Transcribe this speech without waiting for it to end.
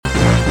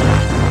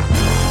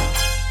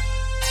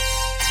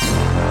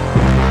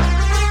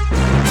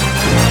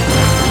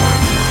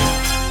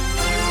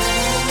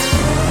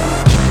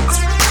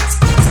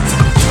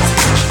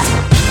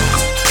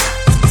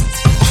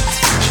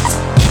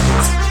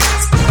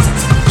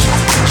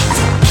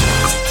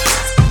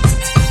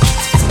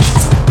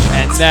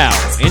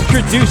now,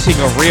 introducing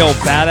a real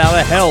bat out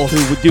of hell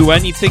who would do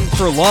anything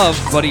for love,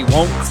 but he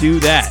won't do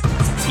that.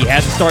 He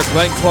had to start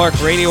Glenn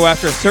Clark Radio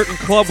after a certain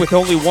club with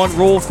only one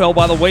rule fell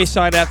by the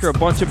wayside after a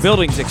bunch of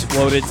buildings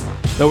exploded.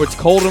 Though it's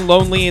cold and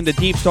lonely in the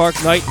deep dark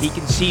night, he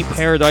can see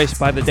paradise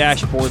by the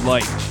dashboard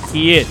light.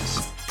 He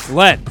is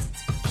Glenn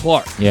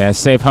Clark. Yeah,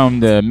 safe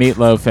home to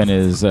Meatloaf and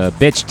his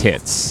bitch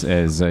tits,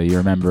 as you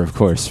remember, of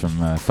course,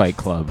 from Fight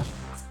Club.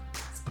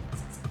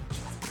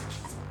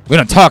 We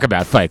don't talk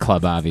about Fight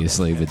Club,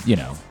 obviously, but you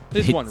know,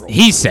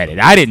 he said it.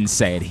 I didn't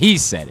say it. He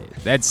said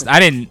it.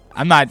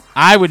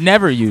 I would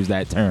never use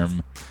that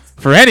term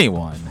for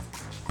anyone,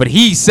 but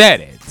he said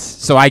it,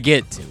 so I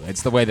get to.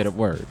 It's the way that it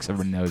works.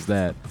 Everyone knows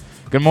that.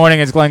 Good morning.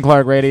 It's Glenn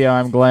Clark Radio.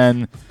 I'm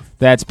Glenn.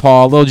 That's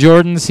Paul. Lil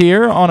Jordan's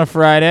here on a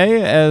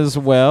Friday, as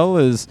well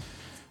as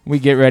we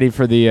get ready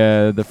for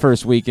the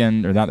first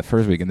weekend, or not the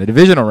first weekend, the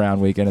divisional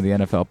round weekend of the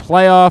NFL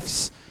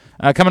playoffs.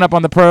 Coming up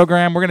on the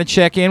program, we're going to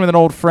check in with an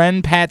old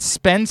friend. Pat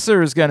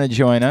Spencer is going to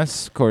join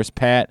us. Of course,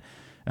 Pat,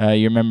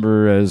 you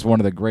remember as one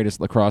of the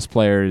greatest lacrosse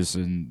players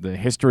in the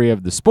history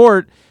of the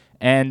sport.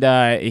 And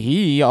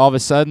he, all of a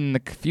sudden,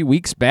 a few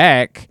weeks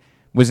back,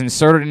 was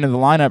inserted into the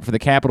lineup for the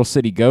Capital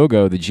City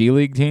Go-Go, the G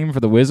League team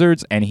for the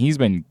Wizards, and he's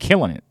been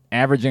killing it,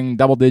 averaging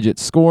double-digit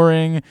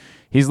scoring.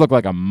 He's looked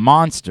like a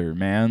monster,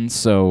 man.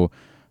 So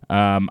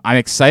I'm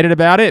excited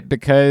about it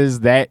because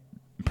that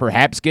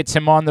perhaps gets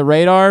him on the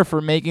radar for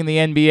making the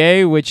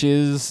NBA, which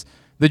is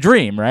the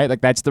dream, right?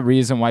 Like, that's the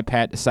reason why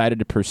Pat decided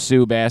to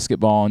pursue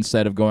basketball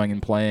instead of going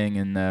and playing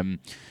in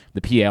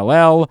the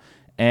PLL.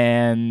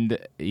 And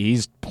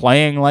he's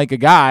playing like a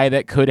guy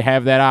that could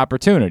have that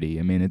opportunity.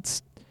 I mean,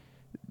 it's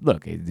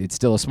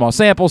still a small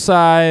sample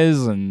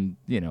size, and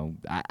you know,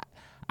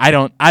 I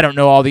don't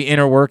know all the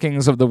inner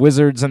workings of the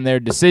Wizards and their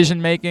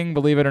decision making.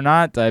 Believe it or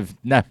not, I've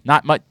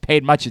not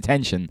paid much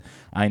attention.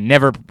 I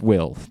never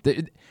will.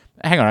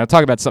 Hang on, I'll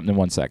talk about something in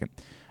 1 second.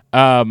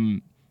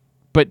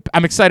 But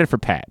I'm excited for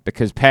Pat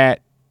because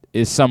Pat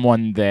is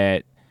someone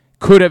that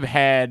could have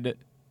had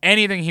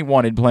anything he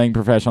wanted playing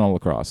professional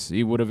lacrosse.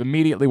 He would have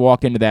immediately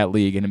walked into that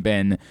league and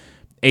been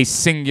a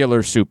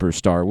singular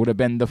superstar, would have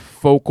been the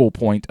focal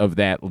point of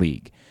that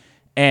league.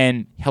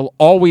 And he'll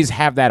always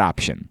have that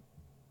option.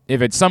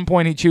 If at some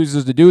point he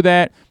chooses to do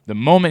that, the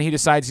moment he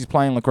decides he's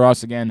playing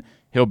lacrosse again,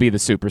 he'll be the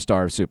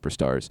superstar of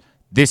superstars.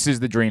 This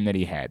is the dream that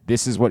he had.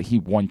 This is what he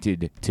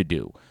wanted to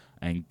do.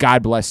 And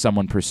God bless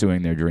someone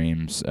pursuing their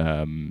dreams.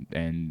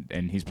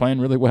 And he's playing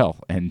really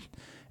well. And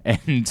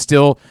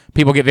still,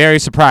 people get very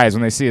surprised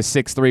when they see a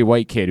 6'3"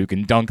 white kid who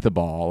can dunk the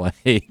ball.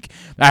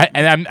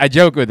 I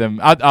joke with him.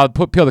 I'll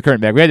peel the curtain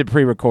back. We had to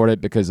pre-record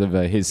it because of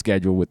his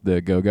schedule with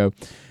the Go-Go.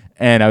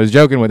 And I was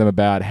joking with him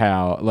about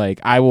how, like,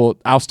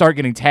 I'll start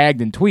getting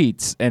tagged in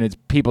tweets, and it's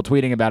people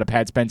tweeting about a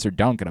Pat Spencer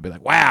dunk, and I'll be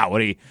like, wow, what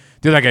do you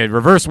do, like a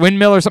reverse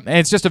windmill or something? And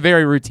it's just a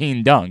very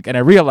routine dunk. And I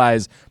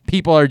realize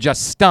people are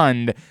just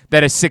stunned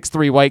that a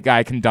 6'3" white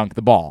guy can dunk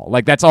the ball.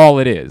 Like, that's all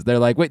it is. They're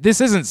like, wait, this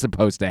isn't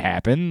supposed to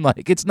happen.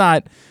 Like, it's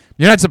not,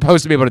 you're not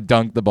supposed to be able to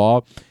dunk the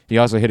ball. He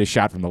also hit a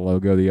shot from the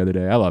logo the other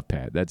day. I love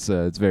Pat. That's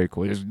it's very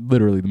cool. He's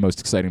literally the most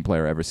exciting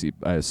player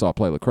I saw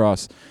play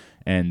lacrosse,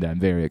 and I'm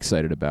very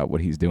excited about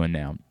what he's doing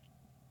now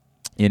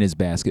in his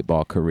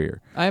basketball career.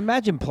 I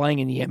imagine playing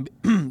in the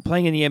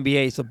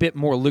NBA is a bit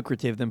more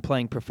lucrative than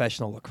playing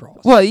professional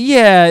lacrosse. Well,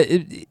 yeah,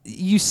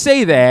 you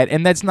say that,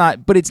 and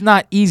but it's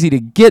not easy to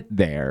get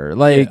there.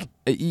 Like,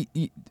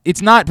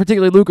 it's not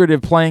particularly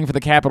lucrative playing for the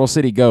Capital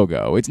City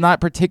Go-Go. It's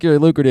not particularly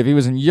lucrative. He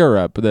was in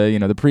Europe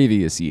the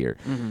previous year.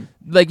 Mm-hmm.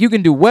 Like, you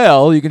can do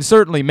well. You can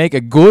certainly make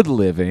a good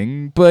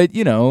living, but,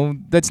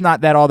 that's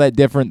not all that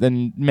different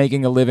than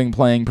making a living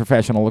playing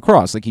professional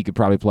lacrosse. Like, he could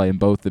probably play in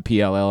both the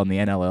PLL and the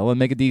NLL and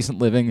make a decent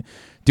living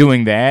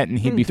doing that, and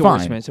he'd be fine.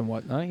 Endorsements and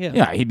whatnot, yeah.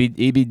 Yeah,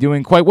 he'd be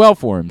doing quite well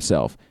for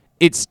himself.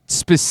 It's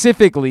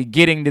specifically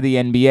getting to the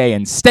NBA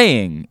and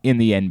staying in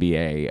the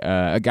NBA.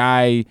 A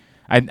guy,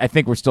 I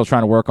think we're still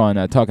trying to work on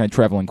talking to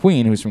Trevelyan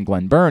Queen, who's from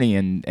Glen Burnie,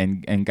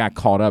 and got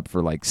caught up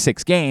for like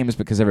 6 games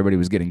because everybody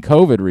was getting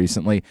COVID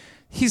recently.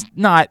 He's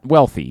not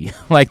wealthy.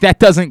 Like, that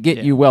doesn't get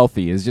you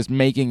wealthy. It's just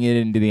making it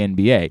into the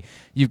NBA.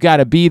 You've got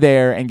to be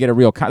there and get a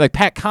real like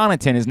Pat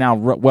Connaughton is now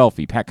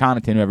wealthy. Pat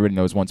Connaughton, who everybody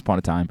knows once upon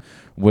a time,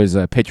 was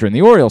a pitcher in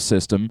the Orioles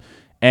system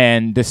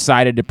and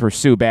decided to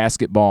pursue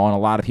basketball, and a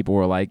lot of people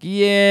were like,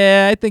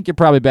 yeah, I think you're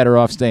probably better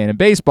off staying in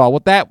baseball.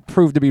 Well, that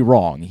proved to be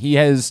wrong. He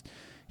has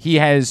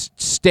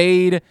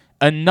stayed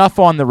enough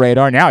on the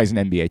radar. Now he's an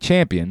NBA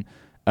champion,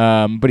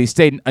 but he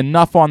stayed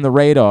enough on the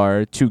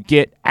radar to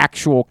get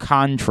actual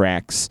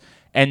contracts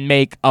and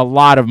make a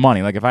lot of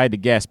money. Like, if I had to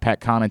guess,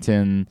 Pat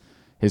Connaughton,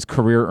 his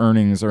career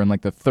earnings are in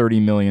like the $30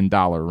 million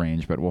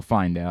range, but we'll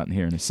find out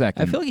here in a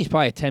second. I feel like he's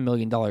probably a $10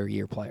 million a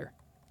year player.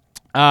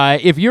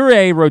 If you're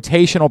a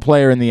rotational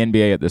player in the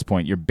NBA at this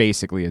point, you're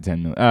basically a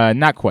 $10 million.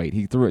 Not quite.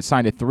 He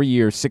signed a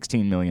 3-year,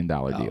 $16 million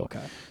deal.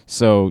 Okay.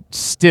 So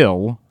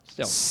still,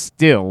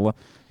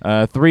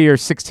 3-year,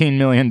 $16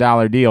 million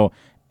deal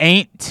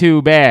ain't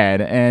too bad.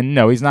 And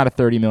no, he's not a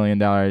 $30 million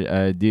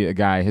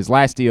guy. His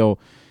last deal,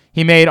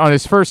 he made on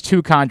his first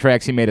 2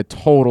 contracts, he made a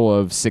total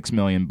of $6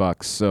 million.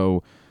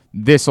 So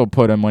this will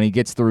put him, when he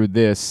gets through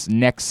this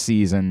next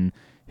season,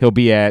 he'll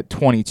be at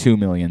 $22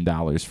 million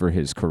for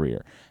his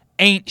career.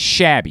 Ain't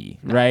shabby,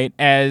 right?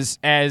 As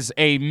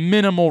a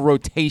minimal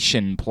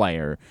rotation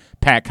player,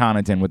 Pat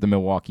Connaughton with the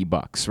Milwaukee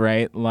Bucks,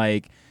 right?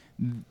 Like,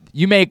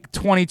 you make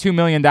 $22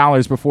 million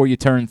before you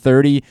turn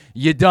 30,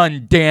 you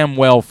done damn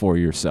well for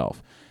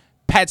yourself.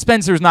 Pat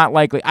Spencer's not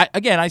likely.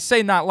 I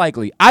say not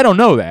likely. I don't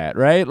know that,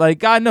 right? Like,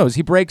 God knows.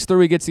 He breaks through,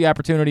 he gets the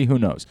opportunity, who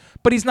knows?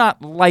 But he's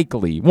not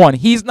likely. One,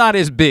 he's not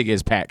as big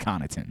as Pat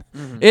Connaughton.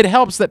 Mm-hmm. It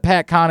helps that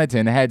Pat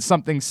Connaughton had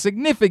something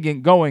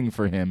significant going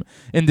for him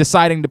in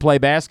deciding to play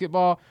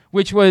basketball,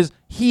 which was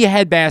he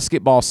had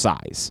basketball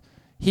size.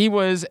 He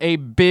was a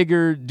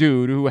bigger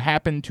dude who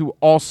happened to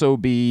also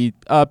be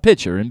a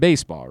pitcher in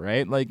baseball,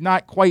 right? Like,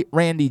 not quite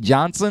Randy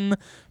Johnson,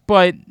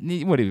 but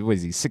what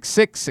is he, 6'6",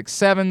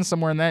 6'7",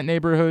 somewhere in that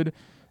neighborhood?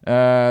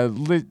 They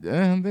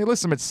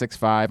list him at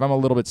 6'5". I'm a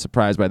little bit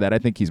surprised by that. I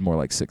think he's more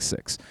like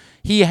 6'6".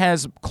 He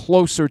has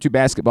closer to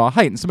basketball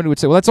height, and somebody would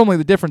say, well, that's only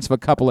the difference of a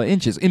couple of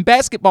inches. In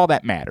basketball,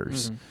 that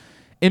matters. Mm-hmm.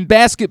 In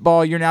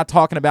basketball, you're now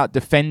talking about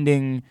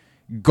defending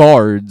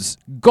guards.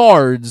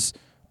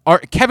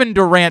 Kevin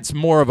Durant's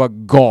more of a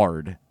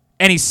guard,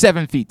 and he's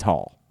 7 feet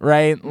tall,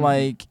 right? Mm-hmm.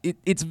 Like,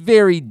 it's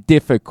very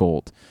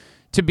difficult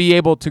to be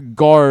able to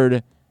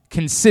guard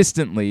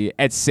consistently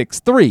at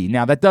 6'3".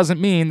 Now, that doesn't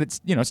mean that,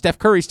 Steph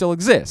Curry still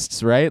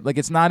exists, right? Like,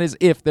 it's not as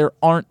if there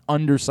aren't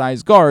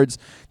undersized guards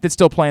that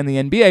still play in the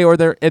NBA, or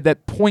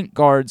that point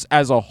guards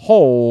as a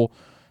whole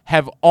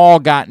have all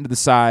gotten to the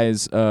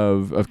size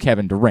of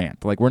Kevin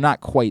Durant. Like, we're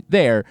not quite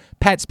there.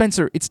 Pat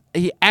Spencer,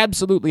 he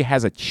absolutely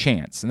has a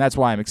chance, and that's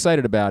why I'm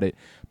excited about it.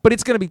 But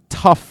it's going to be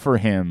tough for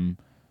him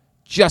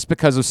just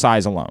because of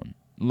size alone.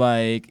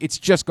 Like, it's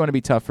just going to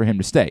be tough for him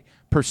to stay.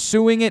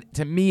 Pursuing it,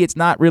 to me, it's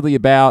not really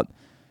about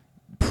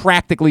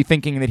practically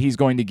thinking that he's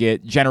going to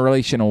get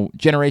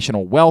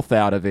generational wealth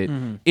out of it.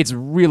 Mm-hmm. It's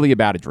really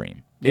about a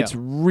dream. Yeah. It's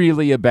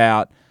really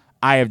about,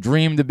 I have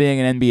dreamed of being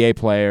an NBA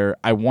player.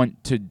 I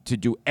want to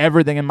do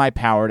everything in my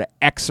power to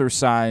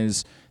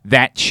exercise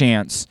that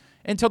chance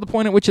until the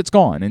point at which it's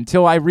gone,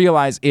 until I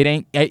realize it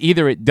ain't,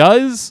 either it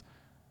does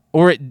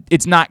or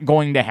it's not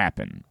going to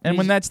happen. And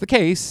when that's the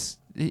case,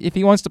 if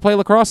he wants to play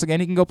lacrosse again,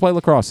 he can go play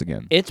lacrosse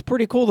again. It's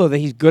pretty cool, though, that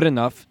he's good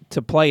enough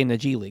to play in the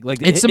G League.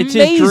 Like, it's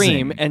amazing. His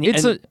dream, and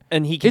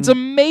he can. It's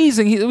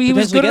amazing. He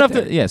was good enough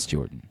to. Yes,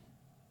 Jordan.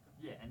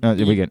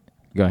 Yeah.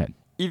 Go ahead.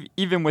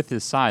 Even with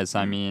his size,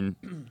 I mean,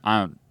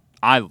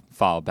 I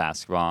follow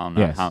basketball. I don't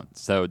know how.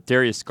 So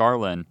Darius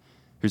Garland,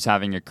 who's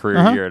having a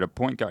career year at a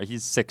point guard,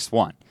 he's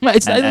 6'1". No,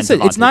 it's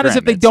not as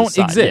if they don't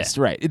exist,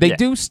 right? They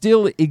do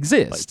still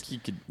exist.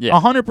 Like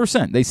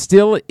 100%. They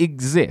still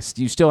exist.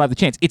 You still have the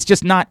chance. It's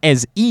just not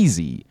as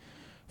easy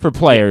for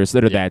players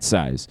that are that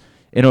size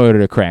in order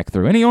to crack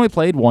through. And he only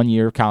played 1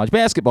 year of college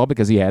basketball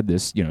because he had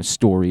this,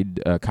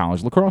 storied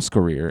college lacrosse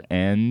career.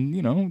 And,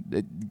 he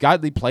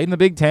played in the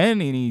Big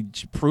Ten, and he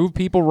proved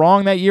people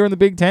wrong that year in the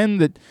Big Ten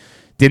that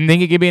didn't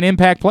think he could be an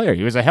impact player.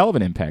 He was a hell of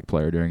an impact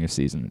player during his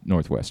season at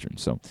Northwestern.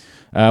 So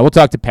we'll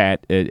talk to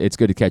Pat. It's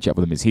good to catch up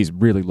with him, as he's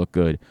really looked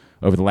good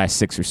over the last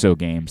 6 or so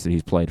games that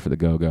he's played for the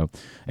Go-Go.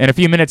 In a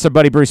few minutes, our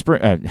buddy Bruce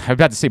I'm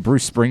about to say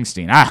Bruce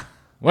Springsteen.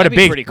 What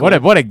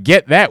a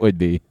get that would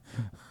be.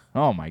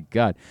 Oh, my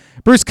God.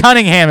 Bruce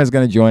Cunningham is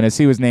going to join us.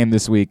 He was named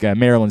this week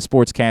Maryland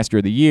Sportscaster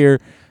of the Year.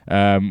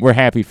 We're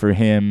happy for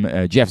him.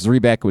 Jeff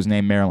Zrebeck was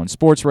named Maryland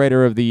Sports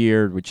Writer of the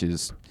Year, which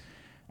is,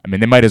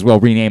 they might as well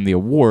rename the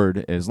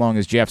award. As long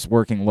as Jeff's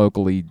working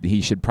locally, he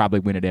should probably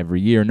win it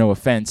every year. No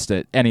offense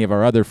to any of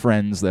our other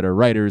friends that are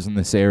writers in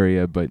this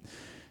area, but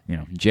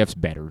Jeff's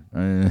better.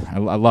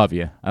 I love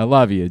you.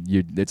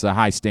 It's a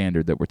high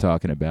standard that we're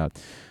talking about.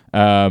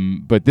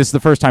 But this is the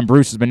first time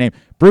Bruce has been named.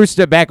 Bruce,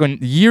 back when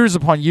years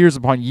upon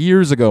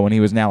years ago when he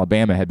was in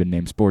Alabama, had been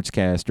named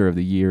Sportscaster of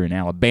the Year in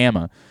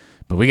Alabama.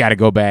 But we got to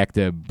go back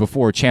to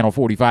before Channel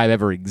 45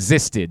 ever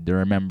existed to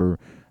remember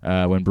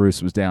when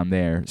Bruce was down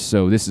there.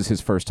 So this is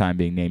his first time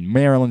being named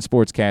Maryland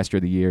Sportscaster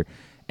of the Year.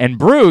 And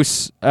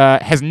Bruce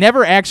has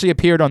never actually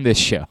appeared on this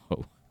show.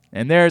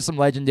 And there are some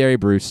legendary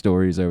Bruce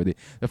stories over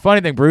the funny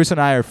thing, Bruce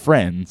and I are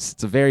friends.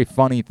 It's a very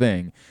funny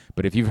thing.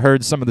 But if you've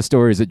heard some of the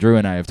stories that Drew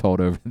and I have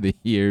told over the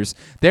years,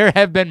 there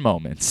have been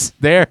moments.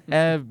 There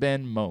have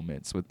been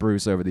moments with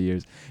Bruce over the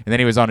years. And then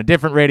he was on a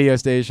different radio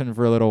station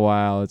for a little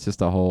while. It's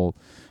just a whole...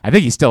 I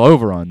think he's still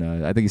over on...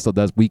 I think he still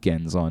does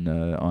weekends on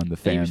the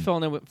Fan. He was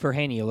filling in for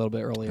Haney a little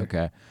bit earlier.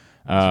 Okay.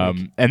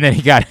 And then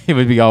it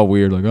would be all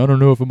weird, like, I don't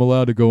know if I'm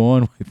allowed to go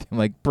on with him.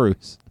 Like,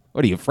 Bruce,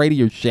 what are you, afraid of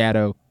your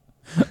shadow?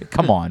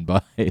 Come on,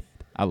 bud.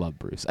 I love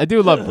Bruce. I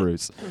do love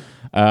Bruce.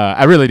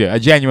 I really do. I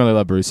genuinely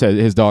love Bruce.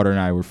 His daughter and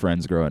I were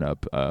friends growing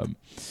up.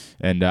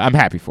 And I'm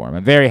happy for him.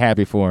 I'm very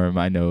happy for him.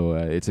 I know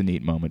it's a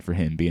neat moment for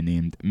him being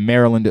named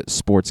Maryland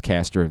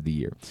Sportscaster of the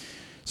Year.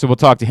 So we'll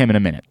talk to him in a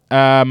minute.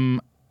 I'm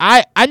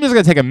just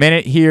going to take a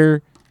minute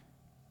here.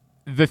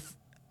 We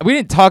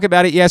didn't talk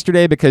about it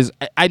yesterday because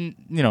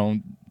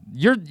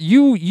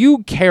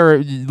you care.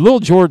 Lil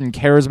Jordan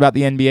cares about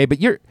the NBA, but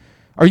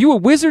Are you a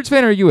Wizards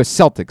fan or are you a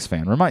Celtics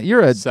fan?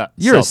 You're a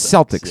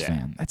Celtics yeah.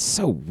 fan. That's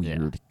so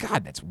weird. Yeah.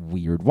 God, that's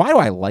weird. Why do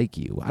I like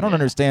you? I don't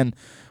understand.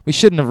 We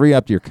shouldn't have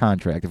re-upped your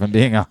contract, if I'm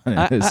being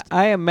honest.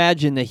 I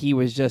imagine that he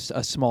was just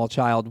a small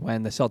child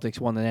when the Celtics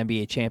won the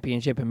NBA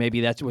championship, and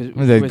maybe that's was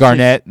the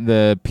Garnett,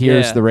 the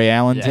Pierce, the Ray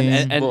Allen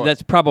team. And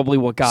that's probably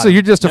what got So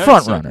you're just a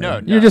front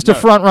runner. You're just a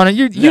front runner.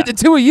 You, the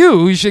two of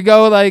you should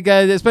go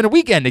spend a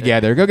weekend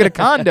together. Go get a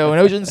condo in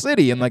Ocean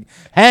City and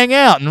hang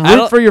out and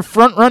root for your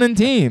front running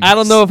team. I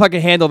don't know if I can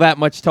handle that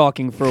much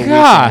talking for a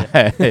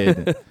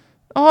weekend.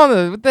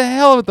 What the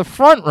hell with the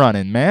front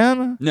running,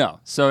 man? No.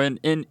 So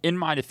in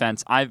my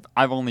defense, I've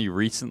only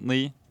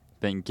recently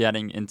been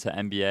getting into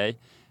NBA,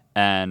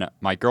 and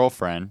my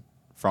girlfriend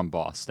from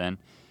Boston,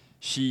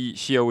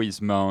 she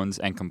always moans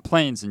and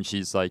complains, and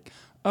she's like,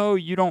 "Oh,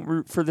 you don't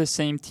root for the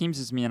same teams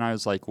as me." And I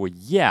was like, "Well,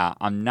 yeah,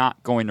 I'm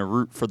not going to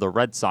root for the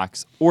Red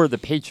Sox or the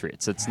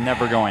Patriots. It's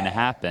never going to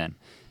happen."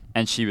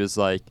 And she was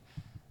like,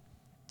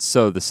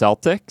 "So the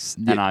Celtics?"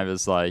 Yeah. And I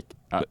was like,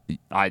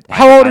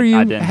 how old are you?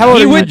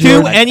 He would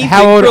do anything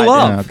for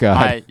love. Oh,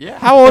 God.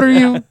 How old are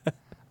you?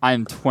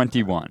 I'm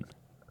 21.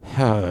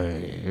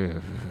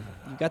 You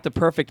got the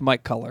perfect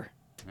mic color.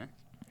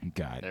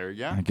 God. There we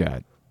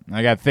go.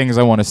 I got things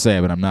I want to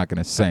say, but I'm not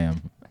going to say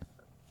them.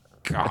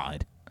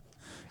 God.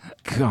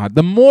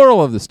 The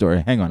moral of the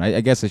story. Hang on. I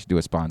guess I should do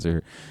a sponsor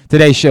here.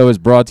 Today's show is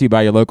brought to you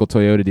by your local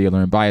Toyota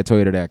dealer and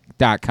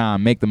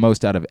buyatoyota.com. Make the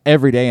most out of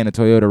every day in a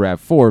Toyota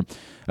RAV4.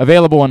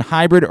 Available in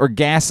hybrid or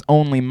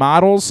gas-only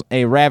models,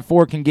 a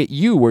RAV4 can get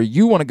you where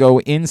you want to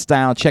go in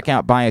style. Check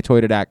out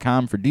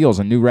buyatoyota.com for deals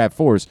on new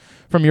RAV4s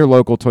from your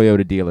local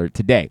Toyota dealer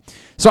today.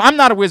 So I'm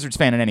not a Wizards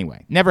fan in any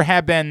way. Never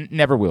have been,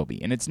 never will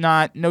be. And it's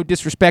no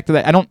disrespect to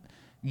that.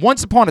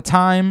 Once upon a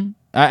time,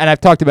 and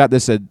I've talked about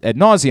this ad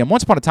nauseum,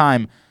 once upon a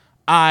time,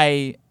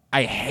 I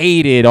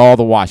hated all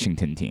the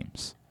Washington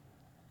teams.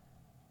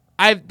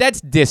 That's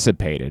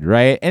dissipated,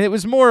 right? And it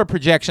was more a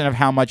projection of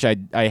how much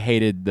I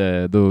hated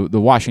the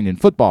Washington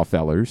football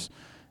fellers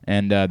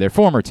and their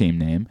former team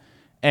name,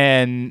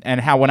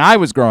 and how when I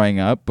was growing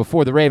up,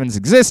 before the Ravens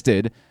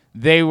existed,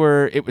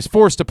 it was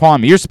forced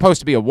upon me. You're supposed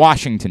to be a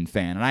Washington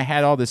fan, and I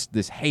had all this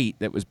hate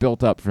that was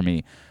built up for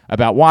me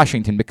about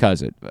Washington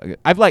because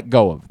I've let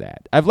go of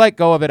that. I've let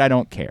go of it. I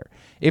don't care.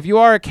 If you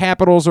are a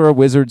Capitals or a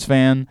Wizards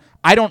fan,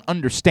 I don't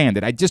understand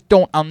it.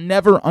 I'll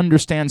never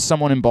understand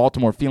someone in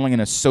Baltimore feeling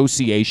an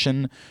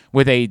association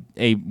with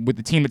with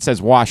the team that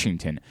says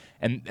Washington.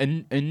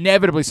 And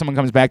inevitably someone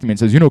comes back to me and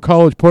says,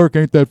 College Park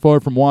ain't that far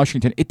from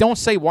Washington. It don't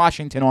say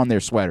Washington on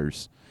their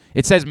sweaters.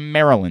 It says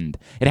Maryland.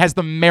 It has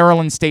the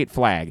Maryland state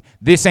flag.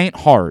 This ain't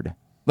hard.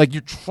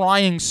 You're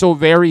trying so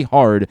very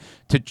hard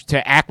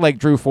to act like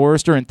Drew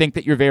Forrester and think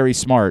that you're very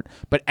smart.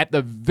 But at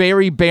the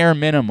very bare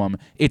minimum,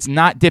 it's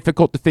not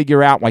difficult to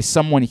figure out why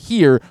someone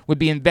here would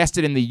be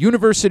invested in the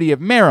University of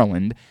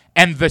Maryland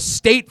and the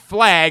state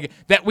flag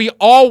that we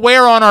all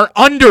wear on our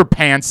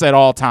underpants at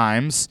all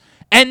times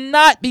and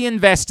not be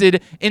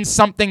invested in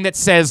something that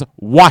says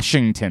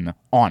Washington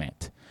on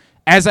it.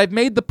 As I've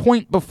made the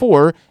point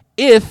before,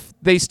 if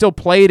they still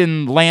played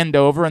in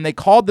Landover and they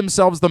called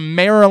themselves the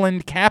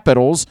Maryland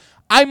Capitals,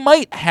 I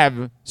might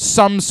have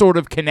some sort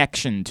of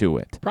connection to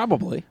it.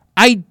 Probably.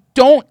 I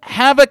don't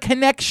have a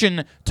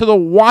connection to the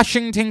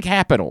Washington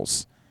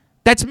Capitals.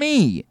 That's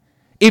me.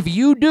 If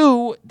you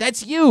do,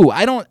 that's you.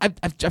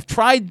 I've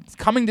tried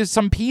coming to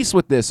some peace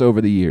with this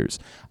over the years.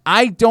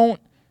 I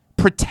don't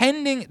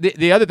pretending.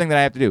 The other thing that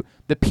I have to do,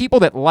 the people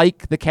that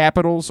like the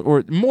Capitals,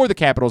 or more the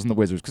Capitals than the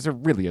Wizards, because there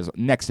really is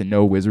next to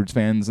no Wizards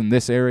fans in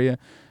this area,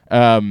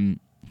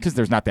 because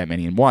there's not that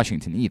many in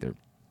Washington either.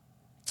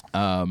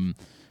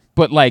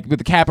 But with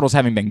the Capitals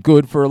having been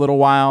good for a little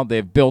while,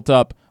 they've built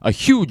up a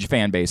huge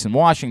fan base in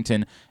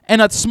Washington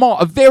and a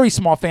very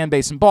small fan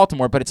base in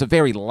Baltimore, but it's a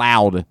very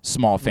loud,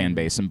 small fan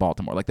base in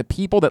Baltimore. The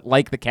people that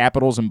like the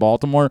Capitals in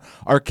Baltimore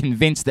are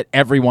convinced that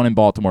everyone in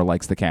Baltimore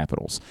likes the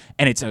Capitals.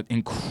 And it's an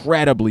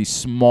incredibly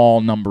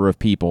small number of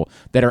people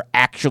that are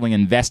actually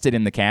invested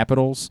in the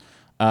Capitals.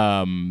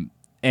 And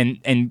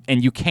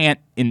you can't,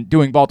 in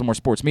doing Baltimore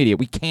sports media,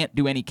 we can't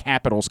do any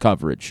Capitals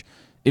coverage.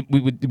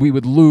 We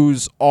would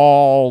lose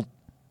all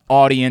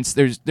audience.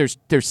 There's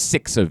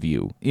 6 of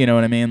you. You know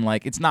what I mean?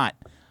 It's not.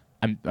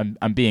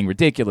 I'm being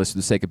ridiculous for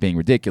the sake of being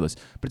ridiculous,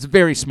 but it's a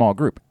very small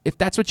group. If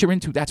that's what you're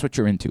into, that's what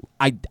you're into.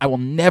 I will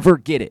never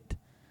get it.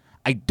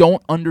 I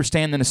don't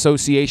understand an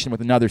association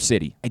with another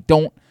city. I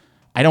don't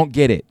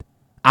get it.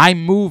 I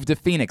moved to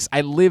Phoenix.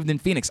 I lived in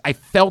Phoenix. I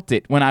felt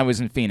it when I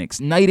was in Phoenix,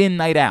 night in,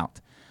 night out.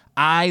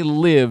 I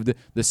lived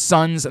the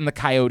Suns and the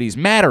Coyotes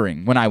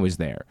mattering when I was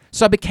there.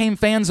 So I became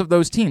fans of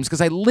those teams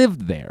because I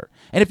lived there.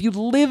 And if you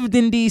lived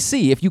in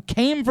D.C., if you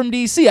came from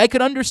D.C., I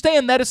could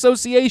understand that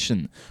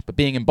association. But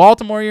being in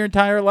Baltimore your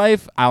entire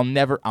life, I'll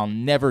never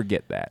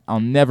get that.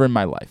 I'll never in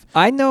my life.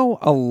 I know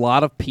a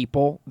lot of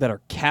people that are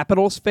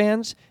Capitals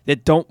fans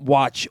that don't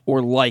watch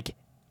or like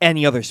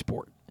any other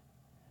sport.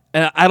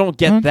 And I don't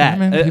get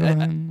that.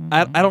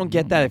 I don't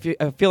get that.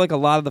 I feel like a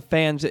lot of the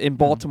fans in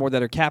Baltimore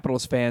that are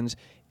Capitals fans,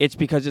 it's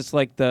because it's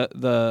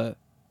the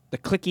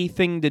cliquey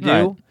thing to do.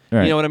 Right.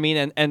 You know what I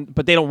mean?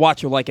 But they don't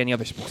watch or like any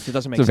other sports. It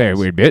doesn't make sense. It's a very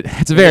weird bit.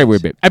 It's a very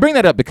weird bit. I bring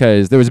that up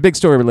because there was a big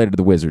story related to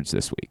the Wizards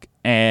this week.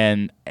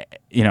 And,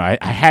 I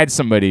had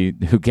somebody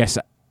who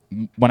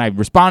when I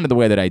responded the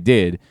way that I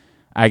did,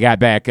 I got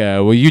back,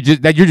 you're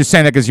just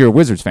saying that because you're a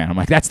Wizards fan. I'm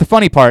like, that's the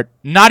funny part.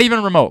 Not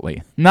even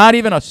remotely. Not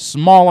even a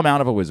small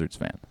amount of a Wizards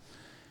fan.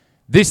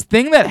 This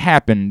thing that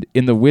happened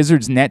in the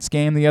Wizards-Nets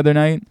game the other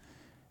night,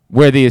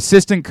 where the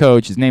assistant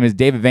coach, his name is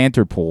David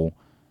Vanterpool,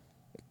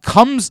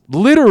 comes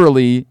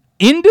literally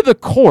into the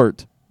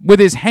court with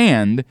his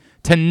hand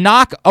to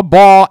knock a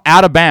ball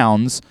out of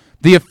bounds.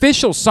 The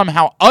officials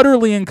somehow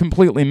utterly and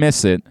completely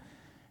miss it,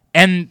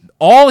 and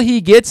all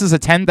he gets is a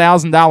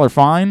 $10,000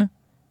 fine,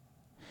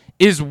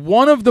 is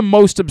one of the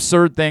most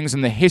absurd things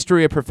in the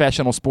history of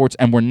professional sports,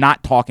 and we're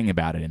not talking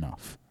about it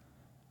enough.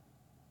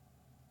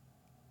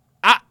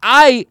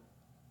 I'm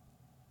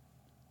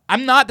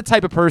not the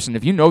type of person,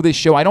 if you know this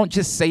show, I don't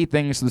just say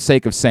things for the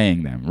sake of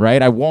saying them,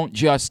 right? I won't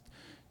just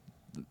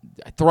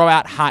throw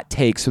out hot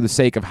takes for the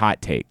sake of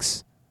hot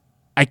takes.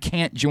 I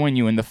can't join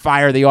you in the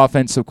fire the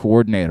offensive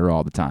coordinator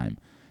all the time.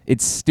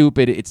 It's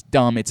stupid, it's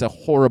dumb, it's a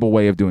horrible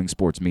way of doing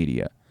sports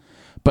media.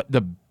 But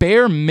the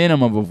bare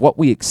minimum of what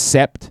we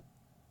accept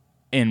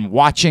in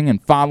watching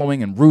and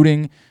following and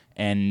rooting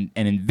and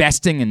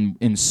investing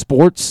in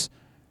sports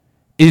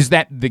is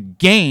that the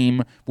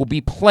game will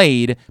be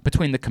played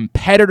between the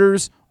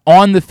competitors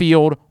on the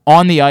field,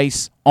 on the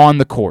ice, on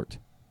the court.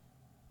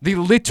 The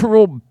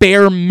literal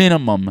bare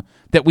minimum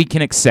that we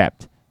can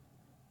accept.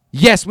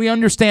 Yes, we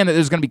understand that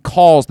there's going to be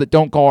calls that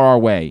don't go our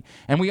way.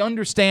 And we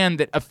understand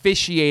that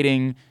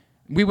officiating,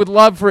 we would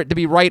love for it to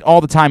be right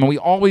all the time, and we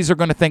always are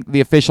going to think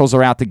the officials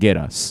are out to get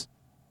us.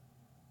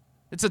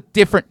 It's a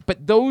different,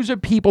 but those are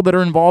people that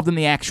are involved in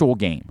the actual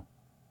game.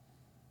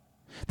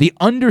 The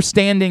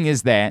understanding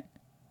is that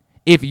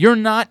if you're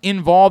not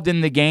involved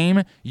in the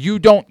game, you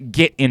don't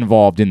get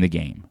involved in the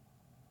game.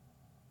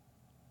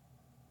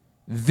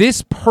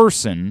 This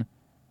person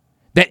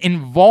that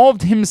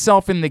involved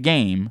himself in the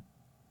game,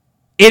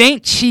 it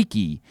ain't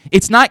cheeky.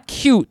 It's not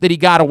cute that he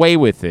got away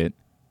with it.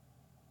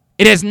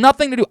 It has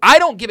nothing to do. I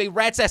don't give a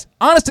rat's ass.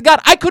 Honest to God,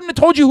 I couldn't have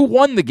told you who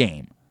won the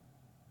game.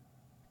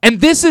 And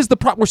this is the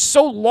problem. We're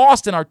so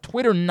lost in our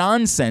Twitter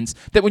nonsense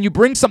that when you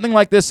bring something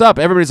like this up,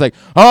 everybody's like,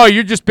 oh,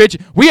 you're just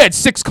bitching. We had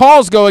 6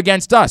 calls go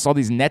against us. All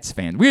these Nets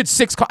fans. We had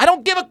 6 calls. I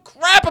don't give a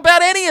crap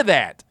about any of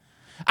that.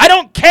 I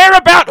don't care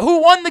about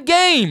who won the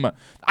game.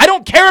 I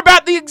don't care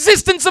about the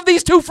existence of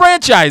these two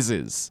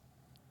franchises.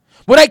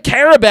 What I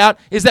care about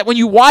is that when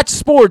you watch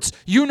sports,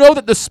 you know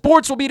that the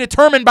sports will be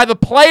determined by the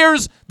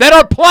players that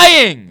are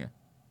playing.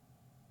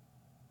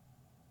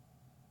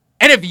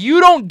 And if you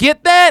don't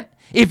get that,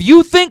 if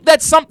you think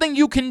that's something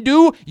you can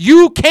do,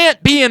 you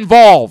can't be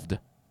involved.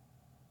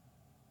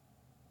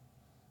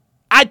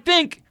 I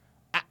think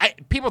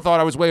people thought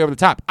I was way over the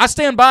top. I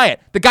stand by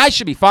it. The guy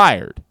should be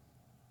fired.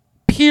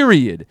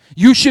 Period.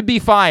 You should be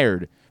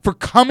fired for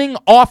coming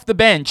off the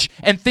bench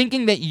and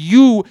thinking that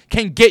you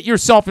can get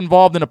yourself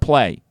involved in a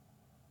play.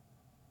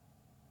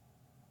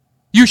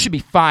 You should be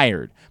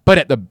fired. But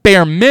at the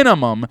bare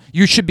minimum,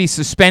 you should be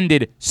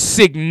suspended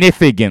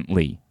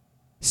significantly.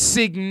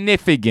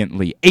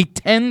 Significantly. A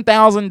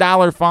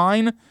 $10,000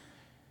 fine?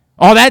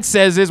 All that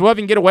says is, well, if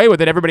you can get away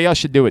with it, everybody else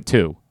should do it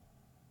too.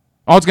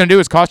 All it's going to do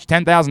is cost you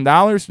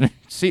 $10,000.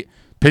 See,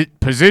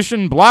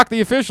 position, block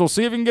the official,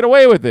 see if you can get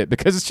away with it,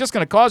 because it's just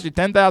going to cost you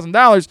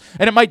 $10,000,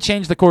 and it might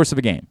change the course of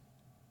a game.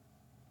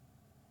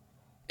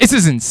 This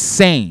is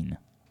insane.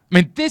 I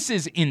mean, this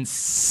is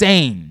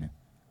insane.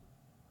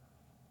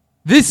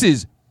 This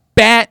is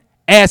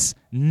bat-ass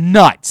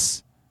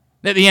nuts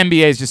that the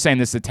NBA is just saying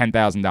this is a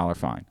 $10,000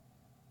 fine.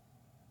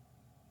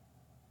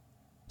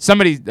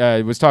 Somebody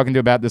was talking to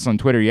about this on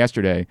Twitter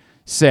yesterday,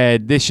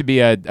 said this should be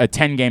a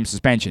 10-game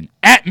suspension.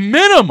 At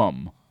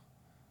minimum,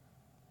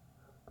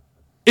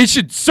 it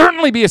should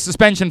certainly be a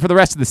suspension for the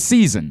rest of the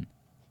season.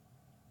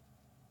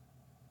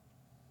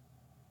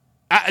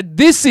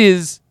 This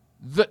is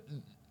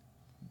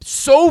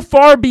so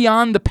far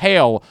beyond the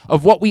pale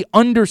of what we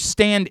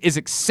understand is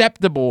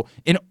acceptable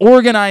in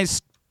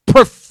organized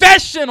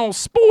professional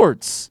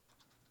sports.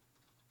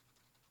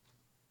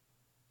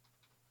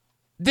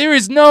 There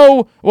is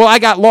no, well, I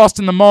got lost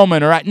in the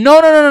moment, or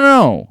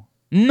no.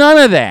 None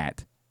of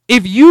that.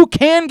 If you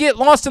can get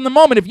lost in the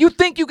moment, if you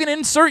think you can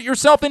insert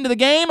yourself into the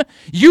game,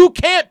 you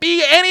can't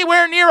be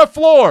anywhere near a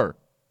floor.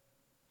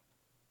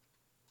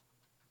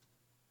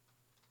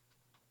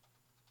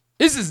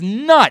 This is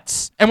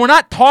nuts, and we're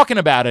not talking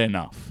about it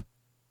enough.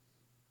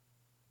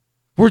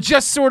 We're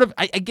just sort of,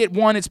 I get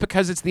one, it's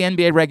because it's the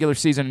NBA regular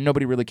season and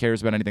nobody really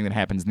cares about anything that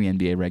happens in the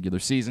NBA regular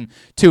season.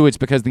 2, it's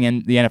because the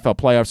NFL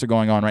playoffs are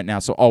going on right now,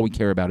 so all we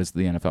care about is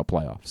the NFL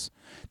playoffs.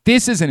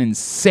 This is an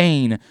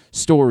insane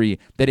story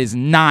that is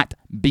not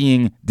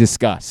being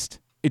discussed.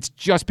 It's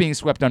just being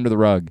swept under the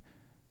rug.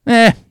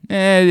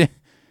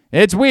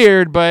 It's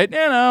weird, but,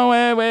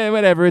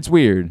 whatever, it's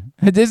weird.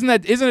 Isn't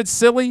it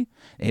silly?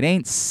 It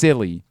ain't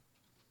silly.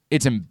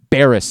 It's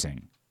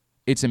embarrassing.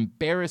 It's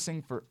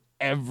embarrassing for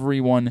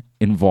everyone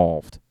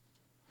involved.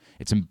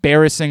 It's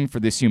embarrassing for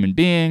this human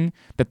being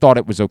that thought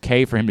it was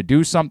okay for him to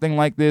do something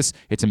like this.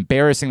 It's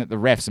embarrassing that the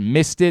refs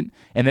missed it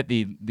and that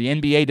the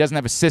NBA doesn't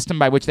have a system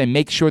by which they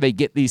make sure they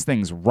get these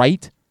things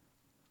right.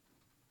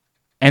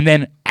 And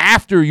then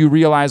after you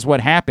realize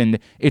what happened,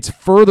 it's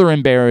further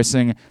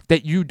embarrassing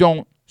that you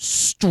don't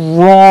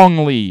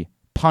strongly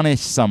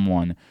punish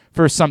someone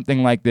for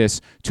something like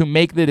this to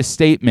make the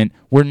statement,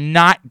 we're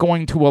not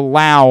going to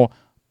allow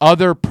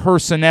other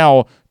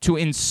personnel to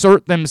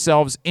insert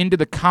themselves into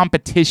the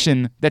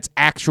competition that's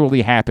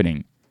actually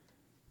happening.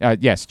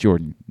 Yes,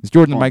 Jordan. Is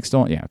Jordan the mic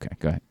still on? Yeah, okay,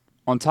 go ahead.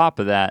 On top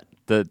of that,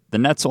 the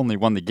Nets only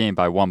won the game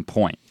by 1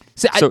 point.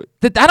 See, so,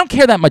 I don't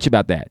care that much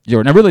about that,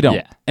 Jordan. I really don't.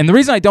 Yeah. And the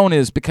reason I don't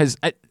is because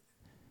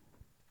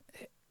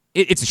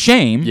it's a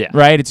shame,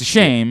 right? It's a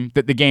shame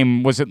that the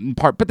game was in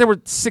part, but there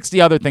were 60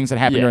 other things that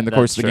happened during the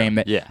course of the game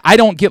that I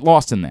don't get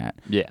lost in that.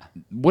 Yeah.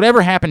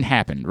 Whatever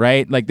happened,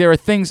 right? Like there are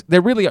things,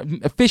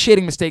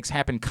 officiating mistakes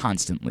happen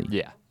constantly.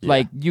 Yeah.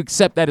 Like you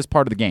accept that as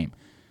part of the game.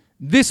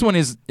 This one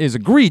is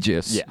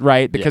egregious,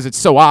 right? Because it's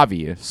so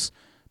obvious,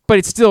 but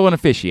it's still an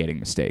officiating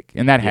mistake,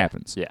 and that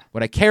happens. Yeah.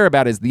 What I care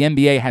about is the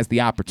NBA has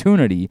the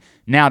opportunity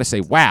now to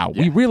say, wow,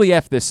 we really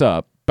effed this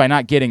up by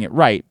not getting it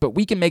right, but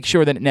we can make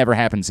sure that it never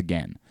happens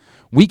again.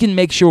 We can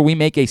make sure we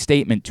make a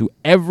statement to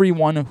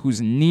everyone who's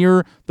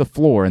near the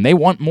floor, and they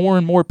want more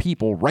and more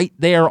people right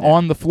there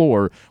on the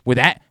floor. With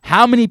that,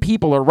 how many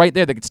people are right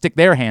there that could stick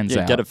their hands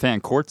out? Get a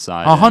fan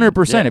courtside.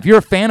 100%. If you're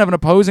a fan of an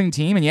opposing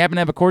team and you happen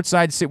to have a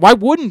courtside seat, why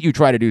wouldn't you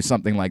try to do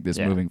something like this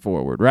moving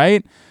forward,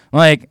 right?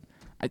 Like,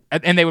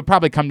 and they would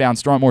probably come down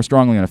more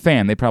strongly on a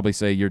fan. They'd probably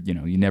say you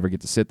never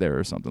get to sit there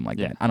or something like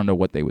that. I don't know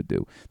what they would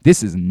do.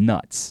 This is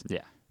nuts.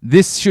 Yeah.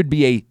 This should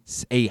be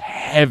a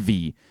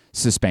heavy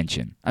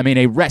suspension. I mean,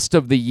 a rest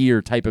of the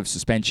year type of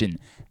suspension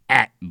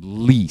at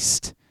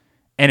least.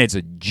 And it's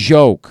a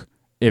joke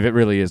if it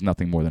really is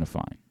nothing more than a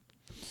fine.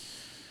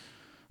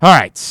 All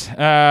right.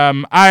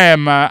 I'm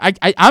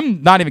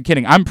not even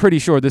kidding. I'm pretty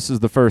sure this is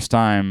the first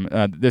time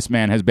this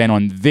man has been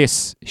on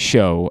this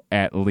show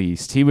at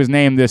least. He was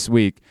named this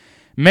week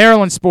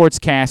Maryland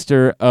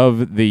Sportscaster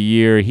of the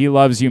Year. He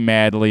loves you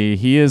madly.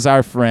 He is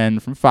our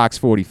friend from Fox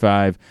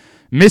 45.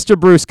 Mr.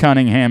 Bruce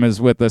Cunningham is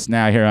with us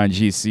now here on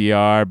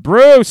GCR.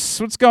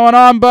 Bruce, what's going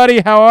on, buddy?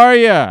 How are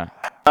you?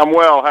 I'm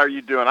well. How are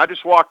you doing? I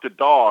just walked the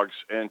dogs,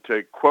 and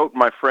to quote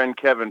my friend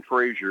Kevin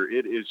Frazier,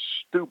 it is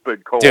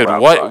stupid cold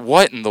outside. Dude,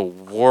 what in the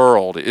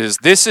world is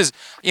this?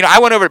 I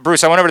went over to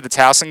the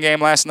Towson game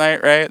last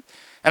night, right?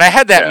 And I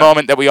had that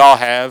moment that we all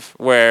have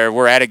where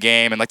we're at a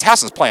game, and like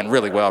Towson's playing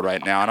really well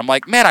right now, and I'm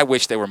like, man, I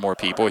wish there were more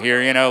people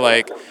here.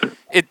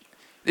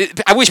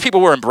 I wish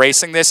people were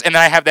embracing this, and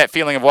then I have that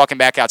feeling of walking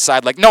back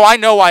outside like, no, I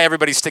know why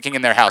everybody's sticking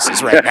in their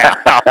houses right now.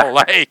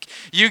 Like,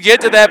 you get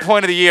to that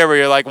point of the year where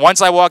you're like,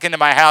 once I walk into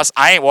my house,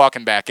 I ain't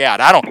walking back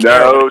out. I don't care.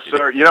 No,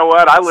 sir. You know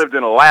what? I lived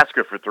in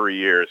Alaska for 3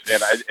 years,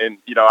 and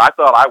I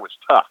thought I was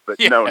tough, but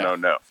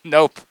no.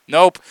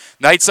 Nope.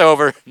 Night's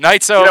over.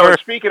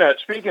 Speaking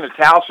of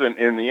Towson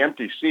in the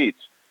empty seats,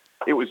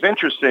 it was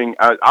interesting.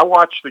 I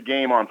watched the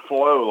game on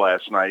Flow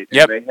last night,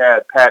 and they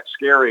had Pat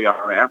Scarry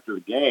on after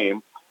the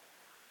game.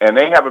 And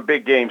they have a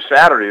big game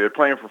Saturday. They're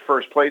playing for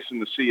first place in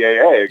the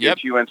CAA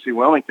against UNC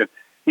Wilmington.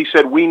 He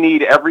said, we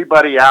need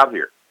everybody out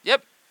here.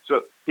 Yep.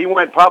 So he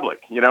went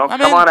public, come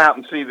on out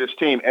and see this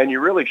team. And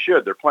you really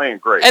should. They're playing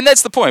great. And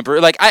that's the point,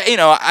 bro. Like, I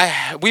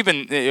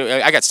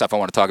got stuff I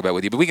want to talk about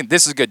with you, but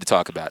this is good to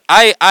talk about.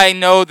 I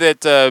know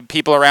that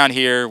people around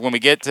here,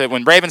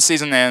 when Ravens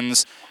season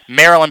ends,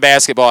 Maryland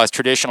basketball has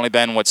traditionally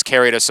been what's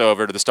carried us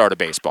over to the start of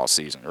baseball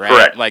season, right?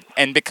 Correct. Like,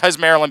 and because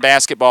Maryland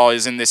basketball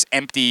is in this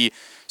empty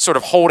sort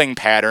of holding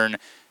pattern,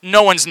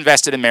 no one's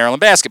invested in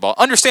Maryland basketball.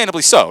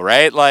 Understandably so,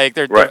 right? Like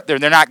they're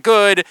not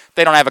good.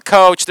 They don't have a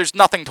coach. There's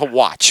nothing to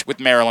watch with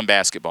Maryland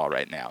basketball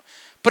right now.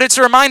 But it's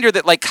a reminder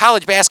that like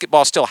college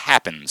basketball still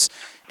happens.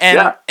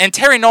 And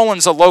Terry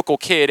Nolan's a local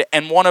kid,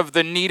 and one of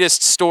the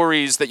neatest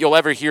stories that you'll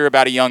ever hear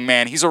about a young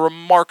man. He's a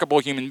remarkable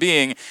human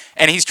being,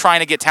 and he's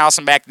trying to get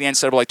Towson back to the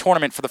NCAA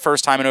tournament for the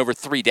first time in over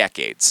 3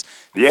 decades.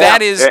 Yeah,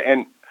 that is.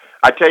 And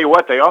I tell you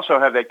what, they also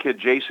have that kid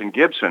Jason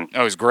Gibson.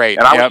 Oh, he's great.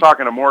 And I was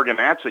talking to Morgan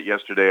Atzett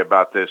yesterday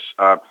about this.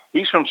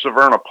 He's from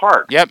Severna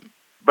Park. Yep.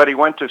 But he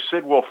went to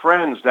Sidwell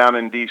Friends down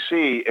in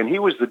D.C., and he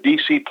was the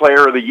D.C.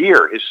 Player of the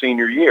Year his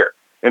senior year.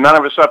 And none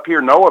of us up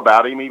here know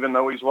about him, even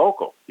though he's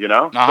local,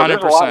 100%. So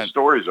there's a lot of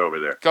stories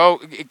over there.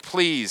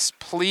 Please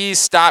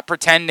stop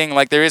pretending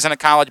like there isn't a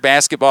college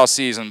basketball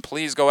season.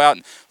 Please go out.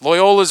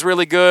 Loyola's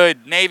really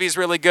good. Navy's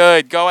really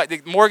good. Go out.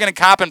 Morgan and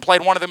Coppin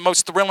played one of the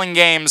most thrilling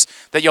games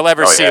that you'll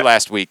ever see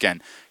last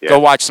weekend. Yeah. Go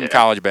watch some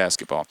college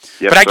basketball.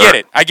 Yes, but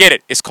I get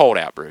it. It's cold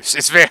out, Bruce.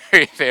 It's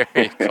very,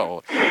 very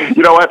cold.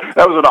 You know what?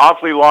 That was an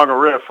awfully long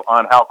riff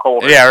on how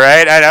cold it is. Yeah,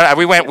 right?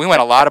 We went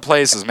a lot of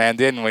places, man,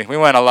 didn't we? We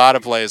went a lot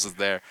of places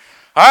there.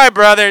 All right,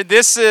 brother.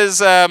 This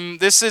is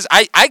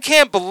I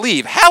can't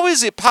believe, how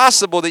is it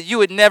possible that you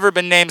had never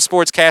been named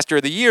Sportscaster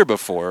of the Year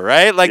before,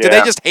 right? Like, did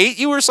they just hate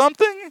you or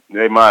something?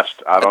 They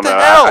must. I don't know.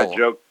 I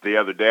joked the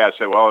other day. I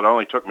said, well, it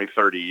only took me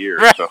 30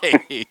 years. Right. So.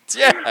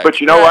 Yeah. But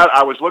you know what?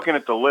 I was looking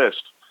at the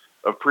list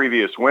of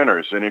previous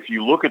winners. And if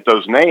you look at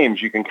those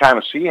names, you can kind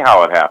of see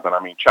how it happened. I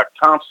mean, Chuck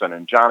Thompson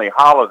and Johnny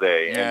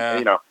Holiday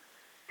and,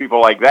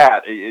 people like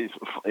that.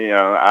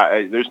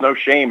 There's no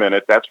shame in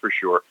it, that's for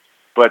sure.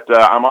 But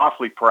I'm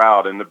awfully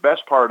proud. And the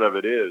best part of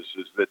it is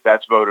that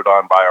that's voted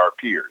on by our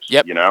peers,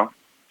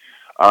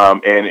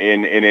 And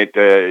it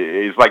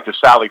is like the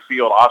Sally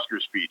Field Oscar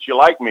speech. You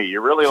like me.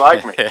 You really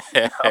like me.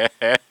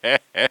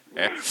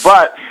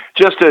 But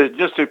just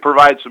to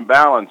provide some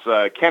balance,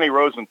 Kenny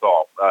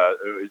Rosenthal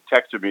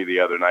texted me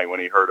the other night when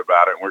he heard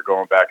about it, and we're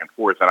going back and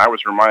forth. And I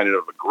was reminded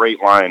of a great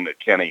line that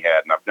Kenny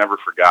had, and I've never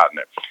forgotten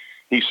it.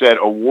 He said,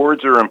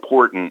 "Awards are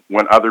important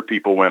when other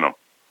people win them."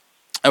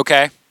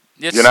 Okay.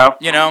 That's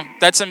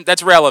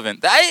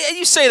relevant.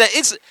 You say that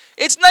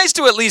it's nice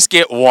to at least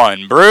get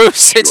one,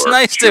 Bruce. It's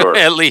nice to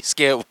at least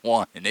get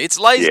one. It's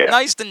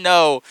nice to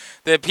know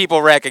that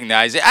people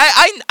recognize it.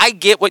 I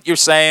get what you're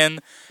saying,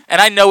 and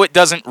I know it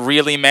doesn't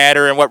really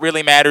matter. And what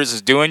really matters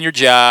is doing your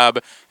job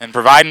and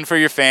providing for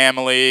your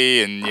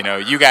family. And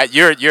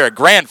you're a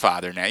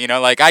grandfather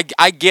now.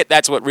 I get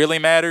that's what really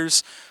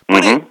matters.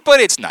 But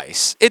it's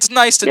nice. It's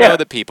nice to know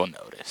that people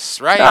notice,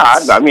 right?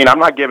 No, I'm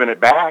not giving it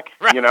back.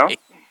 Right. Right.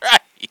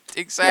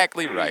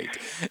 Exactly right.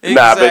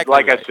 But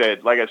like I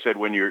said,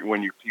 when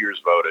your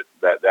peers voted,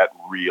 that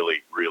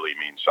really, really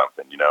means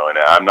something, And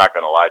I'm not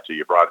going to lie to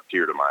you, brought a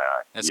tear to my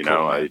eye. That's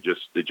cool, man.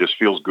 It just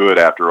feels good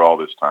after all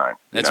this time.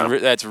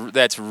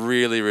 That's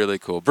really, really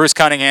cool. Bruce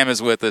Cunningham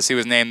is with us. He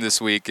was named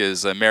this week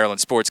as Maryland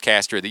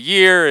Sportscaster of the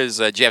Year. As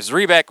Jeff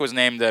Zrebeck was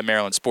named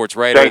Maryland Sports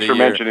Writer of the Year.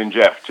 Thanks for mentioning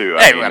Jeff too.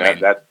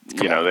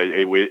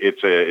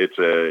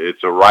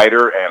 It's a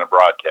writer and a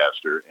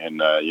broadcaster,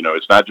 and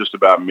it's not just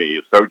about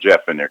me. Throw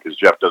Jeff in there because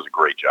Jeff does a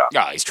great job.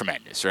 Oh, he's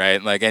tremendous, right?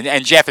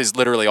 And Jeff is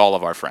literally all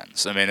of our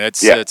friends. I mean,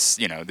 it's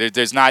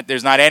there's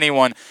not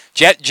anyone.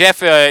 Jeff,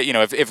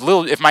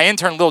 if my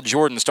intern Lil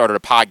Jordan started a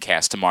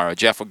podcast tomorrow,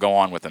 Jeff would go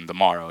on with him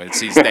tomorrow.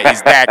 He's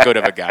that good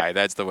of a guy.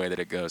 That's the way that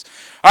it goes.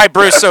 All right,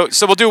 Bruce. So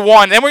we'll do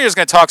one. Then we're just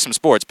going to talk some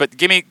sports. But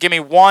give me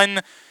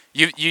one.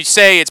 You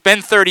say it's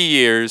been 30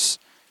 years.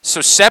 So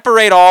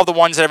separate all the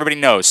ones that everybody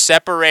knows.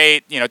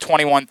 Separate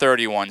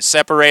 21-31.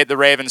 Separate the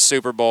Ravens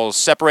Super Bowls.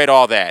 Separate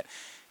all that.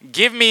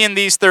 Give me in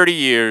these 30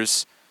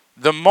 years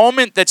the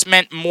moment that's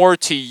meant more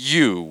to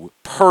you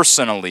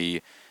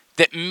personally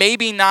that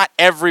maybe not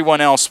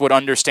everyone else would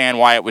understand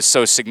why it was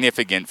so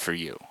significant for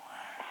you.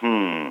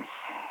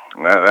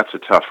 That's a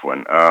tough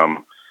one.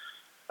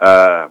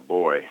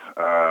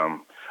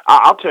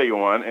 I'll tell you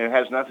one, and it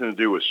has nothing to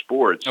do with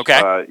sports. Okay.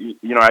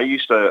 I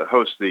used to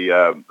host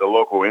the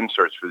local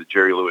inserts for the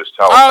Jerry Lewis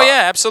Telethon. Oh,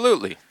 yeah,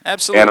 absolutely.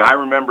 And I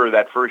remember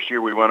that first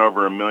year we went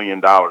over $1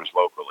 million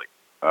locally.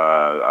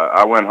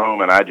 I went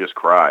home and I just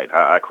cried.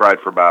 I cried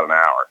for about an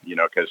hour,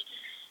 because,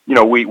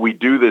 we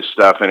do this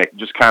stuff and it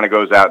just kind of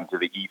goes out into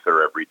the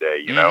ether every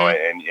day,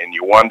 and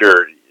you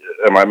wonder,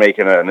 am I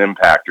making an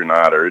impact or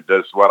not, or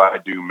does what I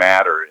do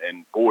matter?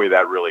 And boy,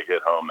 that really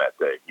hit home that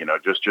day,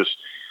 just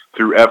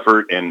through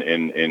effort and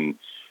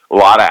a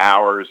lot of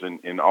hours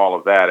and all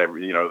of that,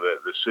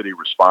 the city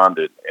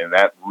responded, and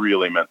that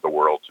really meant the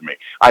world to me.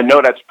 I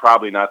know that's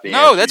probably not the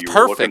answer. No, that's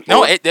perfect.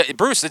 No,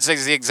 Bruce, it's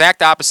the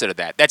exact opposite of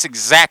that. That's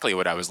exactly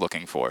what I was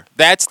looking for.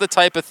 That's the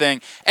type of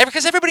thing,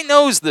 because everybody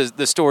knows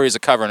the stories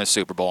of covering a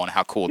Super Bowl and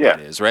how cool that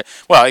is, right?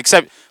 Well,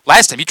 except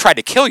last time you tried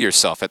to kill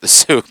yourself at the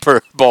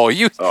Super Bowl.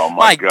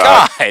 My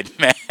God,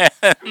 man.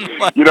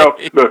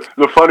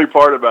 The funny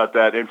part about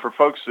that, and for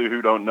folks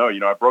who don't know,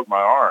 I broke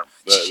my arm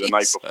the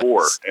night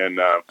before,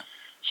 and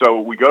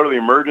so we go to the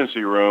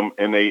emergency room,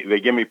 and they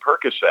give me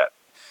Percocet.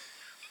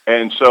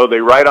 And so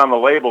they write on the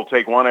label,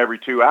 take one every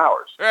 2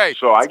 hours. Right.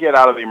 So I get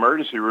out of the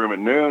emergency room at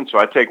noon, so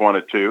I take one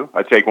at 2,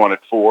 I take one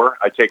at 4,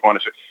 I take one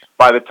at 6.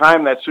 By the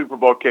time that Super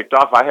Bowl kicked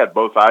off, I had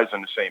both eyes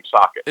in the same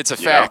socket. It's a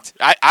fact.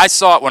 I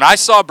saw it when I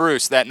saw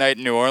Bruce that night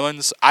in New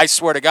Orleans. I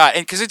swear to God,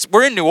 and because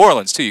we're in New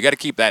Orleans too, you got to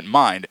keep that in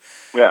mind.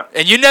 Yeah.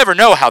 And you never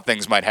know how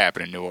things might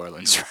happen in New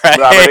Orleans, right?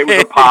 No, but it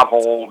was a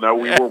pothole. No,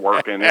 we were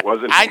working. It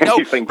wasn't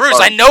anything Bruce,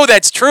 fun. I know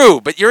that's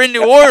true, but you're in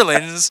New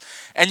Orleans,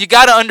 and you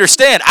got to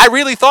understand. I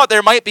really thought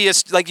there might be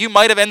you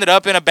might have ended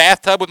up in a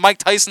bathtub with Mike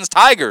Tyson's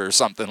tiger or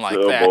something like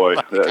that. Oh boy,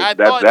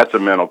 that's a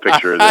mental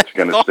picture that's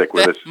going to stick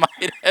with us.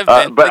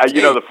 But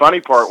the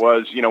funny part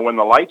was, when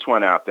the lights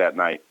went out that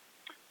night,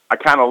 I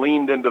kind of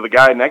leaned into the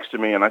guy next to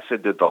me and I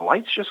said, "Did the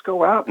lights just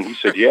go out?" And he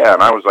said, "Yeah."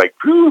 And I was like,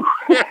 "Whew!"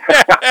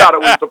 I thought it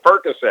was the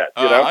Percocet.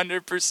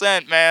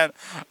 100%, man,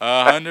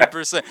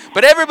 100%.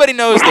 But everybody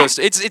knows those.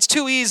 It's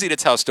too easy to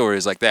tell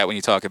stories like that when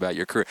you talk about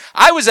your career.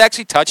 I was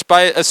actually touched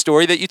by a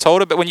story that you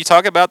told about when you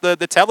talk about the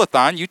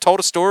telethon. You told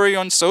a story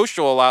on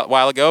social a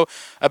while ago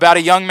about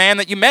a young man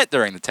that you met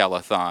during the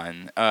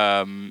telethon,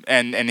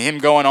 and him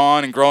going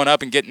on and growing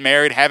up and getting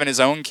married, having his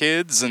own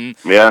kids, and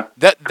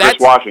that's Chris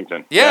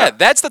Washington. Yeah,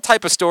 that's the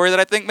type of story that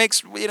I think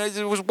makes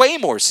it was way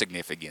more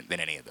significant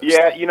than any of those.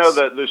 Yeah, things.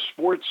 The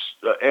sports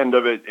end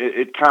of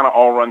it kind of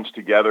all runs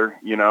together,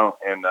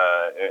 and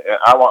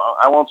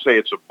I won't say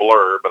it's a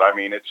blur, but I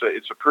mean it's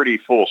a pretty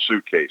full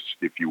suitcase,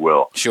 if you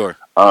will. Sure.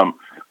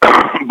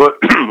 But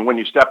when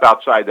you step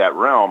outside that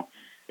realm,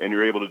 and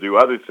you're able to do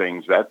other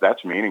things,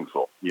 that's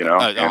meaningful,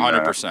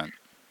 100%.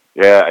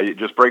 Yeah, it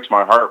just breaks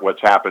my heart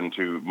what's happened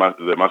to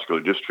the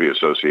Muscular Dystrophy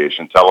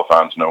Association.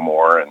 Telethon's no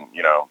more, and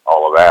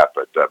all of that.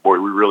 But boy,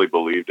 we really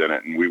believed in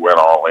it, and we went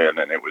all in,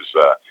 and it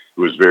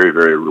was very,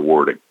 very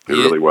rewarding. It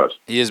really was.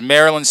 He is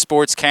Maryland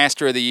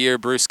Sportscaster of the Year,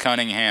 Bruce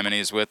Cunningham, and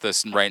he's with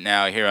us right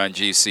now here on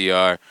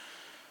GCR.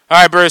 All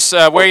right, Bruce,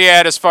 where are you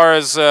at as far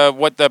as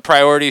what the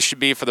priorities should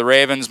be for the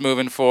Ravens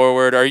moving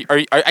forward?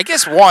 I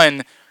guess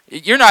one.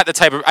 You're not the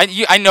type of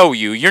I know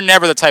you. You're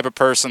never the type of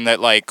person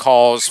that like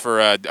calls for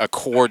a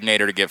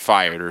coordinator to get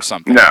fired or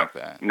something like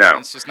that. No,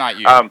 it's just not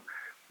you.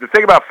 The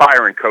thing about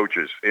firing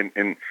coaches,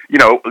 and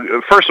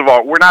first of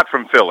all, we're not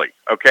from Philly,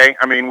 okay?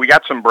 I mean, we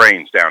got some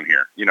brains down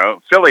here.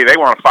 Philly, they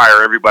want to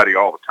fire everybody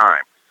all the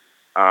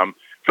time.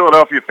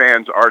 Philadelphia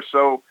fans are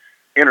so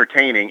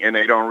entertaining, and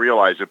they don't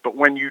realize it. But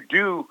when you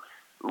do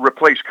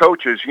replace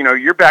coaches,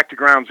 you're back to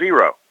ground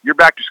zero. You're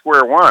back to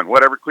square one,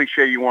 whatever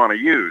cliche you want to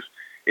use.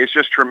 It's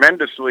just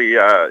tremendously,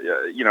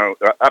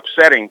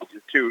 upsetting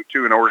to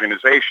an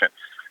organization.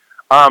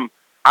 I'm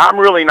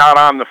really not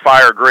on the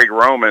fire Greg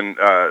Roman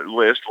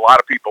list. A lot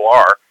of people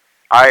are.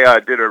 I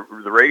did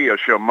the radio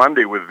show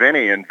Monday with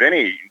Vinny, and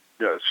Vinny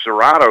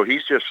Serrato,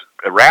 he's just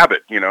a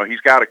rabbit.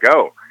 He's got to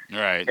go.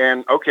 Right.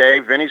 And,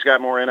 okay, Vinny's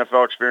got more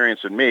NFL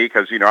experience than me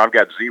because, I've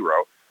got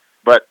zero.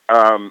 But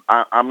I'm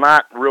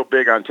not real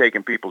big on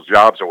taking people's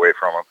jobs away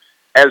from them.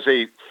 As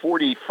a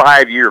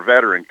 45-year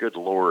veteran, good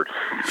Lord,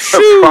 of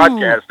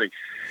podcasting,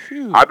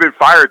 I've been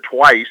fired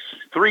twice,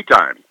 3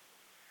 times.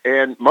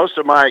 And most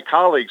of my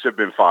colleagues have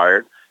been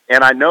fired,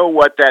 and I know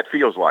what that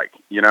feels like,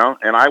 and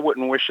I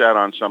wouldn't wish that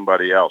on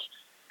somebody else.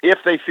 If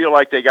they feel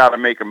like they got to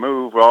make a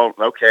move, well,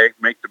 okay,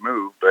 make the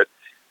move, but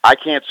I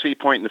can't see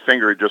pointing the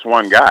finger at just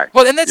one guy.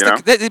 Well, and that's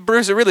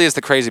Bruce. It really is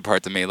the crazy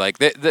part to me. Like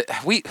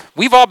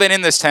we've all been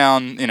in this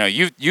town.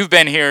 You've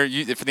been here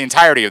for the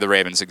entirety of the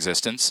Ravens'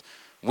 existence.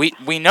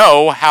 We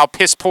know how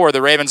piss poor the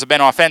Ravens have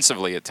been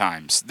offensively at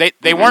times.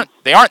 They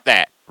aren't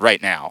that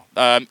right now.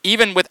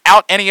 Even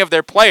without any of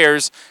their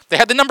players, they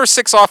had the number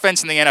 6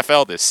 offense in the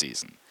NFL this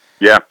season.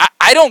 Yeah.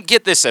 I don't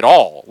get this at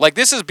all. Like,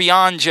 this is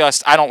beyond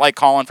just I don't like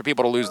calling for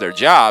people to lose their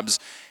jobs.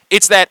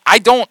 It's that I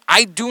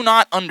do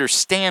not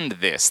understand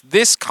this.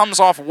 This comes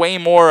off way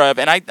more of,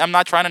 and I'm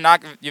not trying to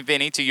knock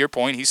Vinny, to your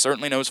point, he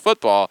certainly knows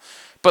football,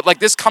 but like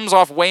this comes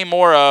off way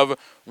more of,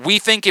 we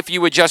think if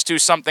you would just do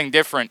something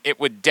different, it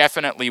would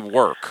definitely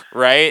work,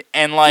 right?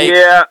 And like,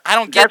 yeah, I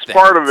don't get that. That's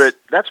part of it.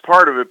 That's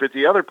part of it. But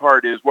the other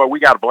part is, well, we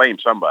got to blame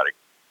somebody.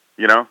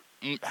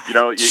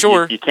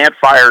 Sure. You can't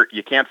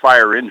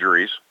fire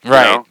injuries.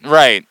 Right.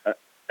 Right.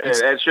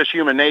 It's just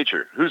human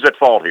nature. Who's at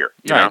fault here?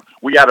 You Right. know,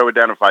 we got to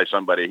identify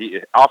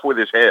somebody. Off with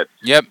his head.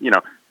 Yep.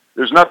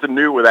 There's nothing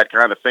new with that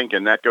kind of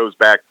thinking. That goes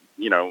back,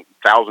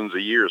 thousands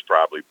of years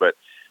probably. But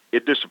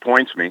it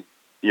disappoints me.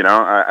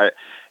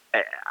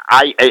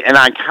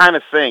 I kind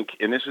of think,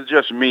 and this is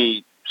just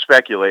me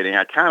speculating,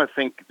 I kind of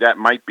think that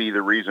might be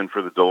the reason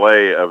for the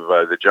delay of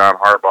the John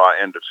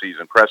Harbaugh end of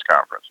season press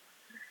conference.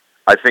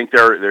 I think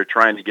they're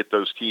trying to get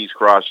those T's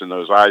crossed and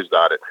those I's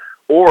dotted.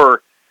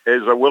 Or,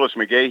 as Willis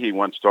McGahee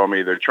once told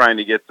me, they're trying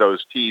to get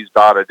those T's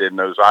dotted and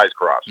those I's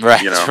crossed.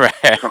 Right, right.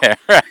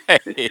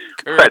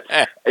 But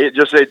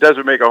it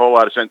doesn't make a whole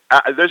lot of sense.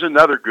 There's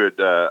another good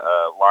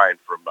line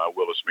from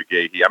Willis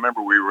McGahee. I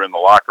remember we were in the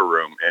locker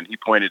room, and he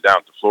pointed down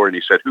at the floor, and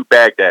he said, "Who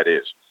bag that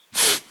is?"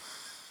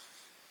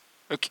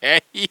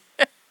 Okay.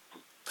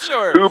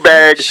 Sure. Who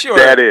bag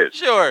that is?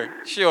 Sure.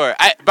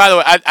 By the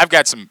way, I've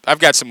got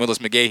some Willis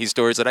McGahee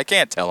stories that I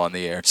can't tell on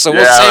the air. So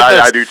we'll save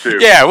those. I do too.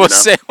 Yeah,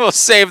 we'll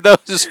save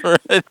those for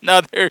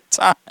another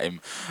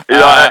time.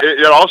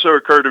 It also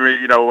occurred to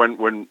me,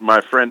 when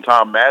my friend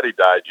Tom Matty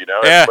died,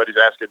 everybody's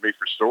asking me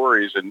for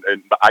stories, and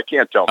I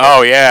can't tell them.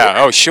 Oh yeah.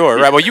 Oh sure.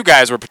 Right. Well, you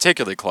guys were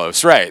particularly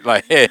close, right?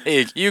 Like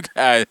you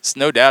guys,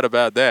 no doubt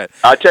about that.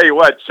 I tell you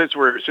what, since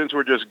we're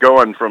just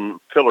going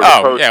from pillar to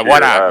post. Oh yeah. Why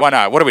not? Why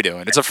not? What are we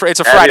doing? It's a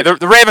Friday.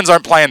 The Ravens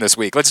aren't playing this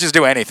week. Let's just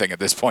do anything at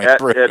this point.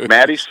 At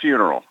Matty's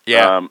funeral,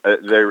 yeah.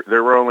 There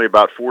were only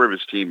about 4 of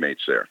his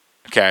teammates there.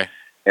 Okay.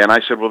 And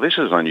I said, well, this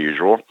is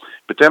unusual.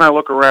 But then I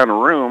look around the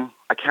room,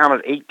 I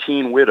counted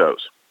 18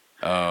 widows.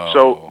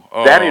 So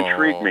that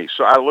intrigued me.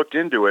 So I looked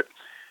into it.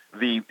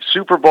 The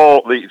Super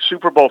Bowl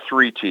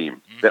III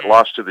team that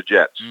lost to the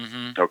Jets,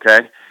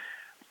 okay?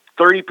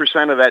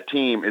 30% of that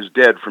team is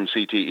dead from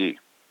CTE.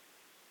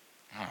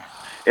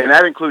 And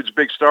that includes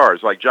big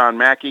stars like John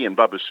Mackey and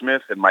Bubba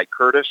Smith and Mike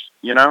Curtis,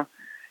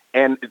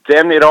 And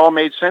then it all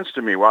made sense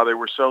to me. While there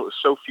were so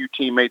few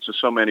teammates and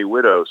so many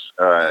widows,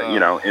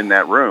 in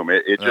that room,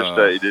 it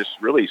just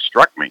really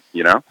struck me,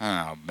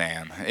 Oh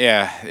man,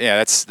 yeah.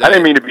 That's. I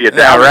didn't mean to be a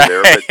downer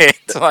there,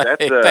 but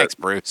thanks,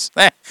 Bruce.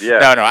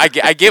 Yeah. No, I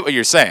get what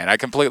you're saying. I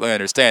completely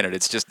understand it.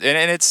 It's just,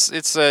 and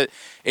it's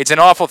an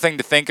awful thing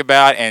to think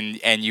about,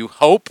 and you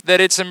hope that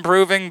it's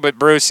improving, but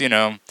Bruce,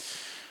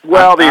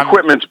 Well, the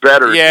equipment's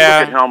better. Yeah.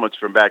 If you look at helmets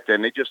from back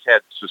then, they just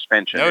had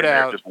suspension in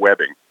there, just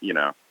webbing,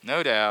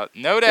 No doubt.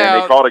 And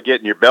they called it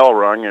getting your bell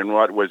rung, and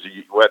what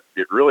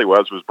it really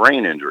was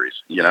brain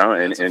injuries,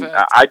 And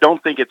I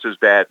don't think it's as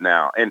bad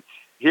now. And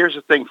here's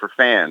the thing for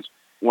fans.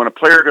 When a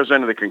player goes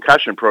into the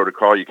concussion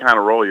protocol, you kind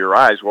of roll your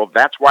eyes. Well,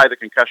 that's why the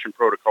concussion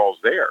protocol is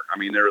there. I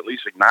mean, they're at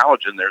least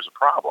acknowledging there's a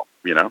problem,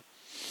 you know?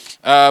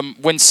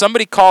 When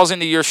somebody calls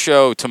into your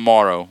show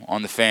tomorrow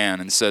on the Fan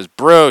and says,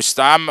 Bruce,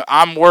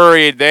 I'm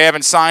worried they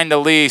haven't signed a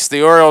lease.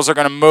 The Orioles are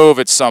going to move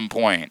at some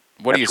point.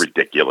 That's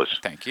ridiculous.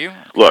 Thank you.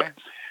 Okay. Look,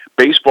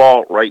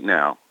 baseball right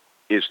now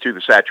is to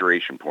the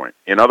saturation point.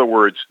 In other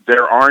words,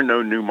 there are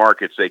no new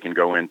markets they can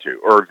go into,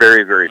 or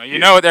very, very few. You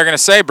know what they're going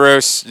to say,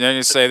 Bruce. They're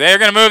going to say they're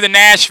going to move to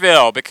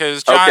Nashville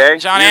because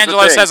John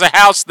Angelos has a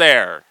house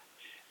there.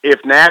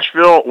 If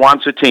Nashville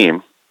wants a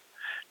team,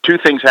 two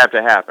things have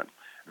to happen.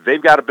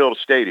 They've got to build a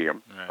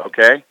stadium,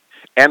 okay?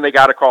 And they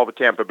got to call the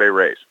Tampa Bay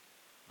Rays.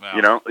 Wow.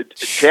 You know,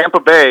 Tampa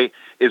Bay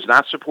is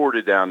not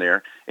supported down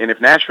there, and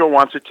if Nashville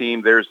wants a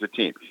team, there's the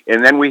team.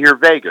 And then we hear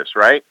Vegas,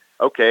 right?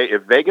 Okay,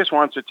 if Vegas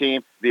wants a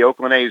team, the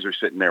Oakland A's are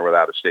sitting there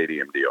without a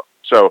stadium deal.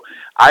 So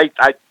I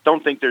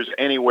don't think there's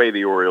any way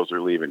the Orioles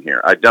are leaving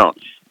here. I don't.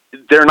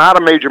 They're not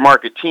a major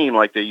market team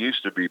like they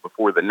used to be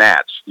before the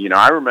Nats. You know,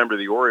 I remember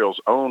the Orioles'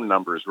 own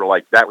numbers were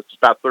like that was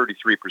about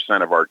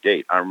 33% of our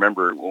gate. I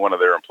remember one of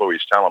their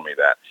employees telling me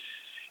that.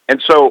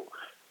 And so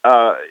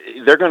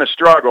they're going to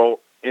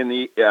struggle in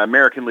the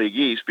American League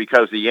East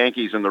because the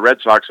Yankees and the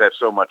Red Sox have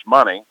so much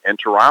money, and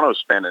Toronto's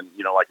spending,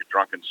 you know, like a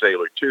drunken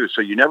sailor too.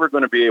 So you're never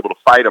going to be able to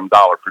fight them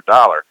dollar for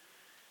dollar.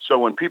 So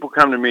when people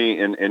come to me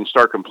and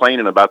start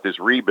complaining about this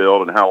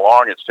rebuild and how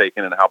long it's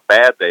taken and how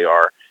bad they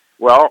are,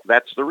 well,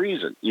 that's the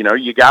reason. You know,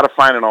 you got to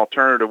find an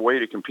alternative way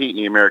to compete in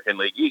the American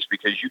League East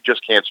because you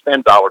just can't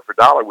spend dollar for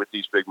dollar with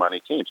these big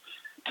money teams.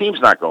 Team's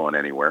not going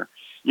anywhere.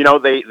 You know,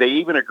 they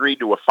even agreed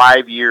to a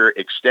 5-year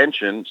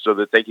extension so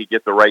that they could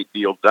get the right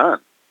deal done.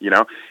 You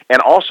know,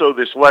 and also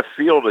this left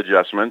field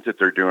adjustment that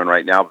they're doing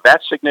right now,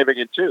 that's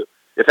significant too.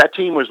 If that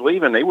team was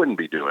leaving, they wouldn't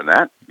be doing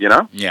that, you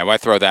know? Yeah, why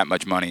throw that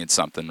much money at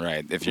something,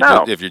 right? If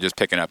you're just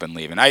picking up and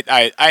leaving.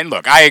 I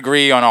look, I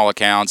agree on all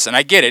accounts, and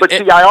I get it. But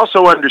see, I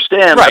also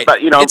understand, right.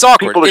 But, you know, it's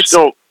awkward. People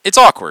are it's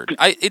awkward.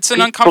 It's an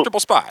uncomfortable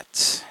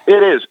spot.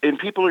 It is, and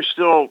people are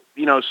still,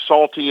 you know,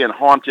 salty and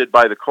haunted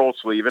by the Colts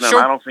leaving, and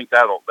I don't think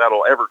that'll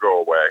ever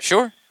go away.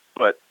 Sure.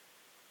 But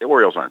the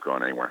Orioles aren't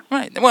going anywhere.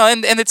 Right. Well,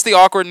 and it's the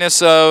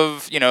awkwardness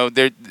of, you know,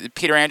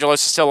 Peter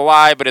Angelos is still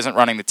alive but isn't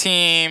running the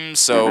team.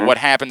 So what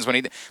happens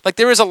when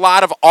there is a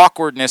lot of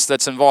awkwardness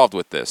that's involved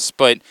with this.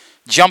 But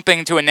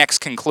jumping to a next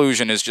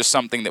conclusion is just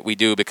something that we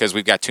do because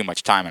we've got too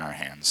much time in our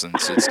hands. And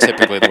it's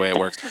typically the way it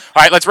works.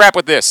 All right, let's wrap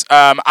with this.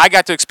 I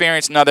got to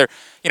experience another,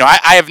 you know,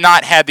 I have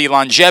not had the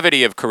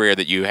longevity of career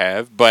that you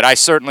have, but I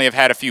certainly have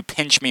had a few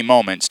pinch me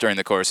moments during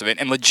the course of it.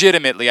 And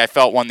legitimately, I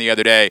felt one the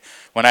other day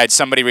when I had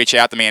somebody reach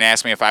out to me and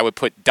ask me if I would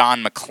put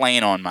Don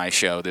McLean on my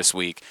show this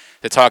week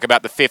to talk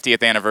about the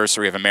 50th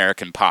anniversary of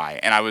American Pie.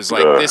 And I was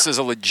like, this is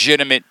a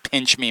legitimate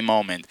pinch me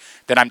moment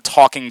that I'm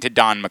talking to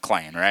Don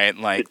McLean, right?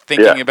 Like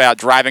thinking about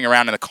driving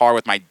around in the car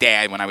with my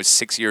dad when I was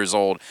 6 years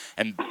old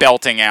and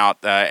belting out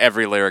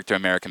every lyric to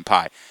American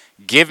Pie.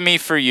 Give me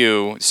for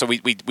you. So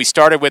we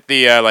started with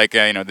the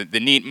the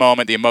neat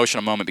moment, the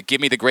emotional moment, but give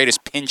me the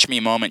greatest pinch me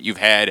moment you've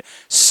had.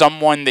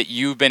 Someone that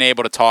you've been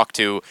able to talk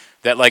to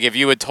that, like, if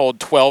you had told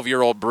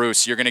 12-year-old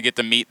Bruce you're going to get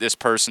to meet this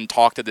person,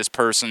 talk to this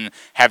person,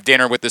 have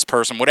dinner with this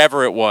person,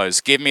 whatever it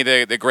was. Give me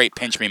the great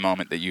pinch me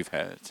moment that you've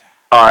had.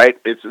 All right,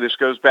 this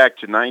goes back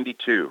to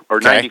 92 or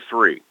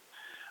 93.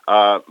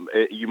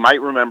 You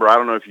might remember, I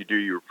don't know if you do,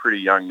 you were pretty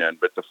young then,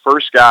 but the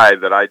first guy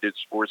that I did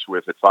sports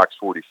with at Fox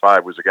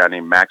 45 was a guy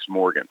named Max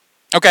Morgan.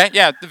 Okay,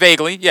 yeah,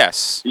 vaguely,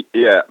 yes.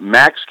 Yeah,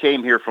 Max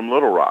came here from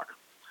Little Rock.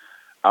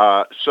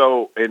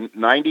 So in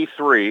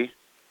 93,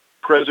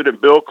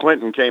 President Bill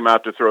Clinton came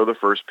out to throw the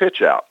first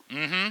pitch out.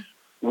 Mm-hmm.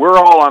 We're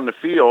all on the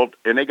field,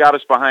 and they got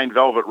us behind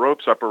velvet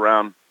ropes up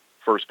around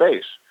first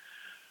base.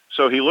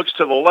 So he looks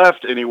to the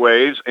left and he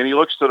waves, and he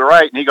looks to the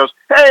right, and he goes,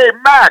 "Hey,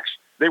 Max!"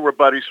 They were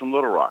buddies from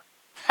Little Rock.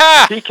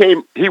 Ha!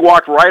 He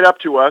walked right up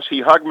to us.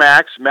 He hugged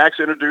Max. Max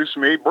introduced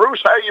me.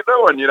 "Bruce, how you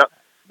doing?" You know,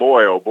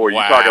 boy, oh boy,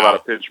 wow. You talk about a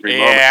pinch me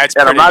moment. It's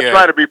and I'm not good.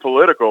 trying to be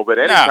political, but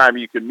anytime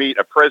you can meet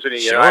a president of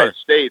the United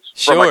States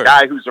from a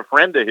guy who's a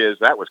friend of his,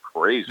 that was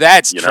crazy.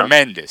 That's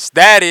tremendous.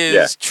 That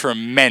is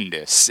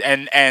tremendous.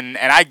 And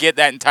I get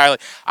that entirely.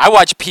 I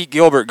watched Pete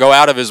Gilbert go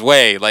out of his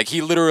way. Like,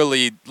 he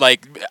literally,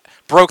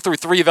 broke through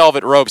 3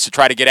 velvet ropes to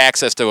try to get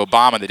access to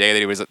Obama the day that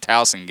he was at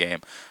Towson game.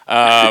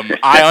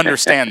 I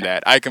understand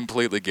that. I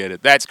completely get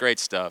it. That's great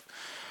stuff.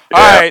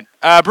 All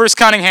right, Bruce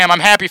Cunningham, I'm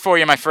happy for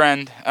you, my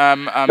friend.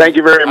 Thank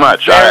you very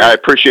much. I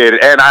appreciate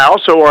it. And I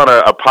also want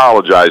to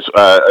apologize.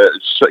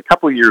 A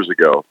couple of years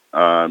ago,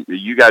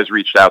 you guys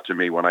reached out to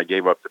me when I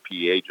gave up the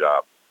PA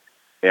job.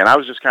 And I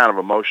was just kind of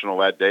emotional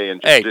that day and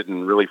just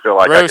didn't really feel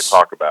like I could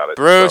talk about it.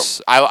 Bruce,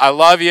 so. I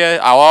love you.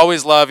 I'll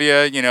always love you.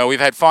 You know, we've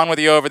had fun with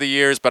you over the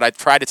years, but I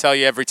try to tell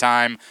you every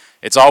time.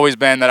 It's always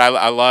been that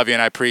I love you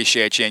and I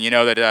appreciate you. And you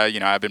know that,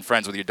 I've been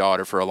friends with your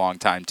daughter for a long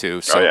time,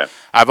 too. So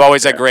I've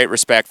always had great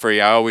respect for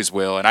you. I always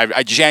will. And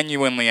I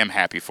genuinely am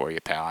happy for you,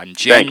 pal. I'm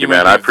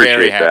genuinely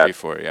very happy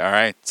for you. All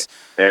right?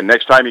 And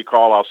next time you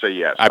call, I'll say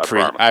yes. I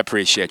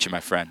appreciate you, my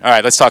friend. All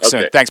right, let's talk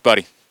soon. Thanks,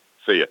 buddy.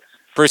 See you.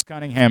 Bruce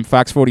Cunningham,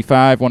 Fox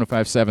 45,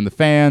 105.7 The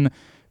Fan,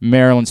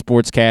 Maryland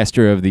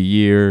Sportscaster of the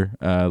Year.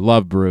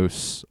 Love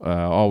Bruce.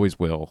 Always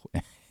will.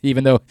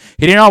 Even though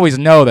he didn't always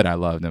know that I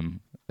loved him.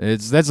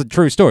 That's a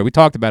true story. We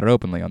talked about it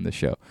openly on this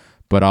show.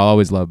 But I'll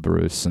always love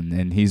Bruce,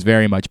 and he's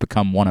very much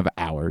become one of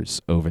ours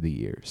over the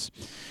years.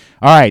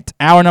 All right,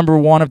 hour number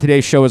 1 of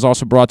today's show is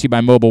also brought to you by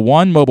Mobil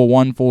 1. Mobil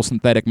 1 full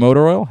synthetic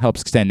motor oil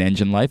helps extend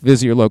engine life.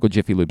 Visit your local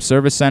Jiffy Lube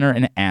service center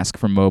and ask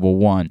for Mobil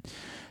 1.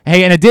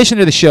 Hey, in addition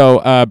to the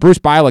show, Bruce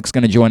Bialik's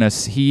going to join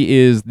us. He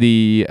is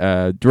the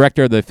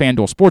director of the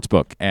FanDuel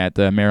Sportsbook at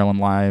Maryland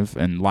Live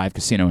and Live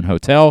Casino and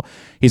Hotel.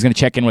 He's going to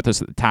check in with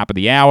us at the top of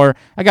the hour.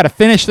 I got to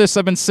finish this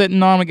I've been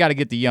sitting on. We got to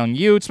get the young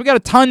Utes. We got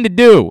a ton to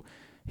do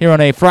here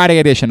on a Friday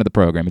edition of the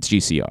program. It's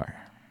GCR.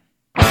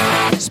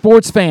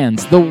 Sports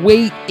fans, the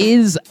wait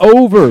is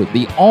over.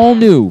 The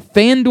all-new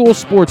FanDuel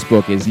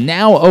Sportsbook is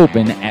now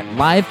open at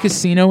Live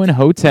Casino and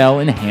Hotel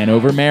in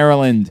Hanover,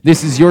 Maryland.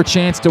 This is your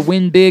chance to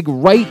win big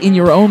right in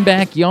your own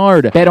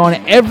backyard. Bet on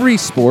every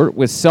sport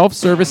with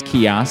self-service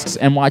kiosks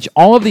and watch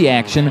all of the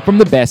action from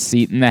the best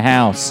seat in the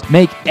house.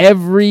 Make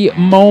every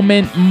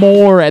moment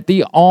more at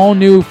the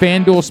all-new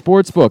FanDuel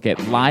Sportsbook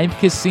at Live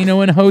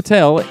Casino and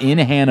Hotel in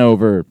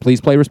Hanover.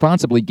 Please play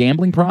responsibly.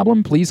 Gambling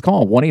problem? Please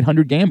call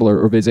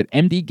 1-800-GAMBLER or visit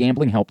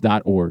mdgamblinghelp.org.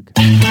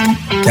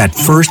 That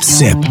first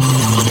sip.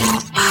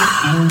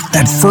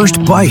 That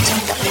first bite.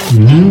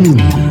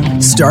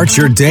 Start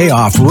your day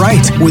off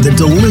right with a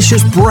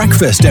delicious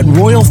breakfast at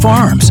Royal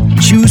Farms.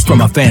 Choose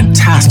from a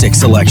fantastic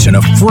selection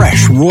of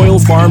fresh Royal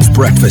Farms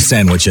breakfast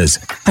sandwiches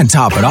and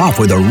top it off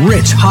with a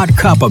rich hot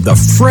cup of the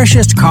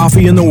freshest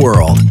coffee in the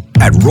world.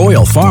 At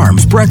Royal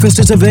Farms, breakfast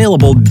is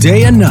available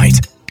day and night.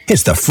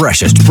 It's the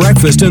freshest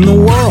breakfast in the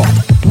world.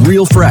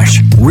 Real fresh,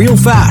 real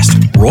fast.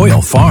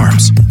 Royal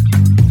Farms.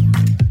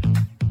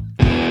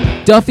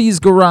 Duffy's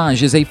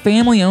Garage is a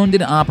family-owned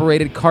and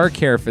operated car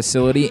care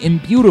facility in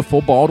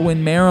beautiful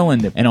Baldwin,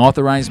 Maryland. An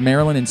authorized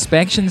Maryland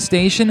inspection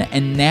station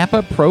and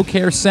Napa Pro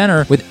Care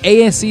Center with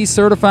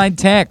ASE-certified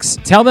techs.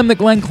 Tell them that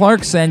Glenn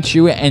Clark sent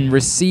you and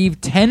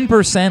receive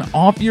 10%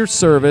 off your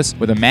service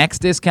with a max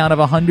discount of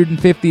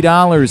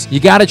 $150. You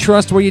gotta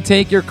trust where you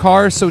take your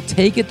car, so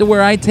take it to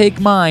where I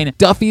take mine.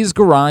 Duffy's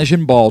Garage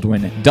in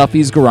Baldwin.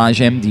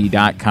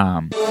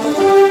 Duffy'sGarageMD.com.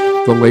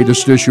 The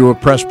latest issue of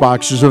Press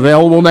Box is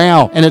available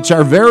now, and it's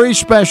our very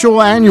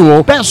special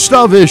annual Best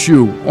Of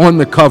issue. On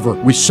the cover,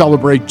 we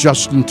celebrate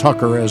Justin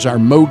Tucker as our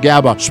Mo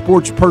Gabba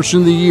Sports Person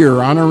of the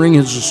Year, honoring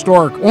his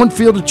historic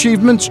on-field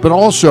achievements, but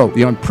also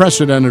the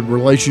unprecedented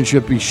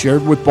relationship he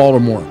shared with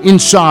Baltimore.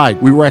 Inside,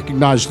 we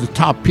recognize the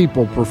top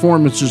people,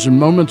 performances, and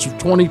moments of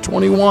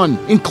 2021,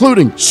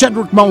 including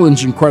Cedric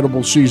Mullins'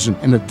 incredible season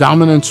and the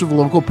dominance of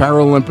local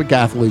Paralympic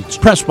athletes.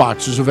 Press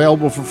Box is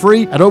available for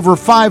free at over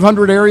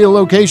 500 area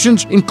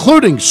locations, including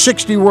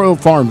 60 Royal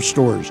Farms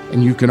stores.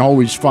 And you can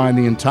always find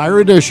the entire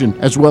edition,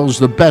 as well as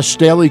the best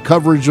daily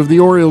coverage of the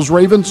Orioles,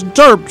 Ravens, and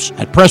Terps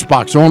at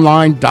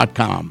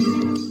PressBoxOnline.com.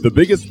 The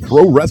biggest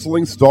pro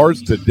wrestling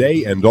stars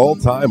today and all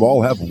time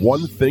all have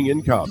one thing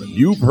in common.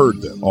 You've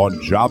heard them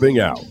on Jobbing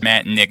Out.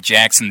 Matt and Nick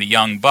Jackson, the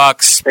Young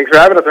Bucks. Thanks for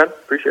having us, man.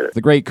 Appreciate it.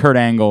 The great Kurt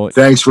Angle.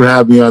 Thanks for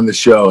having me on the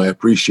show. I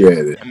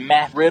appreciate it.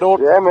 Matt Riddle.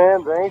 Yeah,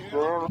 man. Thanks,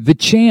 man. The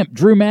champ,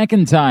 Drew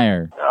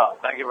McIntyre. Oh,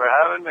 thank you for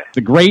having me.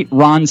 The great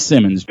Ron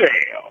Simmons. Damn.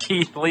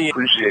 Keith Lee.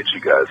 Appreciate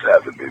you guys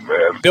having me,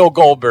 man. Bill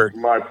Goldberg.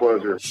 My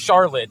pleasure.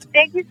 Charlotte.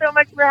 Thank you so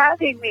much for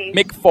having me.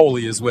 Mick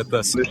Foley is with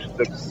us. This is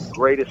the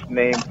greatest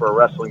name for a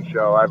wrestling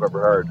show I've ever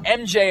heard.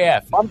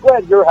 MJF. I'm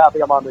glad you're happy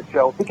I'm on this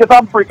show because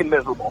I'm freaking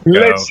miserable.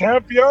 Le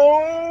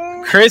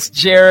champion. Chris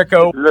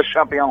Jericho. Le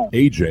champion.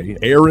 AJ,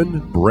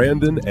 Aaron,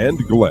 Brandon, and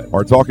Glenn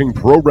are talking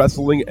pro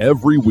wrestling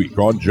every week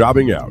on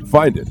Jobbing Out.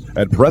 Find it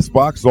at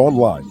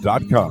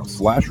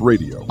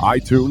PressBoxOnline.com/radio,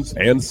 iTunes,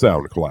 and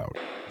SoundCloud.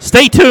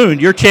 Stay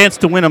tuned. Your chance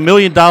to win $1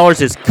 million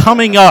is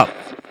coming up.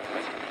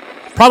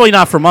 Probably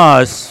not from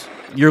us.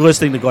 You're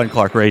listening to Glenn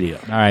Clark Radio.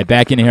 All right,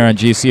 back in here on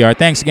GCR.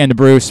 Thanks again to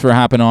Bruce for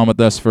hopping on with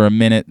us for a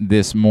minute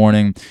this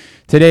morning.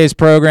 Today's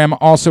program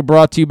also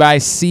brought to you by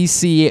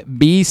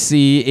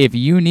CCBC. If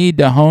you need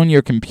to hone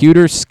your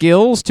computer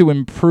skills to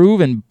improve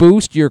and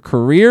boost your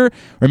career,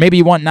 or maybe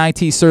you want an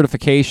IT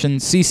certification,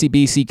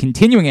 CCBC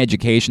Continuing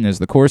Education is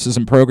the courses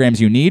and programs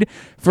you need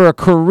for a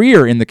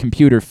career in the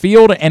computer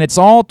field, and it's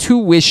all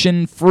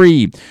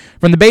tuition-free.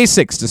 From the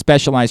basics to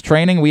specialized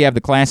training, we have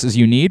the classes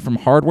you need, from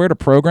hardware to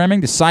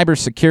programming to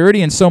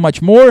cybersecurity and so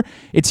much more.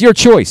 It's your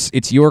choice.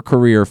 It's your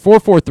career.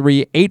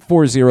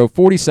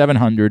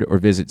 443-840-4700 or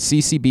visit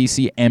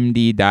ccbcmd.edu/computer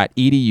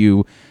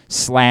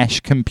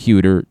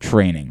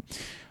training.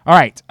 All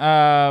right.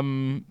 A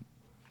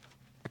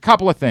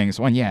couple of things.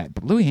 One,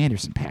 Louis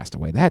Anderson passed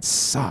away. That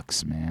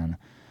sucks, man.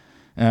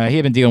 He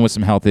had been dealing with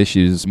some health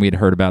issues, and we had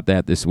heard about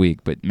that this week.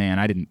 But man,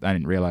 I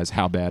didn't realize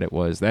how bad it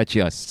was. That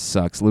just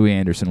sucks. Louis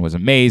Anderson was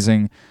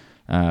amazing.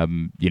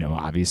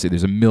 Obviously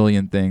there's a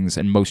million things,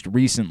 and most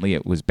recently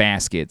it was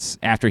Baskets.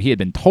 After he had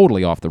been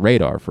totally off the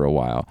radar for a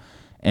while,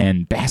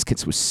 and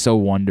Baskets was so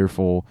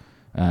wonderful.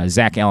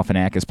 Zach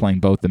Galifianakis playing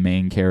both the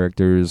main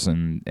characters,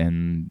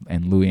 and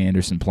Louis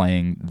Anderson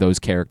playing those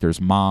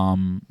characters'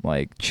 mom.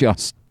 Like,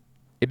 just,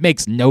 it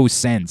makes no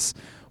sense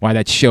why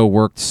that show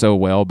worked so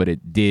well, but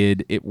it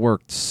did. It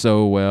worked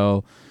so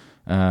well.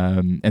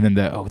 And then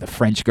the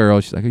French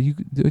girl, she's like, are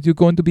you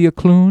going to be a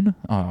clown?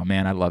 Oh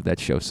man, I love that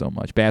show so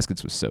much.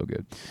 Baskets was so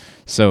good.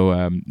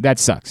 So that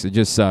sucks. It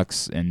just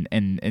sucks.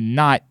 And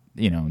not,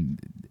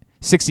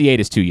 68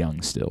 is too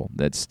young still.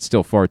 That's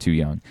still far too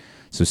young.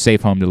 So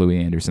safe home to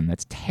Louis Anderson.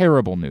 That's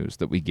terrible news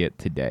that we get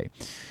today.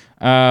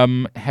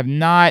 Have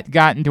not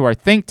gotten to our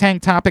think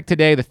tank topic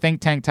today, the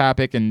think tank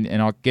topic, and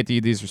I'll get to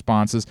these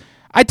responses.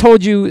 I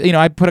told you,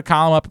 I put a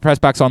column up at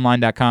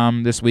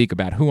PressBoxOnline.com this week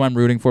about who I'm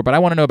rooting for, but I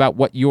want to know about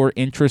what your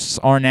interests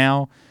are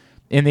now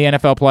in the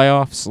NFL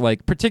playoffs.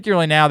 Like,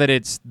 particularly now that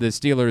it's the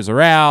Steelers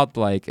are out,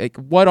 like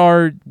what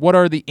are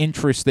the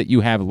interests that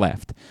you have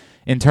left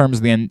in terms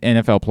of the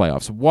NFL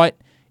playoffs? What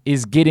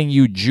is getting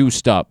you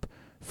juiced up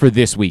for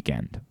this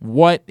weekend?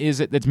 What is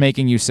it that's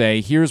making you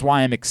say, here's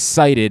why I'm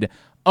excited,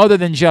 other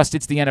than just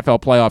it's the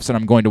NFL playoffs and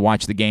I'm going to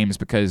watch the games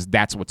because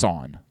that's what's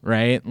on,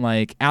 right?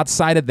 Like,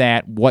 outside of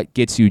that, what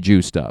gets you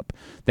juiced up?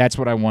 That's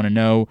what I want to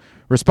know.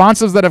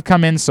 Responses that have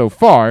come in so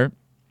far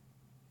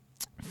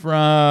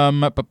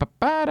from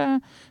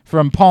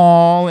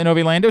Paul in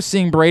Orlando,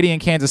 seeing Brady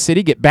and Kansas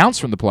City get bounced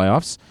from the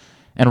playoffs,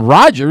 and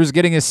Rodgers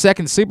getting his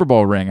second Super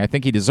Bowl ring. I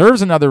think he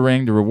deserves another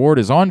ring to reward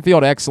his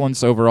on-field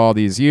excellence over all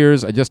these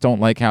years. I just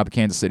don't like how the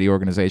Kansas City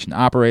organization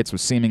operates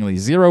with seemingly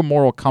zero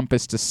moral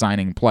compass to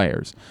signing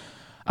players.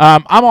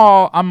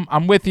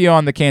 I'm with you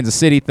on the Kansas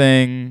City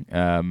thing.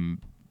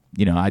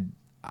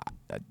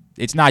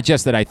 It's not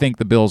just that I think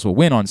the Bills will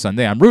win on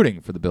Sunday. I'm rooting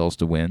for the Bills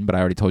to win, but I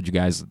already told you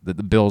guys that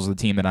the Bills are the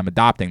team that I'm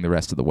adopting the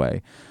rest of the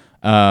way.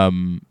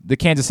 The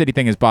Kansas City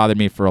thing has bothered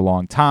me for a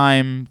long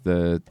time.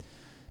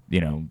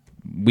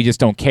 We just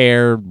don't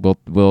care.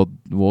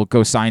 We'll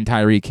go sign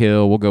Tyreek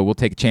Hill. We'll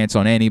take a chance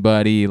on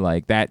anybody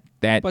like that.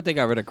 But they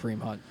got rid of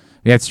Kareem Hunt.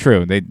 Yeah, that's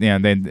true. They did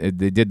the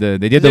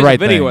right thing. There's a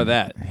video of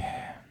that.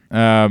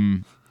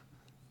 I'm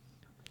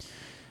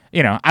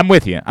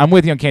with you. I'm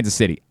with you on Kansas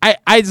City.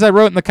 As I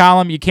wrote in the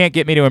column, you can't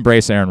get me to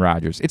embrace Aaron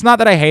Rodgers. It's not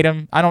that I hate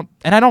him. I don't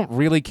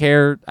really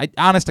care.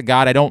 Honest to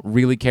God, I don't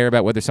really care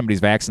about whether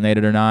somebody's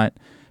vaccinated or not.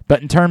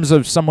 But in terms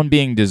of someone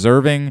being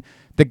deserving,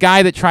 the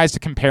guy that tries to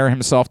compare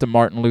himself to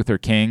Martin Luther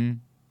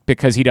King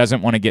because he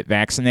doesn't want to get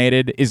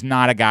vaccinated is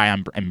not a guy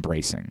I'm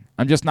embracing.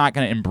 I'm just not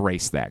going to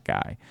embrace that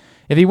guy.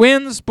 If he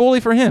wins, bully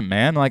for him,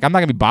 man. Like, I'm not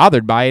going to be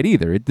bothered by it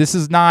either. This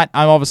is not,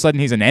 all of a sudden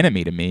he's an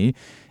enemy to me.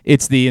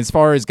 It's as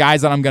far as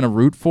guys that I'm going to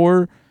root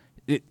for,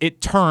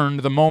 it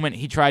turned the moment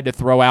he tried to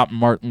throw out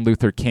Martin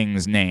Luther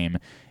King's name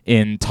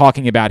in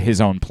talking about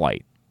his own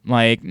plight.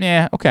 Like,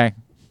 okay.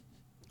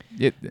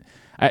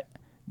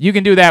 You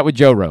can do that with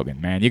Joe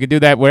Rogan, man. You can do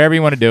that wherever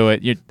you want to do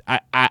it.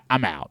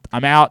 I'm out.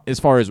 I'm out as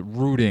far as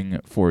rooting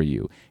for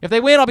you. If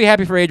they win, I'll be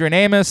happy for Adrian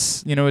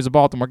Amos, who's a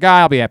Baltimore guy.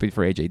 I'll be happy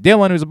for A.J.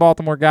 Dillon, who's a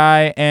Baltimore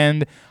guy.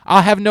 And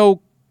I'll have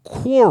no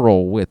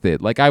quarrel with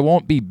it. Like, I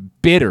won't be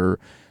bitter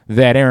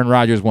that Aaron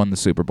Rodgers won the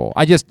Super Bowl.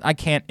 I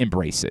can't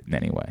embrace it in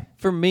any way.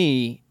 For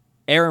me,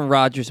 Aaron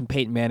Rodgers and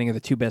Peyton Manning are the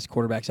two best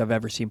quarterbacks I've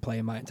ever seen play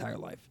in my entire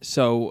life.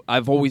 So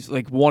I've always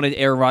wanted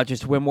Aaron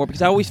Rodgers to win more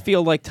because I always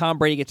feel like Tom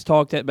Brady gets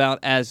talked about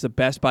as the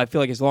best, but I feel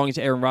like as long as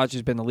Aaron Rodgers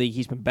has been in the league,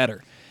 he's been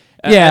better.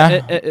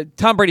 Yeah.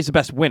 Tom Brady's the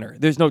best winner.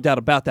 There's no doubt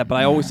about that, but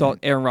I always thought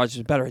Aaron Rodgers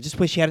was better. I just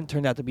wish he hadn't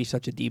turned out to be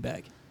such a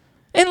D-bag.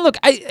 And look,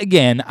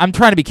 I'm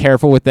trying to be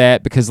careful with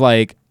that because,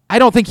 I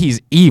don't think he's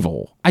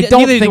evil. I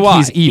don't think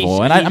he's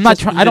evil, and I'm not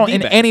trying. I don't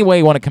in any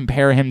way want to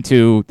compare him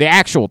to the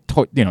actual,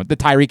 the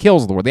Tyreek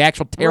Hills of the world, the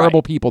actual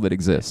terrible people that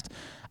exist.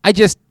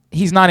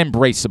 He's not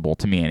embraceable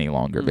to me any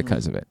longer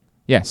because of it.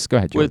 Yes, go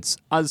ahead, Joe.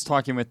 I was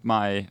talking with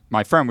my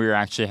friend. We were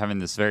actually having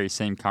this very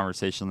same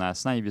conversation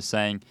last night. He was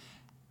saying,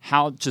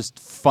 how just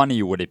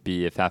funny would it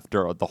be if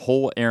after the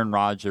whole Aaron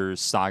Rodgers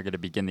saga to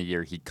begin the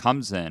year, he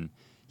comes in,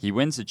 he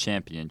wins a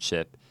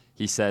championship,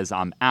 he says,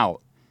 I'm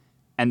out,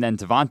 and then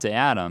Davante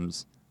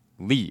Adams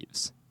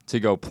leaves to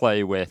go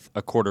play with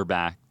a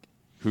quarterback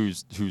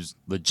who's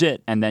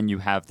legit, and then you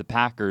have the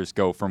Packers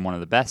go from one of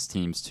the best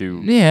teams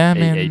to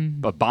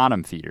a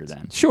bottom feeder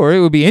then. Sure, it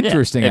would be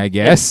interesting, I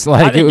guess.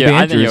 I think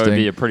it would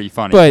be a pretty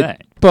funny thing.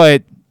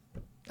 But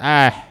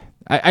I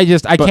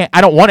can't. I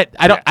don't want it.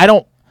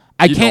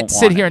 I can't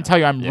sit here and tell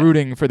you I'm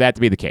rooting for that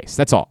to be the case.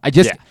 That's all.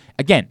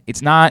 Again,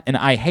 it's not an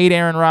I hate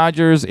Aaron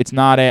Rodgers. It's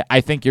not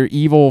I think you're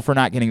evil for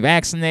not getting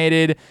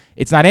vaccinated.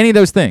 It's not any of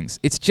those things.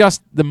 It's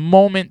just the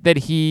moment that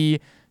he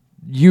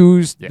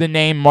used the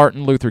name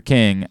Martin Luther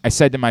King, I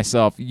said to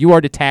myself, you are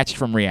detached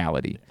from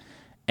reality,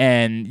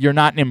 and you're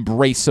not an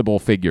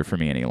embraceable figure for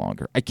me any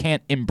longer. I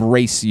can't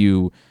embrace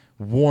you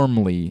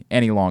warmly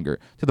any longer,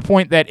 to the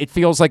point that it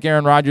feels like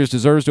Aaron Rodgers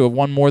deserves to have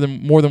won more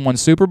than one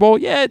Super Bowl.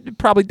 Yeah, it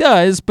probably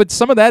does, but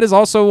some of that is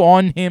also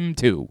on him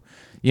too.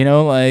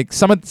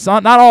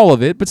 Not all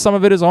of it, but some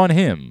of it is on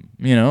him.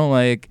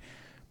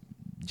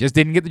 Just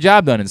didn't get the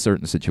job done in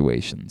certain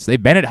situations.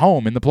 They've been at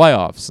home in the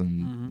playoffs,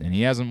 and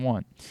he hasn't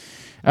won.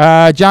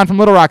 John from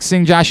Little Rock,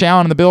 seeing Josh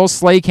Allen and the Bills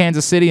slay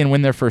Kansas City and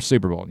win their first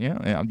Super Bowl. Yeah,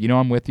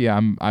 I'm with you.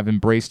 I've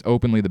embraced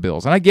openly the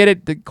Bills. And I get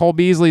it that Cole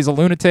Beasley's a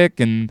lunatic,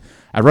 and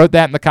I wrote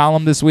that in the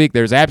column this week.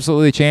 There's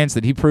absolutely a chance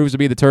that he proves to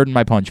be the turd in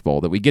my punch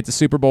bowl, that we get to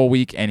Super Bowl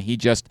week and he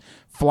just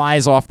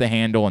flies off the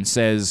handle and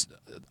says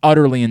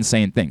utterly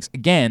insane things.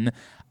 Again,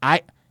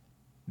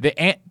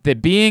 the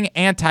being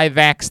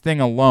anti-vax thing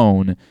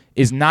alone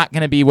is not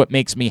going to be what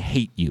makes me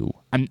hate you.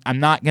 I'm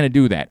not going to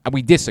do that.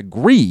 We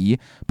disagree,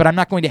 but I'm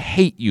not going to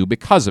hate you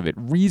because of it.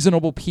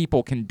 Reasonable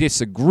people can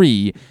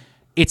disagree.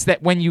 It's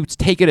that when you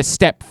take it a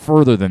step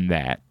further than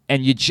that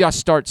and you just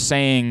start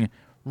saying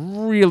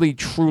really,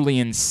 truly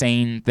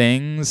insane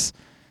things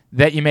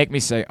that you make me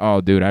say,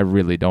 oh, dude, I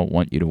really don't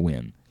want you to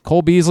win.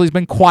 Cole Beasley's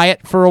been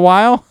quiet for a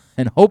while,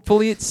 and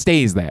hopefully it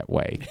stays that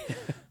way.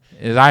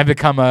 As I've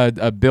become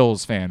a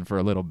Bills fan for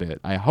a little bit.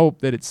 I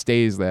hope that it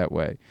stays that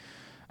way.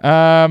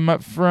 From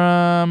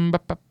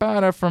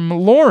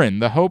Lauren,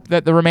 the hope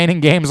that the remaining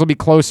games will be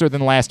closer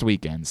than last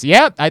weekend's.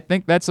 Yeah, I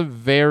think that's a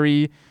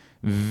very,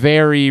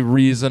 very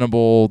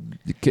reasonable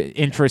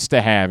interest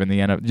to have in the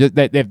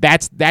NFL. If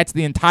that's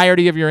the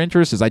entirety of your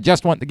interest, is I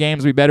just want the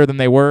games to be better than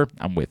they were,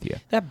 I'm with you.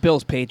 That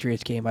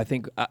Bills-Patriots game, I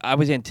think I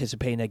was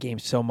anticipating that game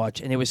so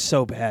much, and it was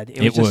so bad.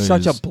 It was just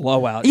such a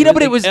blowout.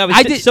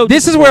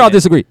 This is where I'll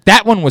disagree.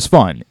 That one was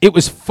fun. It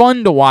was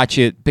fun to watch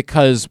it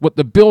because what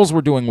the Bills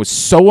were doing was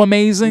so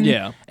amazing,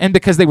 and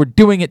because they were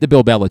doing it to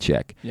Bill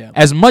Belichick. Yeah.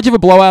 As much of a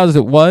blowout as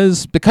it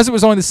was, because it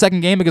was only the second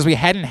game, because we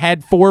hadn't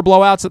had 4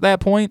 blowouts at that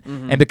point,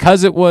 and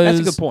because it was...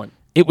 That's a good point.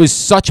 It was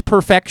such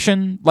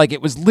perfection. Like,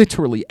 it was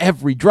literally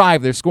every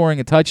drive they're scoring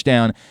a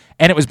touchdown,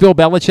 and it was Bill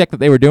Belichick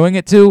that they were doing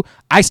it to.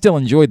 I still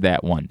enjoyed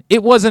that one.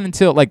 It wasn't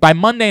until, by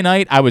Monday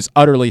night, I was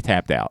utterly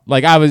tapped out.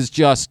 I was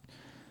just,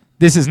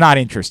 this is not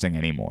interesting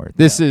anymore.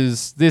 This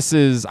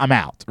is, I'm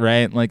out,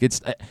 right?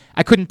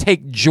 I couldn't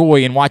take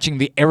joy in watching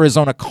the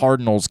Arizona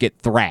Cardinals get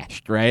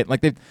thrashed, right?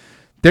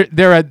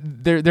 They're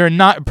a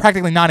not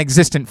practically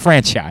non-existent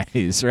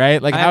franchise,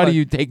 right? How do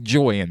you take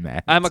joy in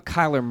that? I'm a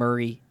Kyler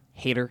Murray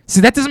hater. See,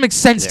 that doesn't make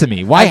sense to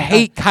me. Why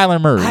hate Kyler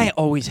Murray? I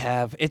always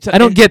have. I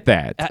don't get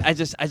that. I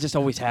just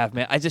always have,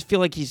 man. I just feel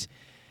like he's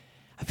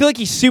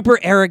super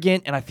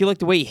arrogant, and I feel like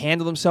the way he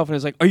handled himself, and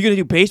it's like, are you going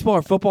to do baseball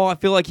or football? I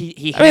feel like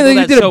he handled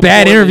that did a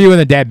bad interview in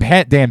the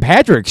Dan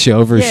Patrick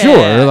show for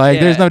sure.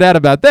 There's no doubt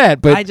about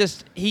that. But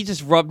he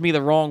just rubbed me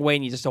the wrong way,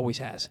 and he just always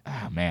has.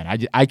 Oh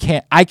man, I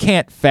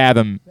can't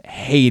fathom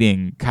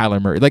hating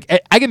Kyler Murray.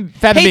 I can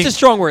fathom. Hate's a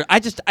strong word. I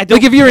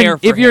don't care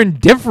for if you're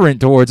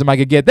indifferent towards him, I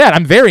could get that.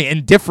 I'm very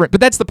indifferent,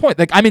 but that's the point.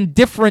 I'm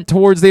indifferent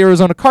towards the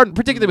Arizona Cardinals,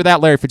 particularly without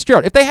Larry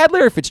Fitzgerald. If they had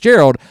Larry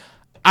Fitzgerald,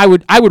 I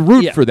would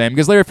root for them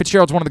because Larry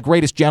Fitzgerald's one of the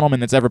greatest gentlemen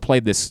that's ever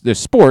played this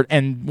sport,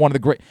 and one of the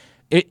great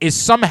is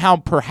somehow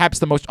perhaps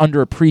the most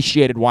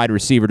underappreciated wide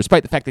receiver,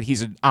 despite the fact that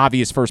he's an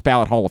obvious first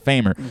ballot Hall of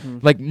Famer.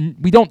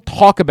 We don't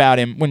talk about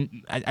him.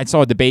 When I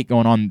saw a debate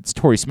going on,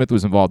 Torrey Smith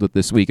was involved with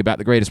this week about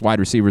the greatest wide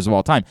receivers of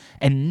all time,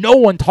 and no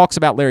one talks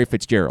about Larry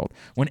Fitzgerald.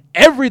 When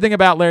everything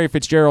about Larry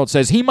Fitzgerald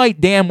says he might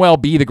damn well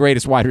be the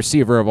greatest wide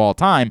receiver of all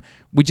time,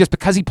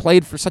 because he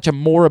played for such a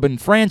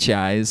moribund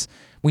franchise,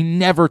 we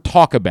never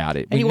talk about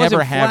it. And we he never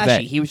wasn't have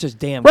flashy. that. He was just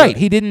damn right. good.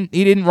 He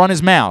didn't run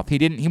his mouth.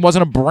 He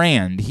wasn't a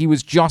brand. He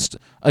was just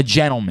a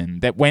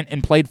gentleman that went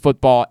and played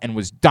football and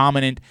was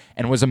dominant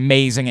and was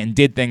amazing and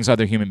did things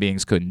other human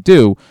beings couldn't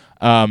do.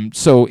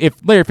 So if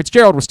Larry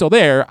Fitzgerald was still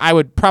there, I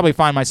would probably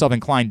find myself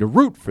inclined to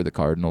root for the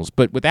Cardinals.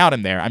 But without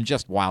him there, I'm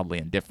just wildly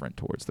indifferent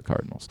towards the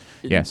Cardinals.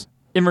 Yes.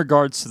 In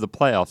regards to the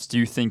playoffs, do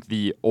you think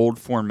the old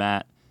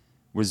format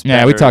was better?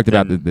 Yeah, we talked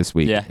about it this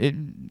week. Yeah.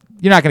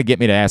 You're not going to get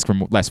me to ask for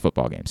less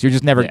football games. You're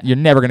just never. You're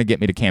never going to get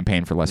me to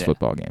campaign for less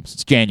football games.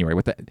 It's January.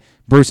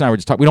 Bruce and I were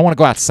just talking. We don't want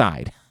to go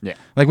outside. Yeah.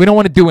 We don't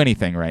want to do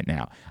anything right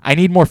now. I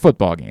need more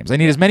football games. I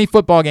need as many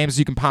football games as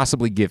you can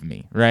possibly give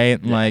me. Right.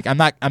 Yeah. I'm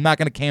not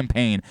going to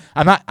campaign.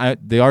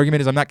 The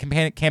argument is I'm not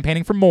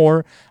campaigning for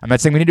more. I'm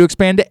not saying we need to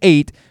expand to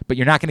 8, but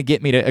you're not going to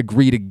get me to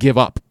agree to give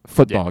up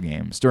football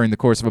games during the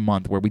course of a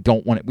month where we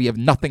don't want it. We have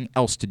nothing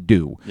else to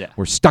do. Yeah.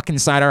 We're stuck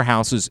inside our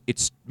houses.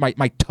 It's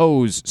my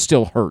toes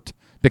still hurt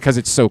because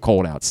it's so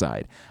cold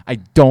outside. I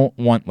don't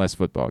want less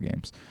football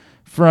games.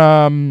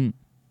 Again,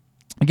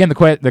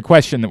 the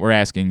question that we're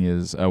asking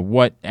is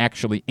what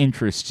actually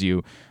interests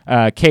you?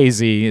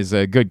 KZ is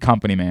a good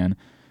company man.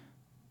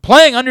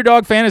 Playing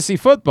Underdog Fantasy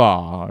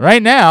Football.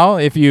 Right now,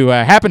 if you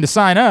happen to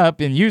sign up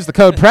and use the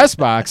code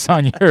PRESSBOX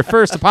on your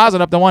first deposit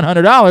up to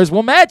 $100,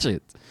 we'll match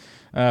it.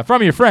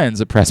 From your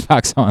friends at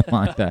PressBox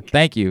Online.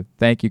 Thank you,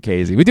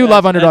 KZ. We do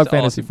love Underdog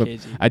Fantasy Football.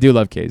 I do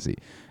love KZ,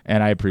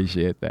 and I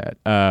appreciate that.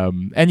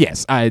 And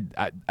yes,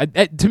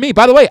 to me,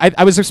 by the way,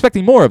 I was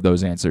expecting more of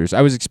those answers.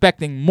 I was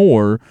expecting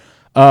more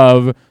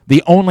of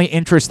the only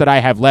interest that I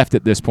have left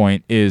at this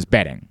point is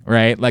betting,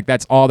 right?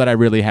 That's all that I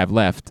really have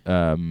left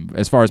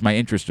as far as my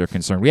interests are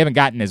concerned. We haven't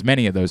gotten as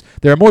many of those.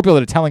 There are more people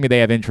that are telling me they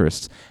have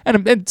interests,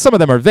 and some of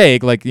them are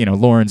vague,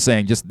 Lauren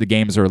saying just the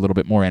games are a little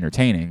bit more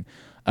entertaining.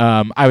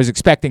 I was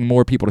expecting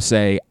more people to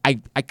say, I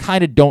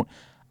kind of don't.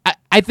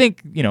 I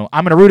think, I'm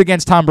going to root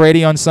against Tom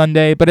Brady on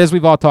Sunday, but as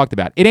we've all talked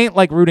about, it ain't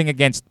like rooting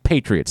against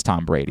Patriots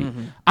Tom Brady.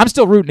 Mm-hmm. I'm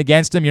still rooting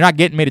against him. You're not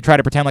getting me to try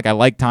to pretend like I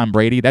like Tom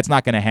Brady. That's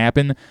not going to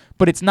happen,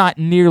 but it's not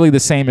nearly the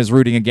same as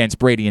rooting against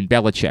Brady and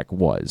Belichick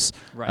was.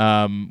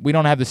 Right. We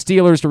don't have the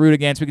Steelers to root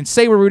against. We can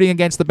say we're rooting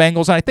against the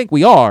Bengals, and I think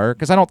we are,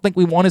 because I don't think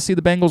we want to see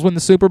the Bengals win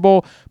the Super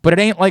Bowl, but it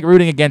ain't like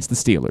rooting against the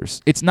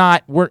Steelers. It's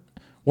not, we're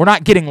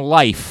not getting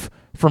life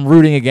from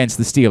rooting against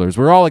the Steelers.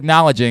 We're all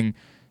acknowledging,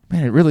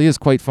 man, it really is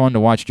quite fun to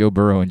watch Joe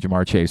Burrow and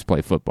Jamar Chase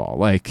play football.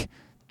 Like,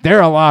 they're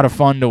a lot of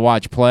fun to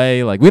watch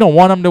play. Like, we don't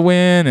want them to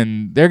win,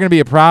 and they're going to be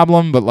a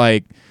problem, but,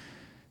 like,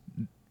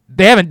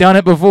 they haven't done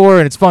it before,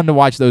 and it's fun to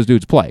watch those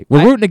dudes play.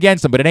 We're rooting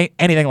against them, but it ain't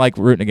anything like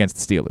rooting against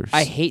the Steelers.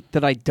 I hate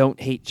that I don't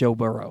hate Joe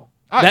Burrow.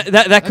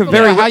 That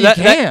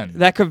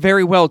could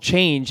very well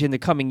change in the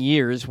coming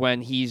years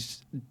when he's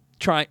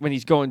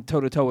going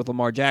toe-to-toe with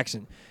Lamar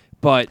Jackson.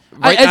 But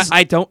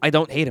I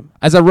don't hate him.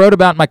 As I wrote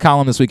about in my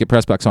column this week at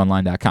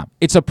PressBoxOnline.com,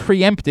 it's a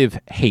preemptive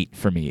hate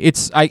for me.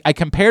 I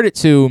compared it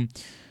to,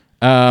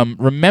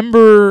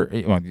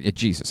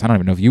 Jesus, I don't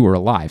even know if you were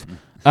alive.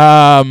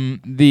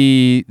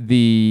 The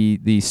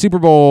Super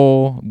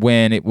Bowl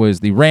when it was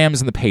the Rams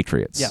and the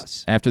Patriots.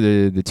 Yes. After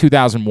the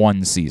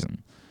 2001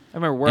 season. I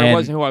remember where I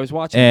was and who I was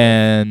watching.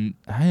 And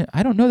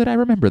I don't know that I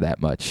remember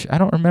that much. I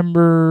don't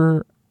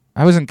remember.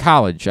 I was in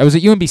college. I was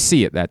at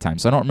UMBC at that time,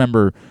 so I don't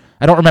remember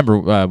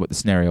what the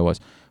scenario was.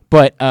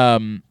 But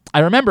I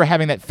remember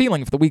having that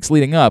feeling for the weeks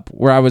leading up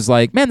where I was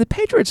like, man, the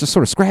Patriots are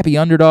sort of scrappy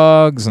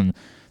underdogs and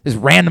this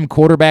random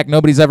quarterback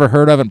nobody's ever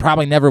heard of and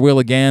probably never will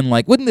again.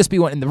 Like, wouldn't this be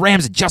one? And the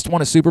Rams had just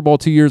won a Super Bowl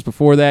 2 years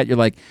before that. You're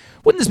like,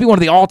 wouldn't this be one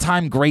of the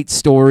all-time great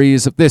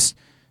stories of this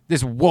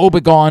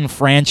woebegone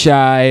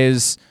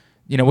franchise,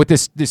 with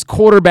this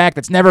quarterback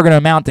that's never going to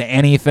amount to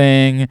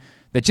anything,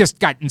 that just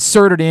got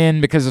inserted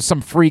in because of some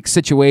freak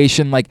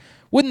situation? Like,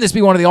 wouldn't this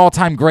be one of the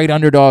all-time great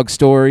underdog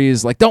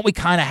stories? Like, don't we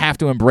kind of have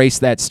to embrace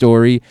that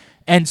story?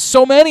 And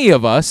so many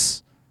of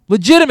us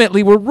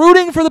legitimately were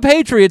rooting for the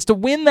Patriots to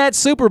win that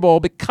Super Bowl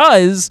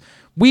because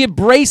we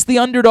embraced the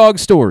underdog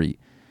story.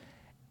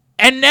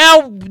 And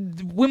now,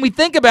 when we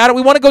think about it,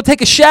 we want to go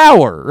take a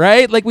shower,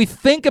 right? Like, we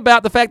think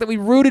about the fact that we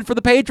rooted for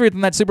the Patriots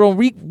in that Super Bowl.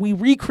 We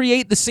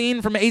recreate the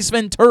scene from Ace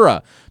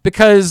Ventura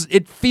because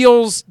it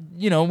feels,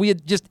 we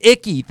had just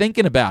icky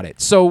thinking about it.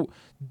 So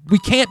we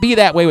can't be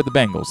that way with the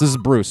Bengals. This is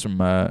Bruce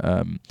from,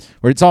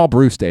 it's all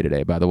Bruce Day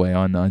today, by the way,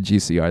 on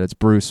GCR. That's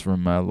Bruce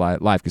from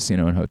Live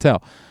Casino and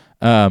Hotel.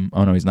 Oh,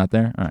 no, he's not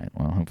there? All right,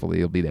 well, hopefully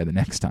he'll be there the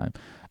next time.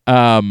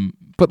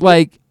 But,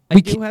 like, I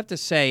do have to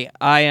say,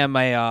 I am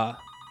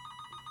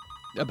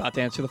about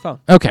to answer the phone.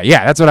 Okay,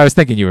 yeah, that's what I was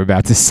thinking you were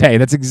about to say.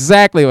 That's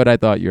exactly what I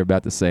thought you were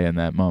about to say in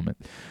that moment.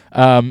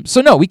 So,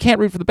 no, we can't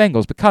root for the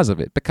Bengals because of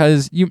it,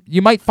 because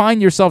you might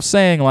find yourself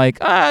saying,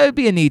 like, it'd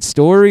be a neat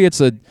story.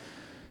 It's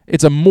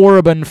a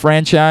moribund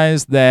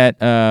franchise that,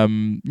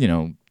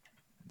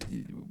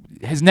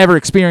 has never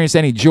experienced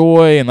any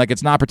joy, and, like,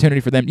 it's an opportunity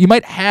for them. You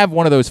might have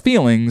one of those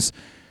feelings,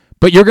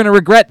 but you're going to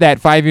regret that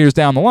 5 years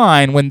down the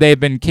line when they've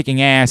been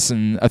kicking ass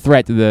and a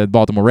threat to the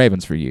Baltimore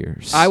Ravens for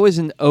years. I was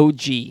an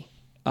OG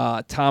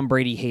Tom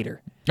Brady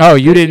hater. Oh,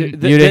 you didn't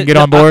get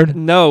on board?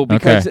 No,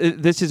 because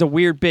this is a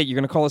weird bit. You're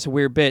going to call this a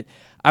weird bit.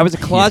 I was a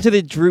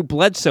closeted Drew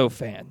Bledsoe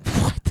fan.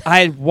 What? I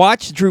had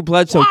watched Drew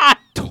Bledsoe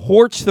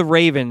torch the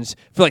Ravens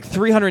for like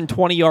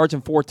 320 yards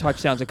and 4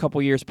 touchdowns a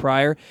couple years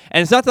prior.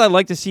 And it's not that I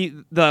like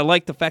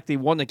the fact that he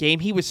won the game.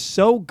 He was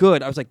so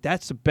good. I was like,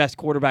 that's the best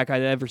quarterback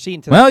I'd ever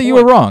seen. Well, you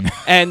were wrong.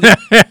 And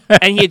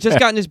he had just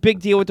gotten this big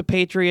deal with the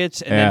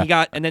Patriots, and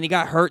then he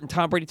got hurt, and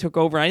Tom Brady took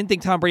over. I didn't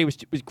think Tom Brady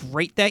was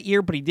great that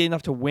year, but he did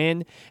enough to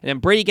win. And then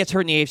Brady gets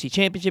hurt in the AFC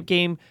Championship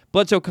game.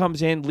 Bledsoe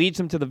comes in, leads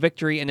them to the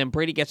victory, and then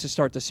Brady gets to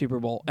start the Super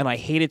Bowl. And I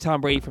hated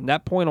Tom Brady from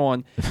that point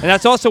on. And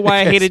that's also why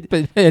I hated.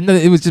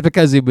 It was just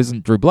because he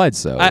wasn't Drew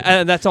Bledsoe.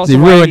 That's also he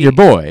ruined your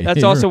boy.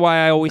 That's also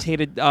why I always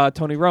hated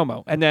Tony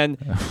Romo. And then,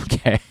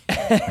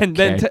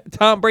 then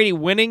Tom Brady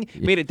winning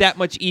made it that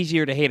much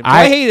easier to hate him. So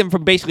I hated him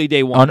from basically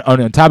day one.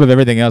 On top of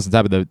everything else, on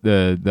top of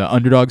the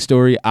underdog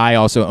story, I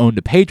also owned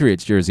a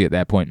Patriots jersey at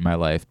that point in my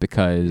life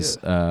because,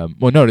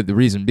 the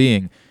reason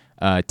being,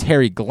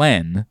 Terry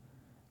Glenn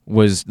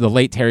was the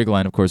late Terry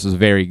Glenn, of course, was a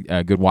very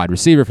good wide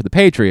receiver for the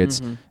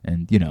Patriots,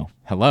 and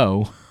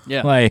hello,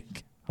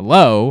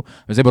 hello.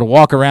 I was able to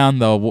walk around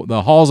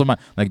the halls of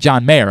like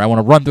John Mayer. I want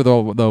to run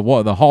through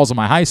the halls of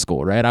my high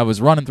school, right? I was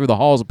running through the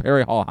halls of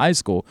Perry Hall High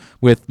School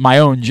with my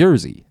own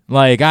jersey.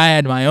 Like, I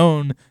had my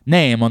own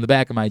name on the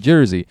back of my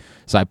jersey,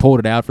 so I pulled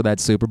it out for that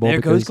Super Bowl.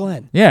 There goes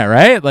Glenn. Yeah,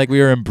 right? Like, we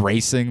were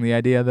embracing the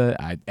idea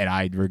that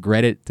I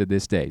regret it to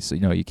this day. So,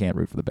 you can't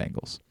root for the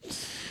Bengals.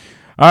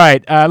 All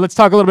right, let's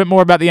talk a little bit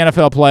more about the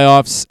NFL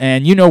playoffs.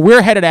 And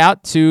we're headed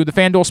out to the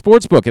FanDuel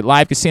Sportsbook at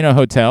Live Casino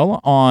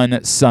Hotel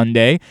on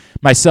Sunday.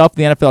 Myself,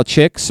 the NFL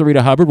chick, Sarita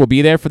Hubbard, will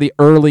be there for the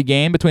early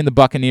game between the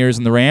Buccaneers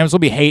and the Rams. We'll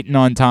be hating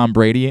on Tom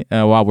Brady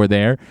while we're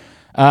there,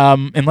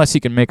 unless he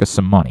can make us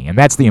some money. And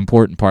that's the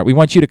important part. We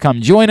want you to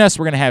come join us.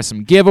 We're going to have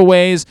some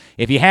giveaways.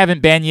 If you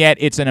haven't been yet,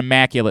 it's an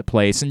immaculate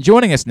place. And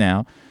joining us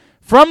now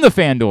from the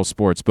FanDuel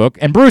Sportsbook.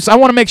 And Bruce, I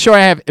want to make sure I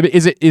have.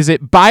 Is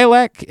it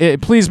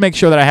Bielek? Please make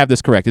sure that I have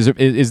this correct.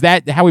 Is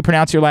that how we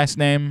pronounce your last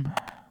name?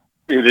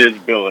 It is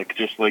Billick,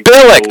 just like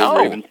Billick.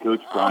 Ravens coach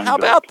Brian how Billick.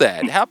 about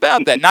that? How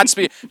about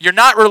that? You're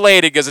not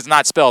related because it's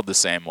not spelled the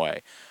same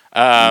way.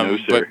 No,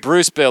 sir. But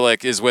Bruce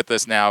Billick is with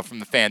us now from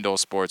the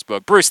FanDuel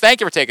Sportsbook. Bruce,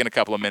 thank you for taking a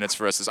couple of minutes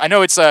for us. I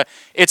know it's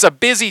a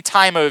busy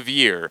time of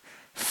year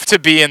to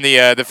be in the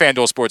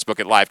FanDuel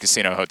Sportsbook at Live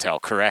Casino Hotel,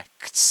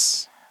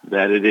 correct?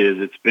 That it is.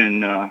 It's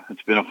been a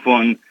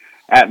fun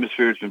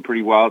atmosphere. It's been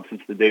pretty wild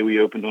since the day we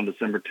opened on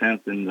December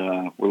 10th,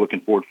 and we're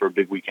looking forward for a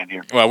big weekend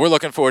here. Well, we're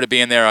looking forward to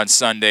being there on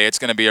Sunday. It's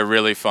going to be a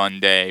really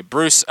fun day.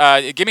 Bruce,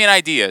 give me an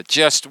idea.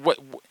 Just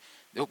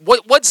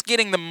what's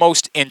getting the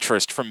most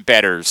interest from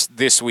bettors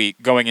this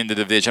week going into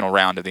the divisional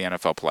round of the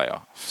NFL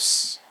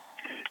playoffs?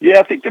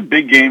 Yeah, I think the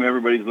big game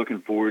everybody's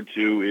looking forward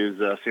to is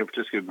San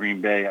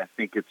Francisco-Green Bay. I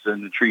think it's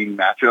an intriguing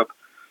matchup.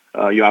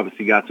 You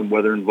obviously got some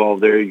weather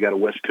involved there. You got a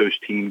West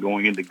Coast team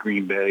going into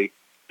Green Bay.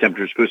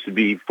 Temperature is supposed to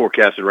be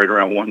forecasted right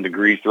around 1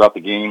 degree throughout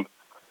the game.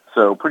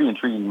 So pretty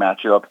intriguing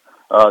matchup.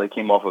 They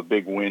came off a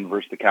big win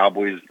versus the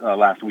Cowboys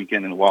last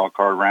weekend in the wild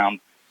card round.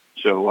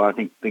 So I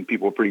think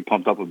people are pretty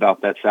pumped up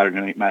about that Saturday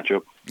night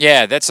matchup.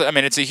 Yeah, it's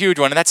a huge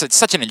one, and that's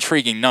such an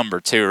intriguing number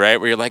too, right?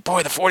 Where you're like,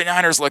 boy, the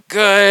 49ers look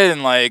good,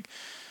 and like,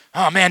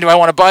 oh man, do I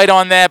want to bite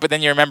on that? But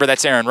then you remember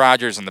that's Aaron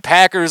Rodgers and the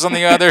Packers on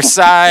the other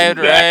side,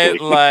 Exactly.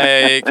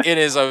 right? Like, it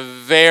is a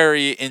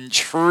very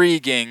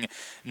intriguing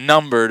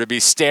number to be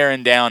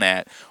staring down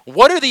at.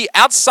 What are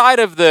outside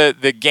of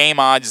the game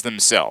odds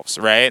themselves,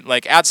 right?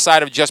 Like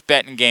outside of just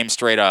betting games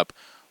straight up,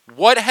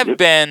 what have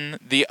been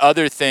the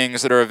other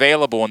things that are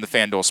available in the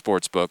FanDuel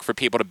Sportsbook for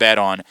people to bet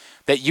on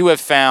that you have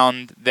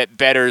found that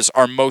bettors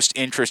are most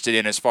interested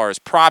in as far as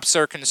props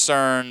are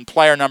concerned,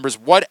 player numbers?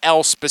 What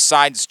else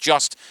besides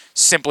just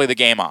simply the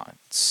game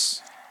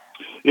odds?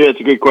 Yeah,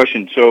 it's a good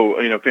question. So,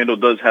 FanDuel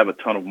does have a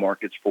ton of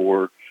markets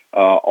for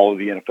all of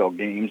the NFL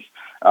games.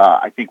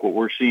 I think what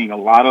we're seeing a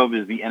lot of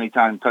is the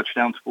anytime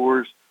touchdown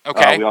scores.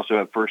 Okay. We also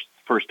have first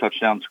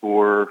touchdown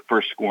score,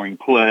 first scoring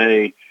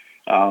play.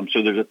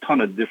 So there's a ton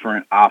of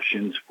different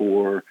options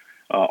for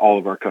all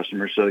of our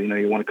customers. So,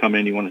 you want to come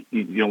in, you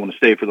don't want to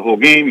stay for the whole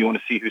game. You want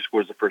to see who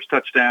scores the first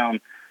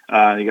touchdown.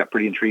 You got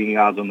pretty intriguing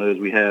odds on those.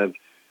 We have,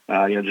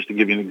 just to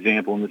give you an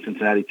example, in the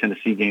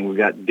Cincinnati-Tennessee game, we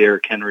got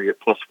Derrick Henry at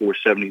plus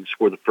 470 to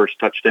score the first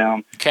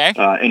touchdown. Okay.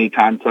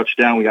 Anytime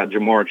touchdown, we got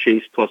Jamar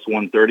Chase plus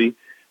 130,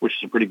 which is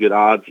some pretty good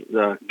odds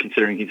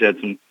considering he's had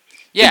some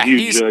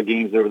huge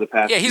games over the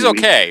past. Yeah, he's few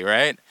okay, weeks.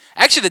 right?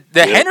 Actually,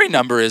 the Henry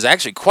number is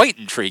actually quite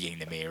intriguing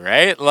to me,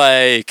 right?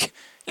 Like,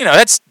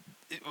 that's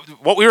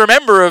what we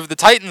remember of the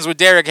Titans with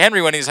Derrick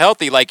Henry when he's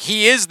healthy. Like,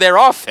 he is their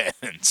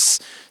offense.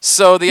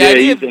 So the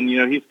idea,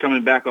 he's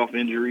coming back off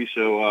injury,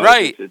 so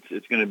right,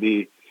 it's going to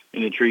be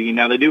an intriguing.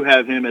 Now they do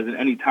have him as an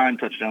anytime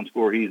touchdown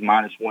scorer. He's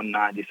minus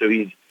 190,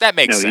 so that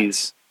makes sense.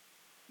 He's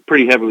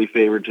pretty heavily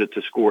favored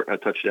to score a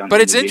touchdown.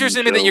 But it's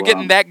interesting to me that you're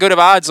getting that good of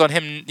odds on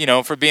him,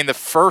 for being the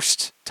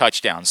first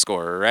touchdown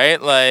scorer,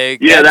 right?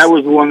 Like, yeah, that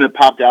was the one that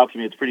popped out to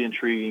me. It's pretty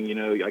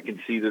intriguing. I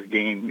can see this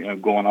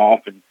game going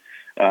off, and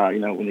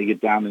when they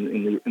get down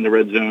in the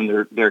red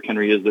zone, Derrick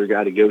Henry is their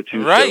guy to go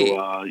to. Right.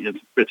 So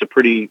it's a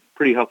pretty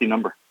healthy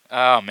number.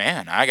 Oh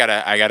man, I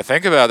gotta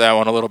think about that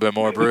one a little bit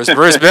more, Bruce.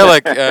 Bruce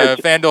Billick,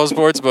 FanDuel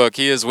Sportsbook.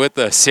 He is with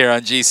us here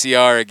on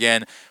GCR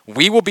again.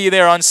 We will be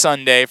there on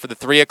Sunday for the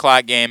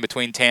 3:00 game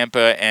between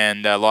Tampa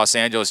and Los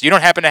Angeles. You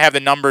don't happen to have the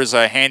numbers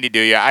handy, do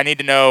you? I need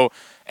to know.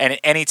 And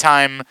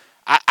anytime,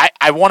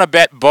 I want to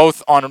bet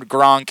both on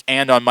Gronk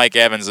and on Mike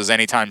Evans as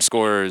anytime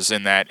scorers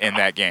in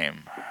that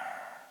game.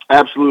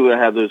 Absolutely, I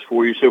have those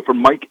for you. So for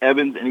Mike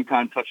Evans,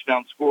 anytime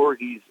touchdown score,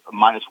 he's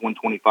minus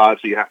 125,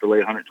 so you have to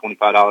lay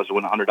 $125 to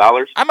win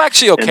 $100. I'm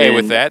actually okay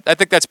with that. I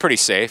think that's pretty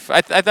safe.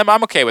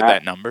 I'm okay with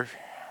that number.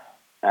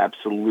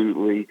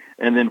 Absolutely.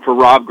 And then for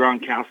Rob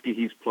Gronkowski,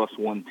 he's plus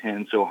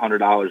 110, so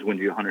 $100 wins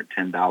you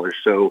 $110.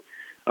 So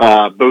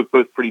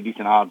both pretty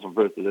decent odds on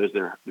both of those.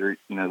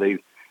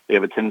 They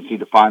have a tendency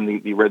to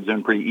find the red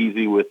zone pretty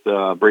easy with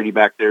Brady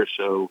back there,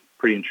 so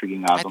pretty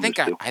intriguing odds on those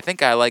two. I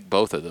think I like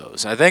both of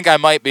those. I think I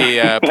might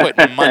be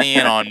putting money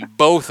in on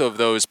both of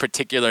those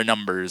particular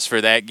numbers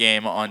for that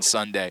game on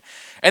Sunday.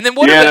 And then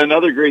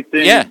another great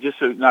thing, just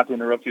so not to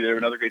interrupt you there,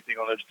 another great thing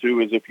on those two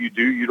is if you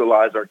do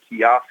utilize our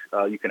kiosk,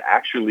 you can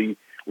actually,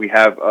 we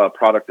have a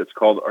product that's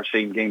called our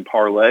same game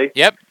parlay.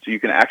 Yep. So you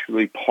can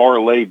actually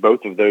parlay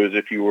both of those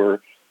if you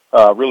were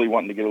really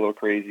wanting to get a little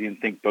crazy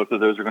and think both of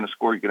those are going to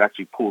score. You could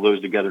actually pull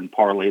those together and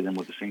parlay them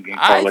with the same game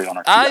parlay on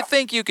our kiosk. I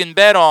think you can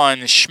bet on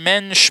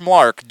Schmen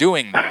Schmark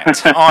doing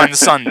that on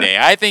Sunday.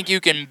 I think you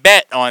can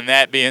bet on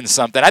that being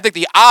something. I think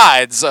the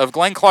odds of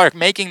Glenn Clark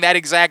making that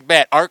exact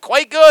bet are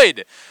quite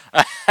good.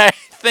 I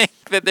think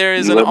that there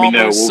is Let me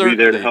know. We'll certainty.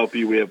 be there to help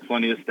you. We have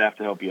plenty of staff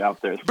to help you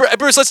out there.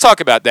 Bruce, let's talk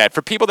about that.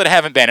 For people that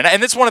haven't been,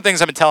 and that's one of the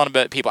things I've been telling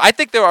about people, I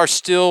think there are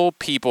still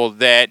people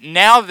that,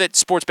 now that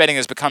sports betting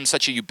has become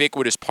such a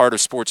ubiquitous part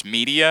of sports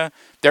media,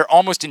 they're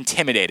almost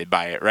intimidated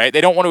by it, right? They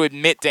don't want to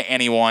admit to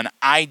anyone,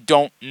 I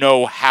don't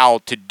know how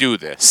to do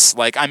this.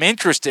 Like, I'm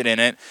interested in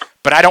it,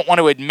 but I don't want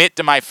to admit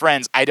to my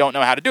friends I don't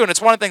know how to do it. And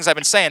it's one of the things I've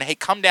been saying, hey,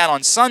 come down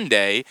on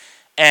Sunday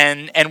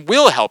and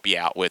we'll help you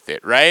out with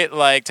it, right?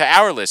 Like, to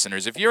our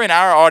listeners, if you're in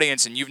our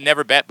audience and you've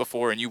never bet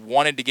before and you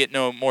wanted to get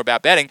know more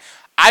about betting,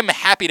 I'm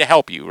happy to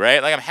help you,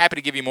 right? Like, I'm happy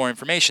to give you more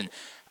information.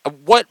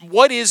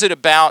 What is it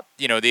about,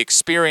 the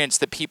experience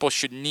that people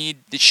should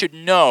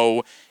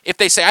know if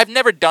they say, I've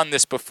never done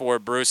this before,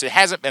 Bruce. It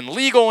hasn't been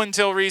legal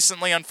until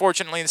recently,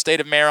 unfortunately, in the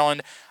state of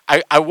Maryland.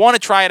 I want to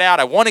try it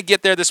out. I want to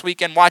get there this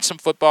weekend, watch some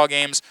football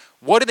games.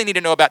 What do they need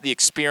to know about the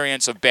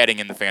experience of betting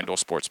in the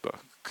FanDuel Sportsbook?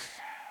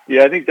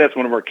 Yeah, I think that's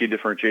one of our key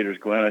differentiators,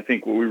 Glenn. I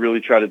think what we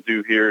really try to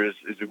do here is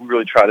we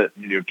really try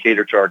to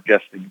cater to our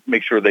guests to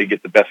make sure they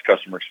get the best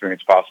customer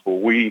experience possible.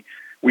 We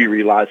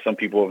realize some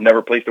people have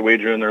never placed a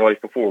wager in their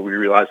life before. We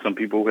realize some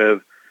people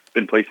have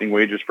been placing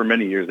wagers for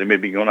many years. They may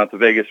be going out to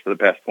Vegas for the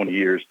past 20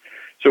 years.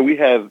 So we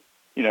have,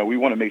 we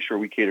want to make sure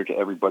we cater to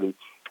everybody.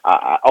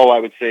 All I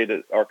would say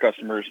to our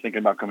customers thinking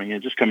about coming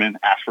in, just come in,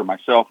 ask for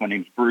myself. My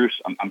name's Bruce.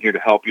 I'm here to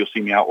help. You'll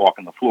see me out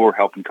walking the floor,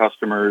 helping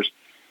customers.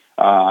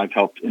 I've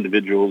helped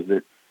individuals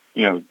that,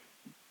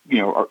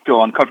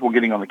 feel uncomfortable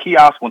getting on the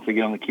kiosk. Once they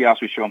get on the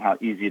kiosk, we show them how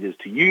easy it is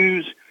to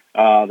use.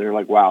 They're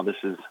like, wow, this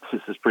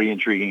is pretty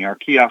intriguing. Our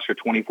kiosks are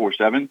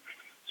 24/7,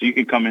 so you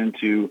can come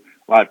into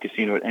Live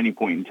Casino at any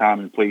point in time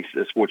and place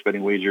a sports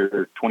betting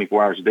wager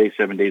 24 hours a day,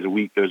 7 days a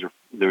week. Those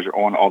are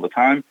on all the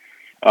time.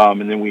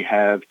 And then we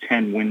have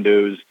 10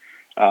 windows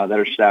that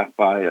are staffed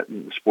by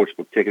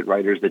sportsbook ticket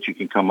writers that you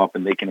can come up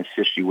and they can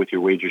assist you with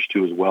your wagers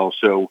too as well.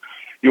 So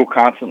you'll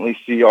constantly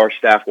see our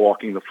staff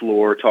walking the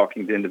floor,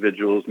 talking to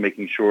individuals,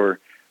 making sure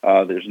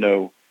there's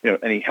no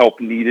any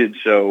help needed.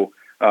 So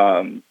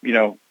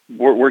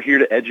we're here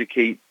to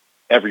educate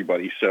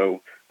everybody.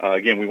 So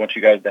again, we want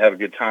you guys to have a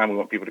good time. We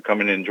want people to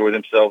come in and enjoy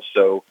themselves.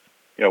 So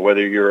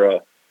whether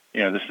you're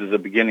this is a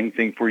beginning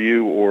thing for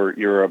you, or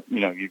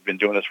you've been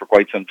doing this for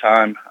quite some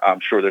time, I'm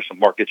sure there's some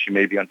markets you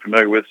may be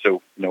unfamiliar with.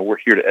 So we're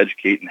here to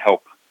educate and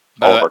help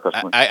all of our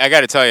customers. I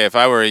got to tell you, if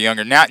I were a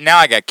younger now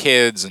I got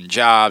kids and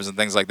jobs and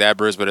things like that,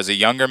 Bruce. But as a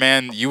younger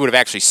man, you would have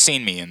actually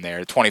seen me in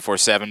there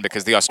 24/7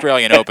 because the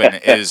Australian Open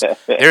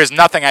there is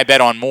nothing I bet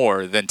on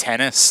more than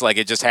tennis. Like,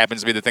 it just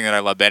happens to be the thing that I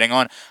love betting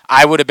on.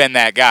 I would have been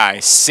that guy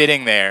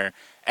sitting there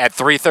at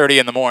 3:30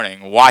 in the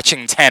morning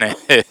watching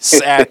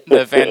tennis at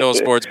the FanDuel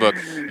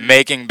Sportsbook,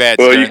 making bets.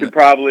 Well, you could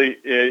probably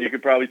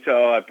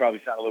tell I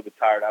probably sound a little bit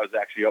tired. I was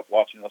actually up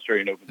watching the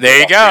Australian Open. There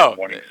you go.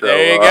 So,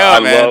 there you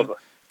go, man.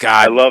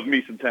 I love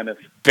me some tennis.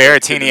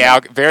 Berrettini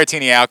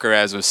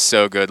Alcaraz was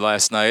so good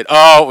last night.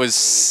 Oh, it was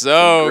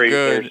so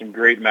good. There's some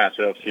great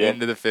matchups. Yeah.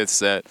 Into the fifth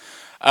set.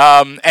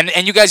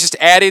 And you guys just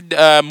added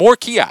more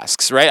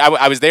kiosks, right?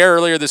 I was there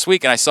earlier this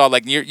week, and I saw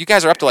you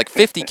guys are up to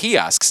 50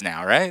 kiosks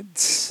now,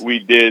 right? We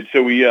did.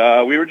 So we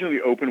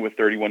originally opened with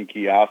 31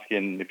 kiosks,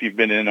 and if you've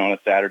been in on a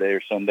Saturday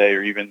or Sunday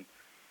or even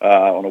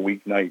on a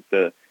weeknight,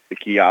 the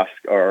kiosks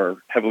are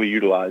heavily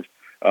utilized.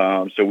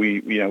 So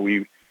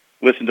we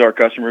listen to our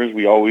customers.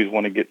 We always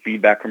want to get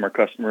feedback from our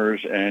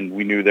customers, and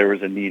we knew there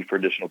was a need for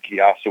additional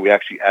kiosks. So we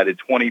actually added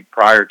 20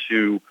 prior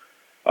to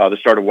the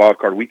start of Wild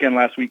Card Weekend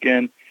last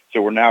weekend.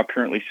 So we're now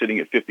currently sitting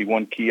at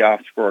 51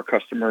 kiosks for our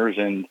customers.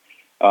 And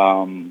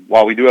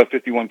while we do have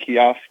 51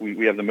 kiosks,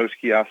 we have the most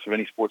kiosks of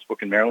any sports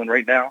book in Maryland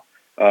right now,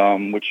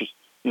 which is,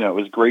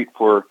 is great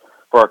for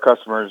our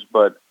customers.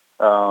 But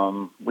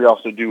we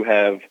also do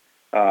have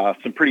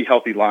some pretty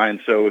healthy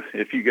lines. So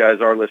if you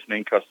guys are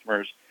listening,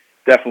 customers,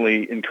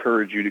 definitely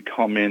encourage you to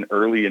come in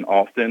early and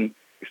often,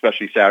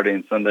 especially Saturday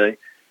and Sunday,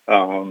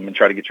 and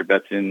try to get your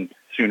bets in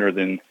sooner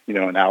than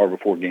an hour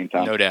before game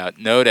time. No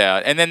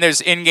doubt. And then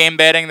there's in-game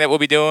betting that we'll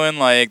be doing.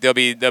 Like there'll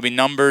be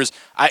numbers.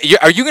 Are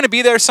you going to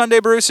be there Sunday,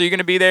 Bruce? Are you going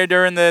to be there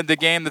during the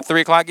game, the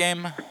 3:00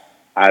 game?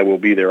 I will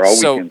be there all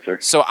weekend, sir.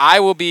 So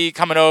I will be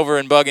coming over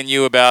and bugging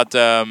you about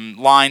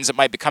lines that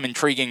might become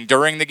intriguing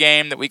during the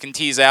game that we can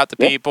tease out to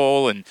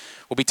people, and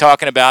we'll be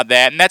talking about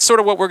that. And that's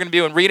sort of what we're going to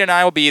do. And Rita and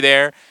I will be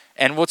there.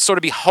 And we'll sort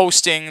of be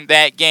hosting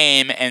that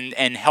game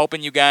and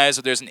helping you guys.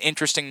 If there's an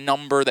interesting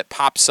number that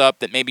pops up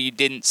that maybe you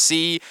didn't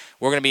see,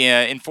 we're going to be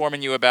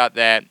informing you about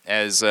that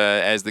as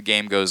the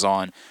game goes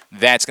on.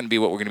 That's going to be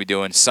what we're going to be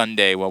doing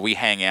Sunday while we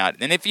hang out.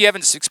 And if you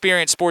haven't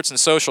experienced sports and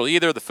social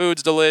either, the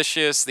food's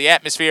delicious, the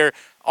atmosphere,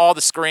 all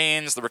the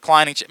screens, the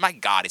reclining. My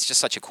God, it's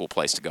just such a cool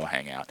place to go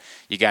hang out.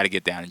 You got to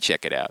get down and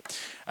check it out.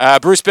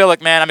 Bruce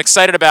Billick, man, I'm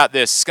excited about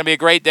this. It's going to be a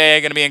great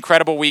day. Going to be an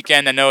incredible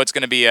weekend. I know it's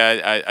going to be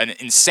an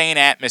insane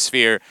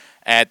atmosphere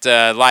at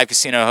Live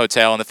Casino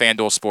Hotel and the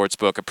FanDuel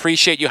Sportsbook.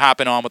 Appreciate you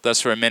hopping on with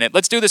us for a minute.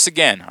 Let's do this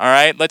again, all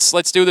right?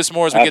 Let's do this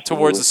more as we get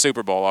towards the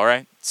Super Bowl, all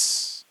right?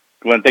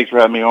 Glenn, thanks for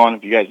having me on.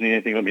 If you guys need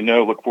anything, let me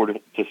know. Look forward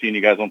to seeing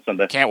you guys on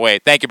Sunday. Can't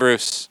wait. Thank you,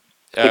 Bruce.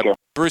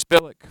 Bruce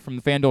Billick from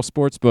the FanDuel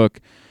Sportsbook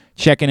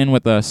checking in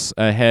with us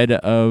ahead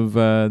of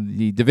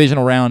the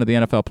divisional round of the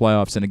NFL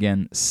playoffs. And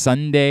again,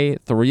 Sunday,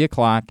 3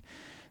 o'clock,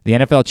 the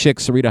NFL chick,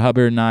 Sarita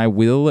Hubbard, and I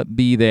will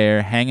be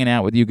there hanging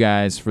out with you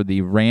guys for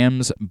the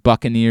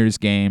Rams-Buccaneers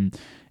game.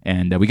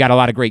 And we got a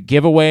lot of great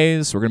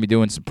giveaways. We're going to be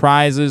doing some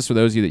prizes for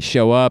those of you that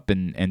show up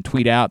and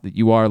tweet out that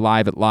you are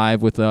live at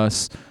Live with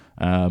us.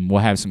 We'll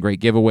have some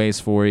great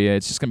giveaways for you.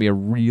 It's just going to be a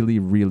really,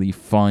 really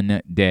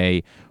fun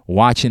day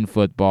watching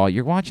football.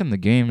 You're watching the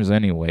games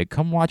anyway.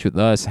 Come watch with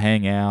us,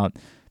 hang out,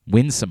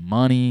 win some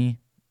money,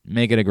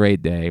 make it a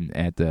great day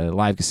at the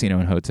Live Casino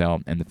and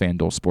Hotel and the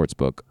FanDuel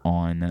Sportsbook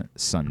on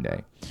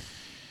Sunday.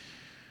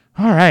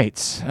 All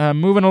right,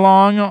 moving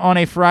along on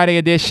a Friday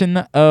edition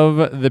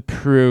of the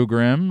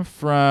program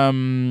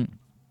from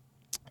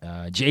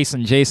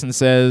Jason. Jason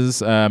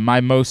says,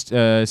 my most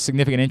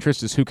significant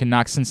interest is who can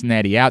knock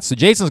Cincinnati out. So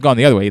Jason's gone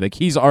the other way. Like,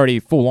 he's already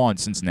full-on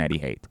Cincinnati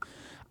hate.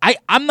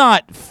 I'm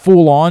not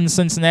full-on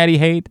Cincinnati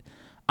hate.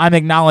 I'm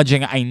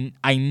acknowledging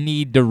I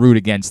need to root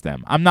against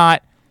them. I'm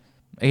not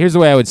 – here's the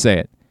way I would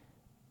say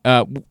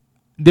it.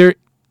 They're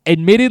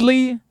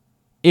admittedly,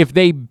 if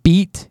they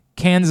beat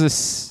Kansas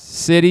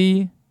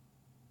City –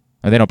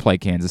 or they don't play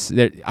Kansas.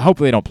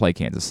 Hopefully they don't play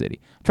Kansas City.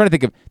 I'm trying to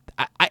think of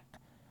I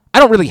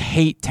don't really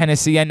hate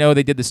Tennessee. I know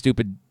they did the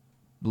stupid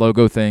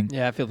logo thing.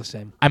 Yeah, I feel the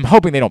same. I'm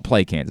hoping they don't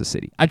play Kansas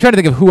City. I'm trying to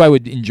think of who I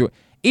would enjoy.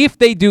 If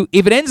they do,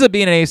 if it ends up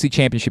being an AFC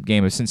Championship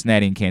game of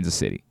Cincinnati and Kansas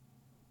City,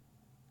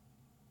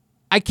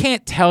 I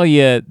can't tell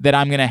you that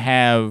I'm going to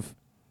have,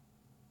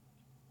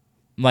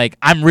 like,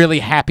 I'm really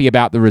happy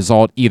about the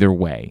result either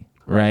way,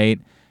 right?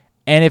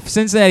 And if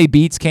Cincinnati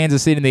beats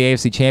Kansas City in the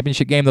AFC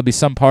Championship game, there'll be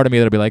some part of me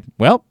that'll be like,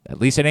 well, at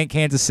least it ain't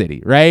Kansas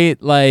City,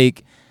 right?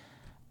 Like,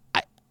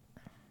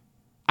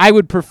 I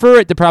would prefer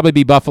it to probably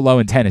be Buffalo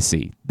and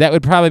Tennessee. That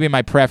would probably be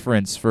my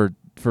preference for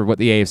what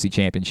the AFC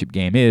Championship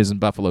game is, and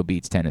Buffalo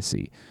beats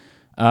Tennessee.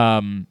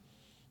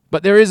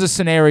 But there is a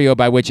scenario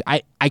by which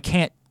I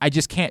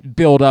just can't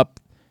build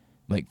up.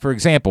 Like, for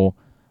example,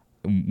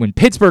 when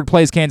Pittsburgh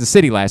plays Kansas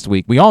City last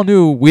week, we all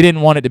knew we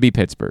didn't want it to be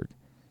Pittsburgh.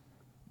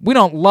 We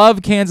don't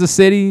love Kansas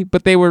City,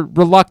 but they were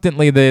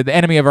reluctantly the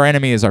enemy of our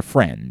enemy is our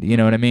friend. You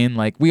know what I mean?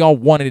 Like, we all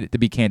wanted it to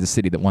be Kansas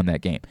City that won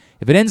that game.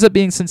 If it ends up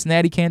being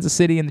Cincinnati, Kansas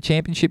City in the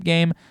championship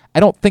game,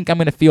 I don't think I'm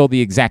going to feel the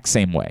exact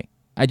same way.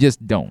 I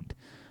just don't.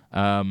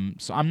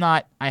 So I'm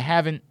not. I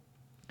haven't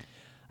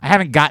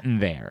gotten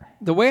there.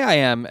 The way I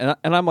am, and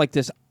I'm like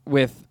this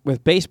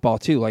with baseball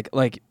too.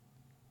 Like.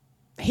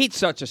 Hate's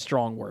such a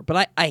strong word,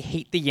 but I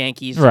hate the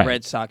Yankees, the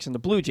Red Sox, and the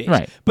Blue Jays.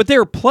 Right. But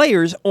there are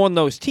players on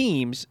those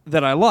teams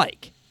that I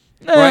like.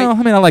 No, right?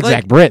 I mean, I like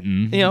Zach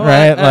Britton. You know,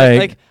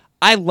 right?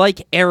 I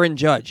like Aaron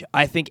Judge.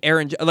 I think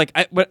Aaron,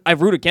 I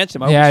root against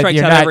him. I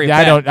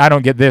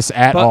don't get this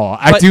at all.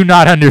 I do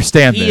not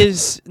understand this. He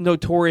is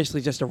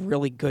notoriously just a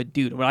really good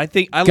dude. But I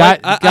think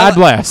God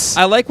bless.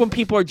 I like when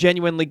people are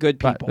genuinely good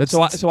people. It's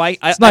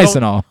nice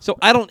and all. So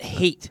I don't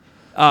hate.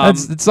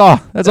 That's all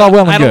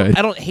well and good.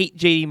 I don't hate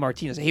JD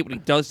Martinez. I hate what he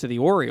does to the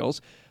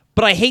Orioles,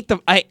 but I hate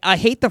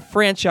the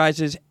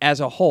franchises as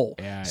a whole.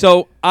 Yeah,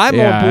 so I'm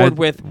on board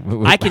with.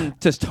 I can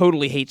just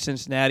totally hate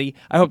Cincinnati.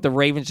 I hope the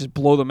Ravens just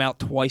blow them out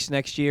twice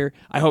next year.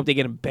 I hope they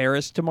get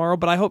embarrassed tomorrow.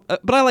 But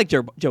I like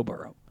Joe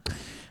Burrow.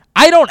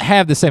 I don't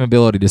have the same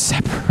ability to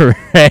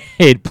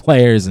separate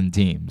players and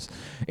teams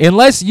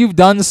unless you've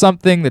done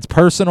something that's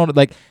personal.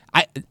 Like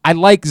I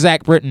like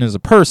Zach Britton as a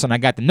person. I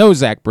got to know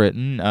Zach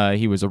Britton.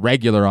 He was a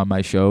regular on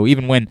my show.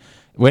 Even when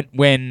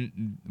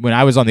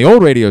I was on the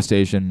old radio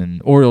station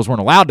and Orioles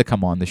weren't allowed to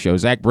come on the show,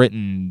 Zach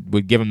Britton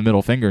would give him the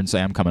middle finger and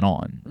say, "I'm coming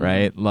on."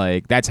 Right?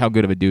 Like, that's how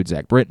good of a dude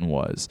Zach Britton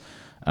was.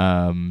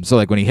 So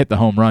like when he hit the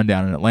home run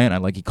down in Atlanta,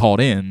 like he called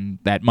in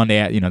that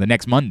Monday, the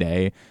next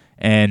Monday.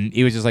 And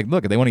he was just like,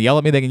 look, if they want to yell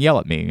at me, they can yell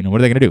at me. What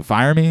are they going to do?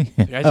 Fire me?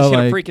 I just hit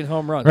a freaking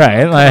home run.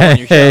 Right.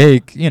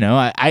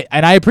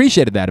 I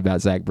appreciated that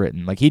about Zach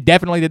Britton. Like, he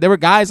definitely did. There were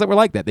guys that were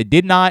like that. They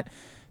did not,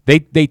 they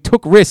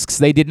took risks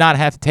they did not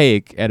have to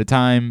take at a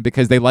time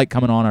because they like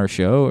coming on our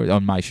show, or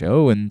on my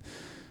show. And,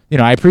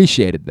 I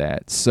appreciated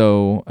that.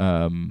 So,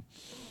 I'm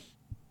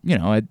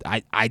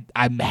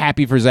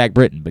happy for Zach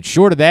Britton. But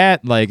short of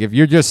that, like, if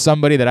you're just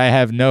somebody that I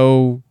have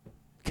no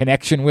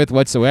connection with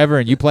whatsoever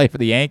and you play for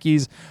the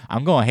Yankees,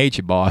 I'm going to hate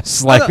you,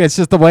 boss. Like, it's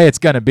just the way it's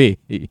going to be.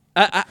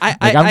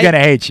 I'm going to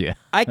hate you.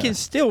 I can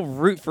still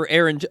root for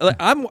Aaron.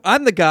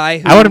 I'm the guy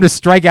who... I want him to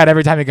strike out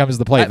every time he comes to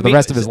the plate for the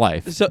rest of his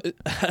life. So,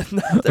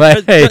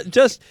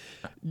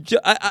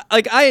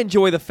 I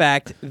enjoy the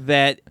fact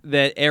that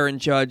Aaron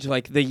Judge,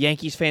 like, the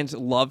Yankees fans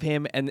love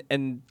him,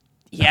 and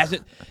he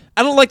hasn't...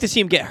 I don't like to see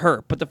him get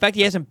hurt, but the fact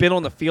he hasn't been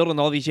on the field and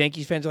all these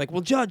Yankees fans are like,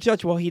 well,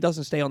 Judge, well, he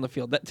doesn't stay on the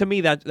field. To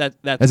me, that's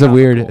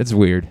weird. Cool. It's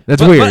weird.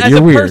 That's weird.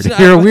 You're weird.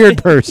 You're a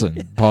weird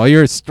person, Paul.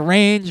 You're a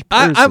strange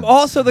person. I'm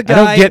also the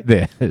guy I don't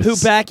get this. Who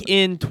back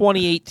in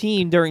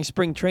 2018 during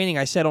spring training,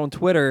 I said on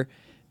Twitter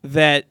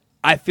that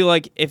I feel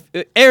like if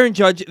Aaron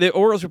Judge, the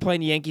Orioles were playing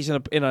the Yankees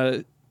in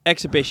a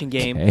exhibition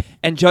game,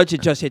 and Judge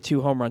had just hit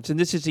 2 home runs, and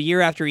this is the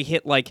year after he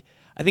hit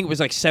I think it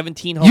was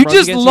 17 home runs. You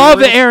just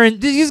love Aaron.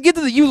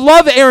 You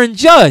love Aaron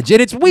Judge,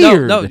 and it's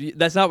weird. No,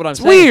 that's not what I'm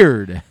saying. It's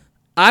weird.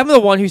 I'm the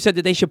one who said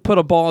that they should put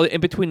a ball in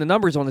between the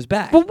numbers on his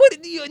back. But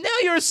now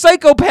you're a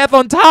psychopath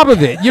on top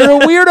of it. You're a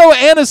weirdo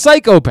and a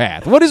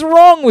psychopath. What is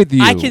wrong with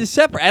you? I can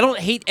separate. I don't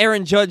hate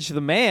Aaron Judge the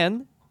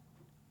man.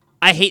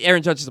 I hate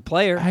Aaron Judge as a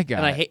player. I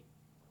hate.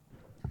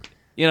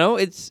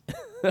 It's.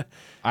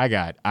 I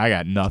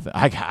got nothing.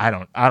 I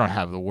don't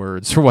have the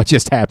words for what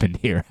just happened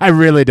here. I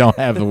really don't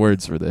have the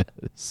words for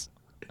this.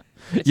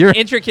 It's an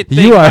intricate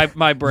thing.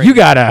 My brain. You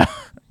gotta.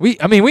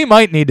 We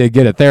might need to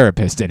get a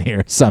therapist in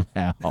here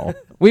somehow.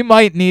 We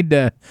might need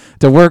to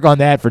work on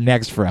that for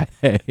next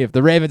Friday. If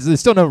there's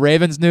still no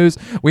Ravens news,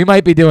 we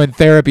might be doing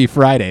therapy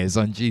Fridays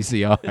on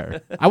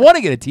GCR. I want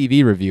to get a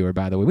TV reviewer,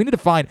 by the way. We need to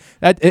find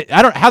that.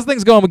 How's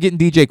things going with getting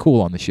DJ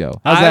Cool on the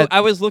show? I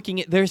was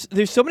looking at there's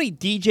so many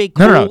DJ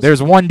Cools. No.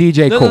 There's one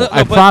DJ Cool. No,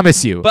 I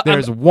promise you.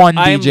 There's one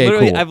DJ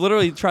Cool. I've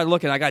literally tried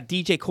looking. I got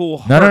DJ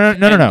Cool. No.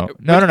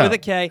 With a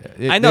K.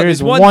 I know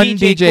there's one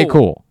DJ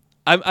Cool.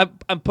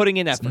 I'm putting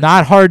in effort. It's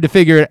not hard to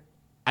figure it.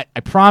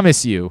 I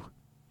promise you.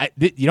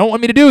 You don't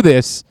want me to do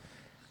this.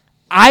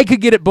 I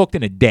could get it booked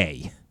in a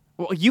day.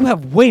 Well, you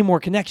have way more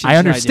connections. I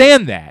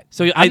understand that.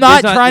 So I'm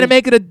not trying to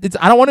make it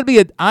I don't want it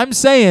to be I'm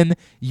saying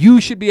you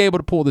should be able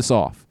to pull this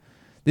off.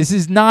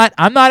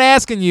 I'm not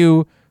asking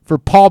you for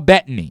Paul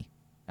Bettany.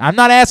 I'm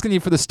not asking you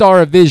for the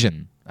Star of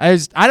Vision. I'm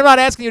not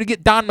asking you to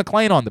get Don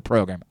McClain on the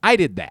program. I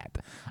did that.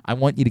 I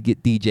want you to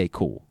get DJ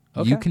Cool.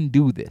 Okay. You can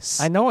do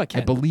this. I know I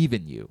can. I believe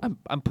in you.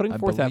 I'm putting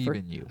forth effort.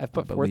 In you. I've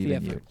put forth the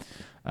effort.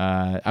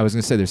 I was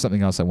going to say there's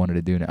something else I wanted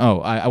to do now. Oh,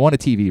 I want a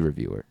TV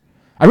reviewer.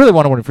 I really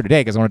want one for today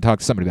because I want to talk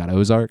to somebody about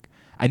Ozark.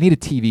 I need a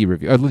TV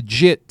reviewer, a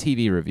legit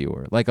TV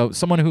reviewer, like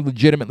someone who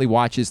legitimately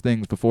watches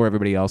things before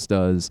everybody else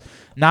does.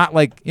 Not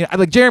like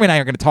like Jeremy and I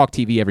are going to talk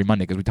TV every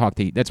Monday because we talk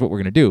TV. That's what we're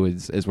going to do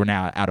as we're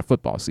now out of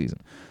football season.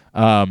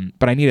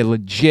 But I need a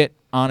legit,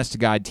 honest to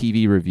God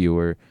TV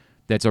reviewer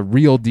that's a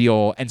real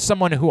deal and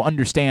someone who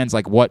understands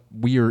like what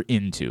we're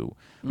into.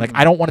 Like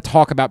I don't want to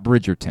talk about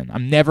Bridgerton.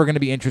 I'm never going to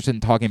be interested in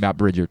talking about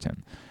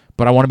Bridgerton.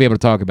 But I want to be able to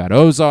talk about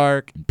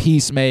Ozark and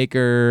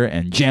Peacemaker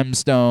and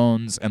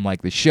Gemstones and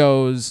like the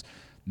shows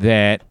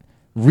that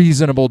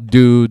reasonable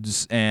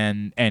dudes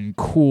and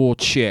cool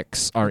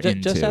chicks are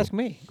into. Just ask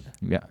me.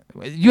 Yeah.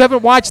 You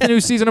haven't watched the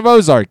new season of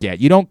Ozark yet.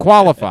 You don't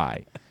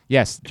qualify.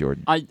 Yes,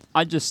 Jordan.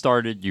 I just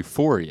started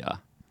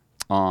Euphoria.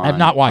 I have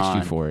not watched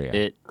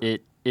Euphoria.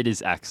 It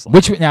is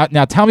excellent.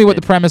 Now tell me what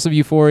the premise of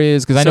Euphoria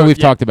is because I know we've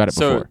talked about it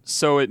before.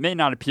 So it may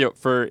not appeal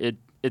for it.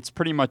 It's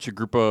pretty much a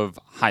group of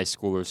high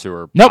schoolers who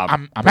are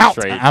I'm out.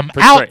 I'm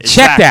out.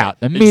 Checked out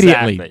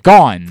immediately. Exactly.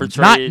 Gone.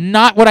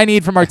 Not what I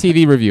need from our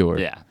TV reviewer.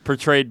 Yeah,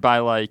 portrayed by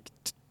like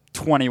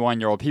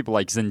 21-year-old people.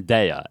 Like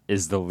Zendaya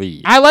is the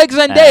lead. I like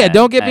Zendaya.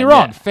 Don't get me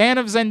wrong. Yeah. Fan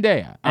of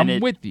Zendaya. I'm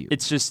with you.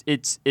 It's just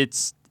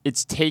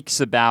it's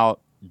takes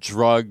about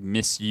drug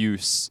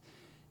misuse.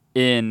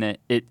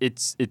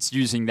 It's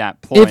using that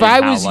ploy. If I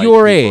was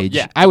your age,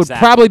 I would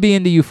probably be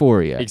into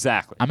Euphoria.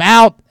 Exactly. I'm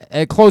out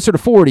closer to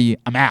 40.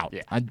 I'm out.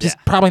 Yeah. I'm just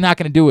probably not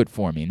going to do it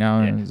for me.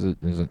 Now, hang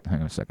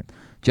on a second.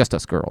 Just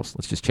Us Girls.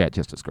 Let's just chat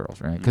Just Us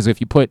Girls, right? Because if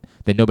you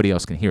then nobody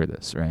else can hear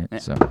this, right? Yeah.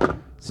 So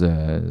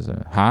there's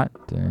a hot,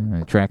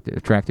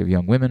 attractive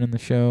young women in the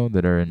show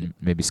that are in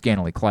maybe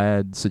scantily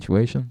clad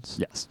situations.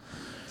 Yes.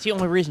 It's the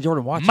only reason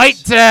Jordan watches.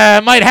 Might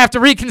have to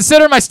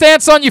reconsider my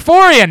stance on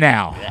Euphoria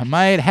now. I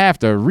might have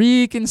to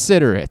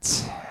reconsider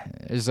it.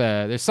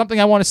 There's something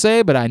I want to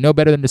say, but I know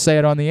better than to say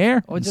it on the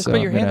air. Well, just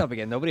put your hand up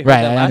again. Nobody heard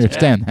that last I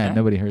understand that.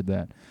 Nobody heard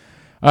that.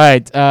 All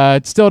right,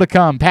 still to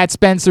come. Pat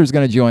Spencer's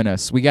going to join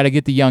us. We got to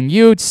get the young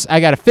Utes.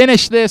 I got to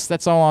finish this.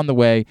 That's all on the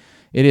way.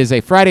 It is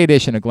a Friday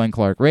edition of Glenn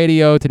Clark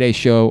Radio. Today's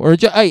show,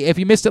 if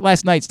you missed it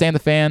last night, Stan the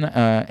Fan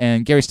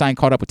and Gary Stein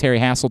caught up with Terry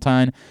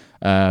Hasseltine.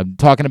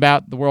 Talking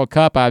about the World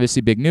Cup,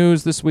 obviously big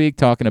news this week,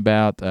 talking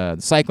about the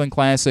Cycling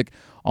Classic,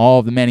 all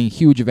of the many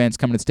huge events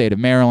coming to the state of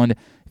Maryland.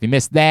 If you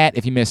missed that,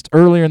 if you missed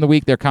earlier in the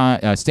week,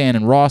 Stan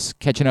and Ross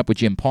catching up with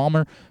Jim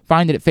Palmer.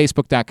 Find it at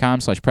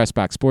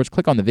facebook.com/PressBoxSports.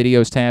 Click on the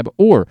videos tab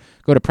or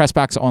go to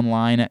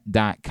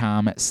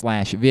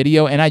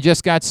PressBoxOnline.com/video. And I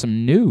just got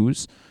some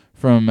news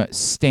from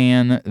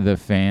Stan the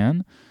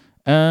Fan.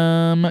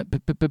 Hang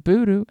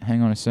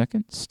on a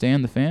second.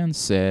 Stan the Fan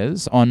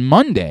says on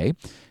Monday,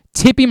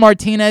 Tippy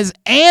Martinez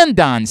and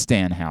Don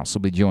Stanhouse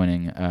will be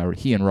joining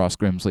he and Ross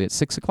Grimsley at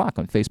 6 o'clock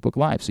on Facebook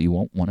Live, so you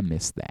won't want to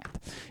miss that.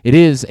 It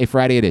is a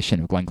Friday edition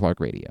of Glenn Clark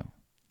Radio.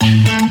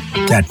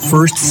 That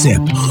first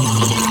sip.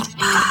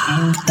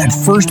 That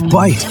first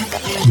bite.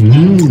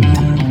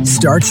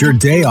 Start your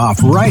day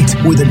off right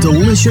with a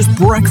delicious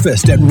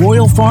breakfast at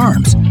Royal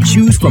Farms.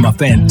 Choose from a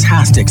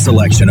fantastic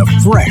selection of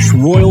fresh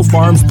Royal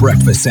Farms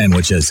breakfast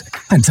sandwiches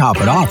and top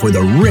it off with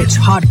a rich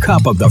hot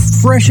cup of the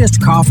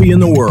freshest coffee in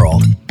the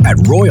world. At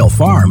Royal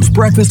Farms,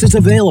 breakfast is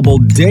available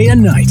day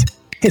and night.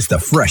 It's the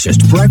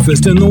freshest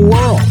breakfast in the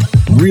world.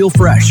 Real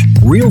fresh,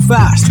 real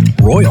fast.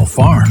 Royal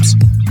Farms.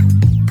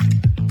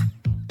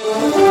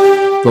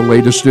 The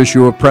latest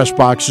issue of Press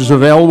Box is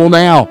available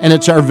now, and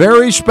it's our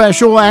very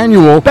special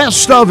annual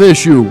Best of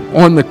issue.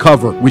 On the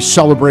cover, we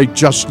celebrate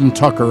Justin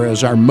Tucker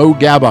as our Mo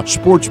Gabba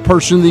Sports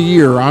Person of the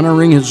Year,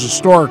 honoring his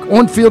historic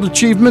on-field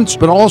achievements,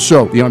 but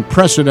also the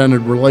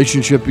unprecedented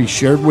relationship he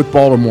shared with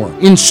Baltimore.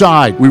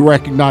 Inside, we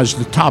recognize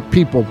the top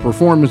people,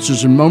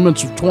 performances, and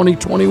moments of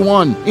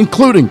 2021,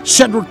 including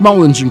Cedric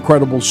Mullins'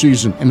 incredible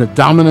season and the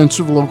dominance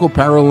of local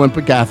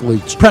Paralympic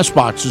athletes. Press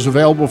Box is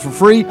available for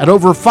free at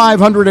over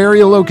 500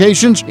 area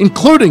locations,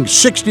 including including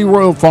 60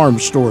 Royal Farm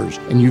stores.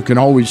 And you can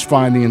always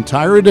find the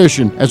entire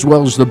edition, as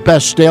well as the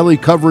best daily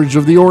coverage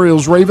of the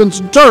Orioles, Ravens,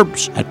 and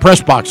Terps at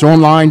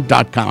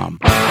PressBoxOnline.com.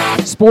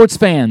 Sports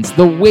fans,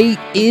 the wait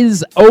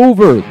is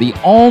over. The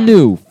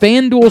all-new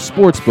FanDuel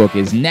Sportsbook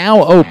is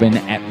now open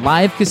at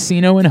Live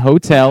Casino and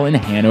Hotel in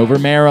Hanover,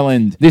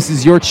 Maryland. This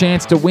is your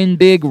chance to win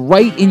big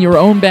right in your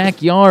own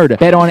backyard.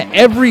 Bet on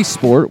every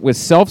sport with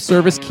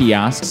self-service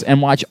kiosks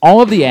and watch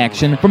all of the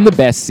action from the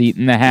best seat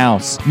in the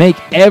house. Make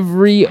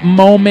every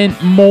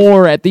moment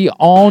more at the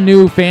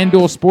all-new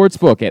FanDuel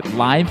Sportsbook at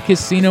Live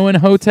Casino and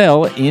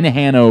Hotel in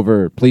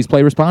Hanover. Please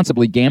play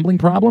responsibly. Gambling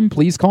problem?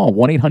 Please call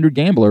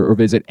 1-800-GAMBLER or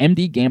visit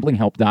mdgamblinghelp.org.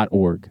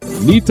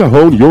 Need to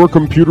hone your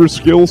computer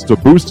skills to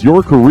boost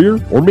your career?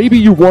 Or maybe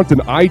you want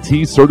an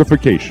IT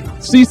certification?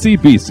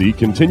 CCBC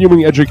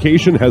Continuing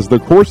Education has the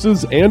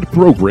courses and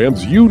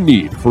programs you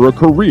need for a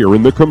career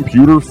in the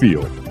computer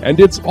field. And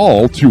it's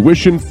all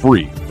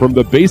tuition-free. From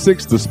the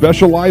basics to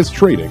specialized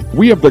training,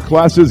 we have the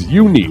classes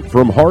you need,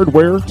 from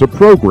hardware to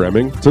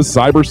programming to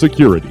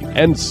cybersecurity,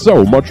 and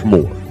so much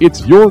more.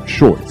 It's your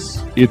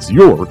choice. It's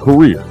your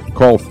career.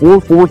 Call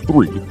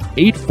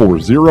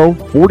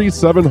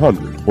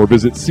 443-840-4700 or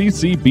visit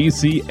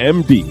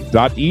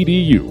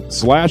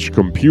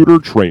ccbcmd.edu/computer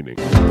training.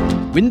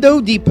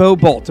 Window Depot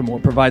Baltimore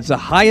provides the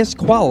highest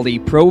quality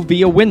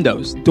Pro-Via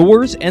windows,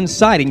 doors, and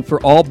siding for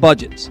all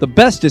budgets. The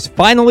best is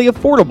finally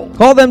affordable.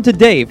 Call them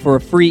today for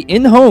a free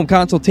in-home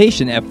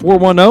consultation at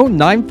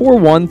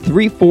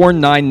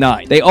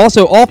 410-941-3499. They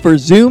also offer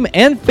Zoom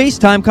and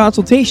FaceTime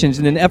consultations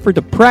in an effort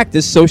to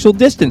practice social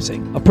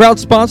distancing. A proud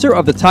sponsor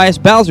of the Tyus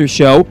Bowser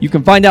Show, you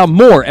can find out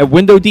more at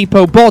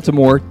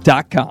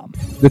WindowDepotBaltimore.com.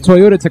 The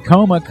Toyota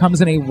Tacoma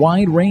comes in a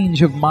wide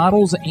range of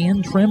models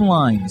and trim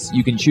lines.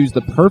 You can choose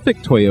the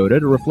perfect Toyota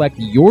to reflect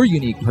your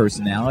unique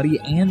personality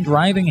and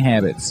driving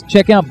habits.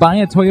 Check out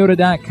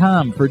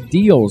buyatoyota.com for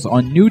deals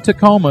on new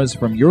Tacomas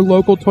from your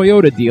local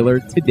Toyota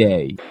dealer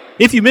today.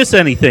 If you miss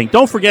anything,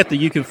 don't forget that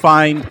you can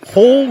find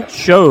whole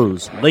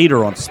shows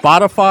later on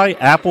Spotify,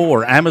 Apple,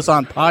 or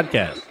Amazon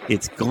Podcasts.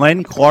 It's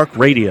Glenn Clark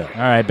Radio.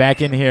 All right, back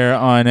in here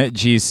on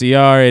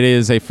GCR. It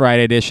is a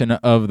Friday edition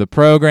of the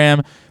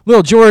program.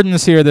 Lil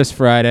Jordan's here this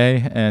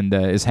Friday and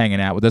is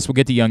hanging out with us. We'll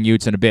get to Young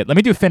Utes in a bit. Let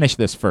me finish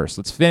this first.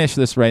 Let's finish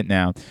this right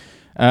now.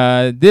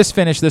 This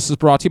is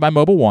brought to you by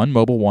Mobil 1.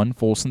 Mobil 1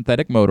 full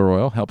synthetic motor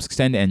oil helps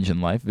extend engine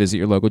life. Visit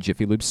your local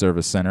Jiffy Lube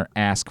service center.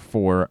 Ask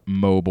for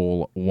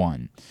Mobil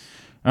 1.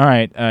 All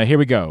right, here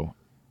we go.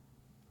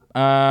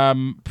 Oh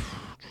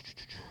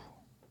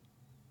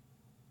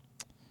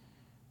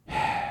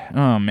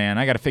man,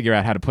 I got to figure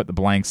out how to put the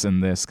blanks in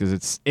this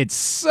because it's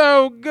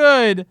so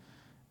good.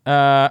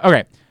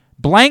 Okay,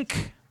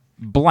 blanked.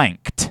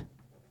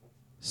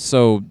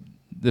 So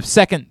the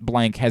second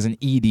blank has an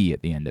ed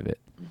at the end of it.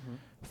 Mm-hmm.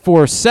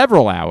 For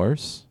several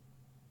hours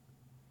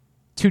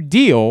to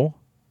deal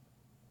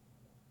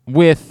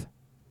with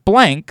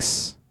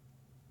blanks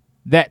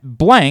that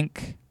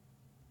blank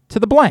to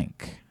the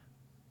blank.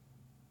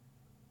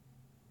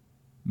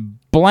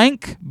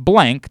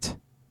 Blanked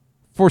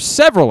for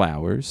several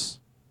hours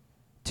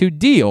to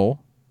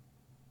deal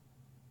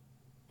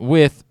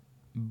with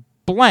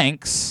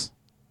blanks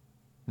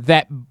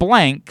that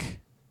blank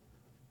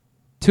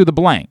to the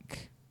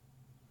blank.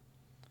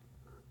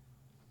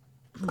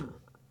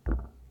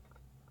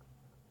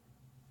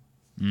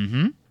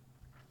 Mm-hmm.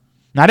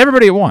 Not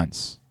everybody at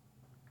once.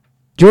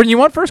 Jordan, you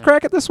want first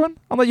crack at this one?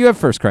 I'll let you have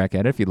first crack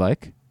at it if you'd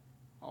like.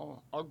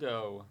 I'll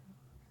go.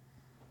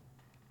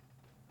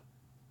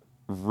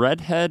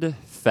 Redhead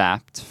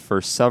fapped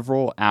for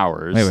several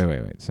hours.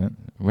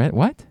 Wait.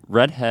 What?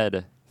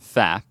 Redhead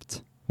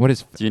fapped. What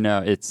is? Do you know?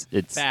 It's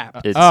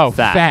fapped. It's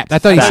fapped. I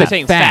thought you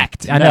said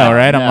fact. I know,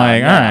 right? I'm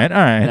like, all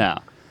right. No.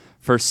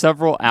 For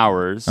several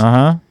hours.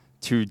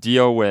 To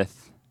deal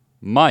with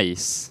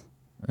mice.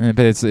 But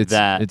it's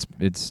a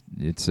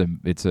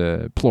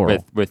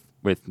plural.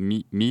 With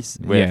meese.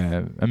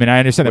 Yeah, I mean I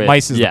understand that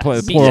mice is the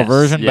plural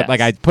version, but like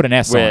I put an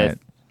S on it.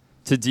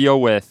 To deal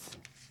with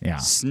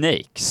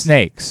snakes.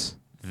 Snakes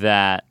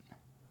that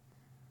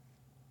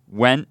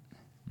went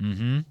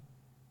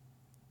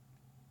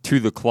to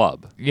the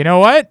club. You know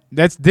what?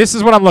 This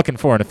is what I'm looking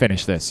for to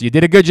finish this. You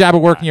did a good job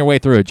of working your way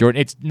through it,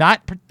 Jordan. It's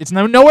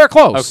nowhere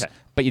close. Okay.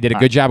 But you did a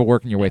good job of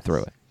working your way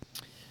through it.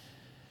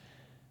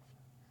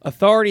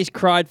 Authorities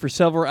cried for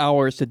several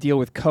hours to deal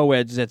with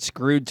co-eds that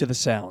screwed to the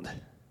sound.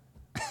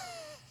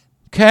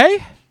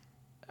 Okay.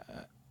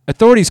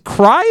 Authorities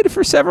cried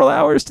for several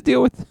hours to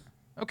deal with.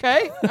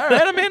 Okay. All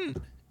right. I mean,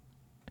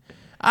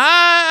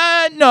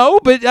 no,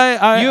 but you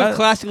have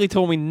classically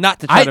told me not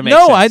to try to make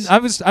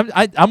sense.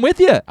 I'm with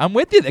you. I'm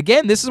with you.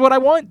 Again, this is what I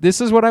want.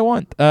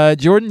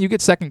 Jordan, you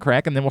get second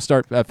crack, and then we'll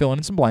start filling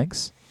in some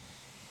blanks.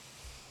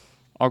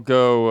 I'll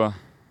go.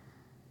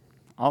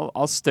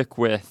 I'll stick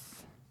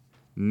with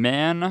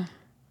man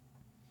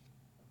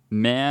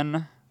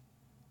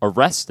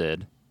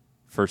arrested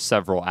for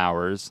several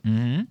hours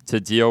to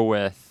deal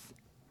with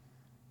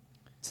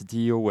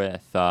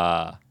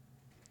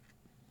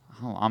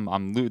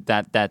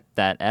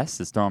that S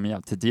is throwing me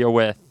up. To deal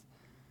with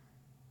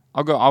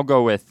I'll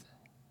go with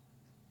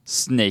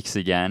snakes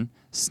again.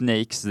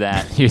 Snakes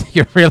that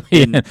you're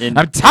really.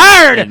 I'm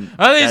tired of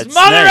these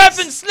mother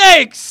effing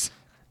snakes.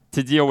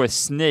 To deal with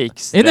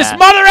snakes in this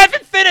mother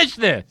effing finish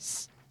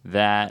this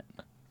that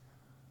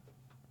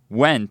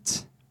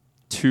went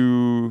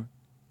to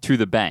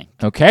the bank.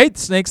 Okay,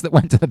 snakes that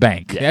went to the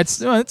bank. Yes.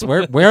 That's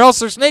where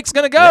else are snakes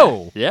gonna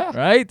go? Yeah.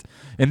 Right.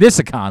 In this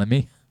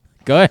economy,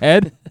 go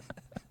ahead.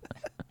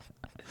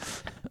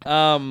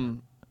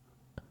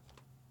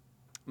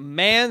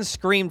 Man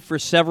screamed for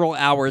several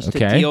hours to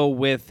deal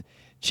with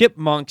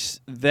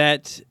chipmunks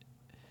that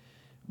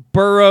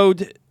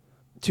burrowed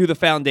to the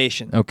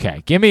foundation.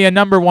 Okay. Give me a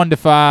number 1 to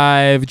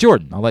 5.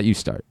 Jordan, I'll let you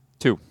start.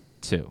 2.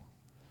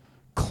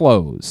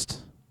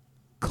 Closed.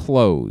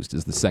 Closed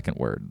is the second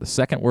word. The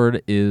second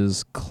word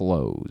is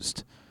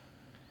closed.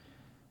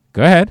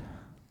 Go ahead.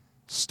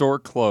 Store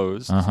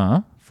closed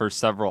for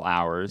several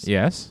hours.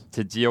 Yes.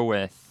 To deal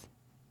with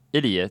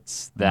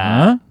idiots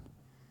that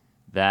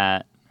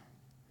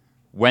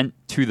went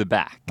to the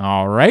back.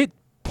 All right.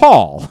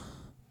 Paul.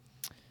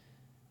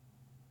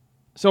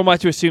 So am I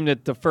to assume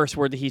that the first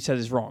word that he said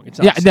is wrong? It's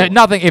not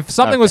nothing. If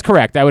something was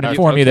correct, I would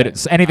inform you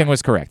that anything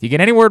was correct. You get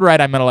any word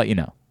right, I'm going to let you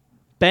know.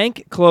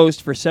 Bank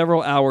closed for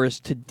several hours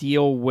to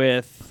deal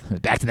with...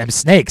 Back to them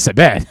snakes, I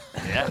bet.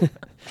 Yeah.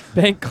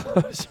 Bank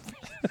closed.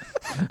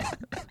 I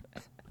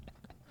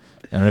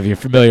don't know if you're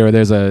familiar with,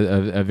 there's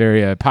a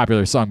very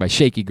popular song by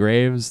Shaky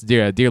Graves,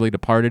 Dearly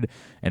Departed,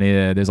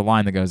 and there's a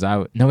line that goes,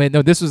 no,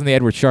 this was in the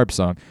Edward Sharpe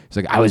song. It's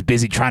like, I was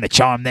busy trying to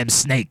charm them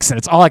snakes, and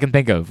it's all I can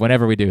think of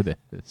whenever we do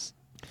this.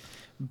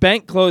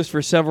 Bank closed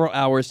for several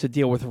hours to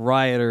deal with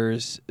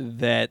rioters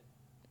that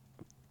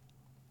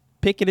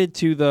picketed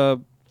to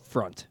the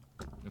front.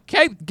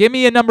 Okay, give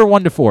me a number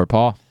 1 to 4,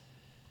 Paul.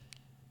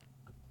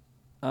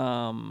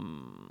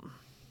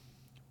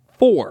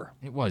 4.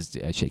 It was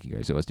Shaky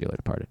Graves. It was Dearly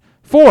Departed.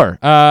 4.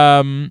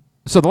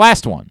 So the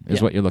last one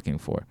is what you're looking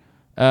for.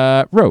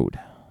 Road.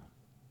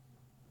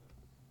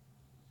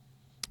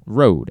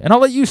 And I'll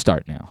let you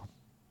start now.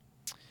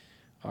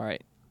 All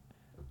right.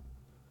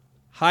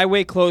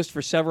 Highway closed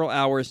for several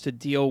hours to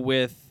deal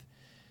with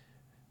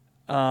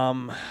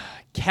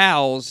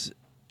cows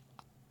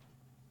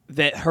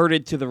that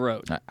herded to the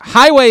road.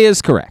 Highway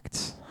is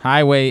correct.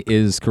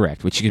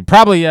 Which you could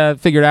probably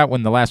figure out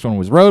when the last one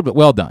was road, but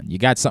well done. You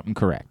got something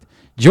correct.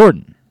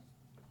 Jordan.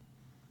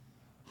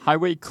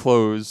 Highway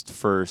closed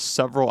for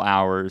several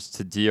hours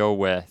to deal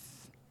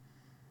with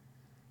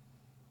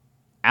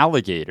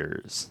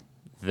alligators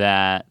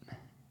that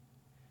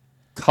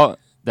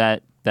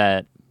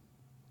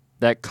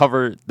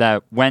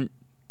went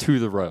to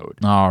the road.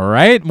 All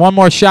right. One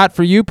more shot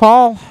for you,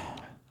 Paul.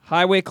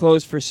 Highway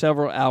closed for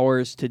several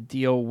hours to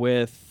deal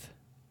with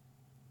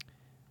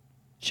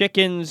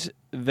chickens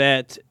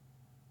that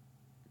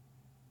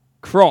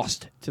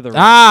crossed to the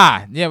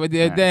road.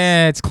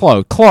 It's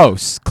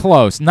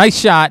close. Nice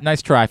shot.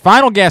 Nice try.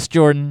 Final guess,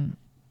 Jordan.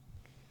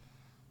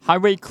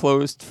 Highway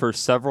closed for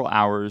several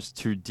hours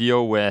to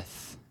deal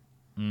with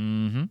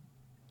to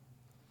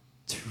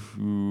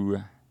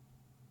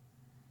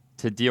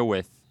deal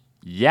with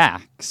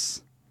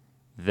yaks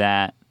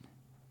that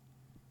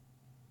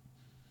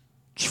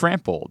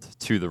trampled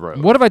to the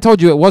road. What if I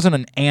told you it wasn't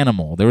an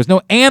animal? There was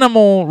no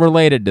animal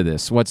related to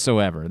this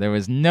whatsoever. There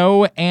was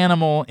no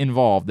animal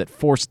involved that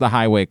forced the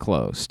highway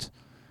closed.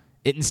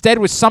 It instead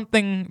was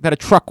something that a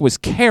truck was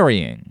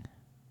carrying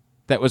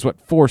that was what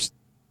forced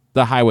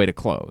the highway to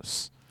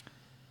close.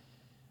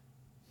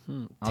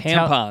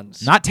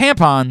 Tampons. Not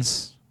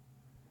tampons.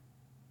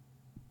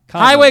 Condoms.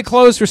 Highway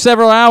closed for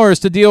several hours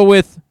to deal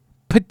with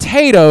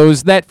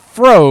potatoes that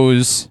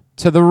froze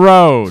to the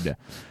road.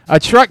 A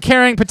truck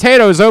carrying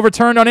potatoes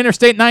overturned on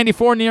Interstate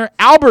 94 near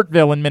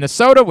Albertville in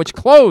Minnesota, which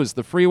closed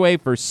the freeway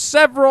for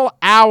several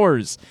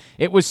hours.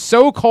 It was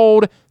so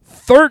cold,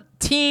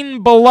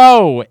 13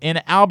 below in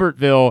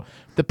Albertville.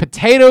 The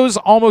potatoes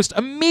almost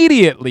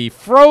immediately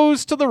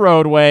froze to the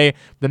roadway.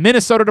 The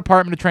Minnesota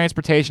Department of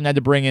Transportation had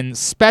to bring in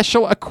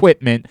special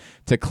equipment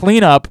to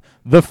clean up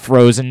the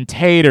frozen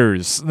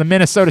taters. The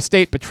Minnesota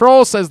State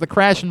Patrol says the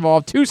crash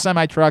involved 2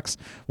 semi-trucks,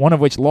 one of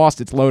which lost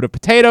its load of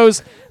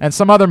potatoes, and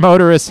some other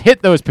motorists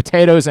hit those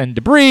potatoes and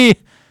debris,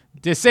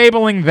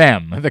 disabling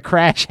them. The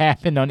crash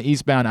happened on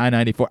eastbound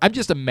I-94. I'm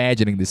just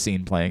imagining the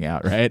scene playing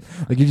out, right?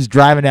 Like you're just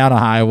driving down a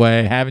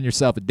highway, having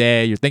yourself a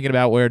day. You're thinking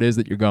about where it is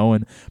that you're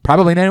going.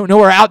 Probably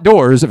nowhere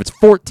outdoors if it's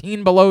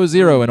 14 below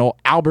zero in old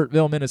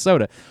Albertville,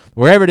 Minnesota.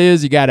 Wherever it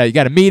is, you got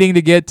a meeting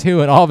to get to,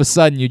 and all of a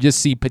sudden you just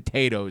see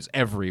potatoes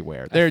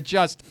everywhere. They're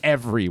just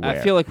everywhere. I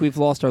feel like we've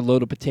lost our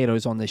load of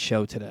potatoes on this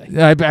show today.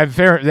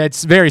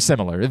 That's very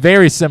similar.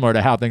 Very similar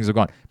to how things have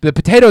gone. The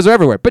potatoes are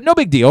everywhere, but no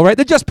big deal, right?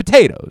 They're just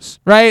potatoes,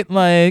 right?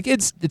 Like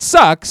it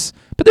sucks,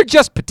 but they're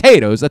just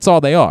potatoes. That's all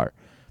they are.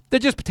 They're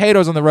just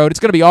potatoes on the road. It's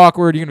going to be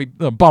awkward. You're going to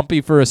be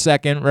bumpy for a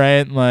second,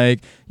 right?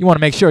 Like you want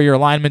to make sure your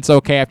alignment's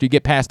okay after you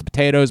get past the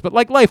potatoes, but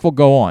like life will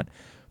go on.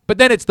 But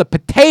then it's the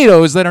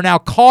potatoes that are now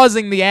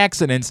causing the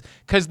accidents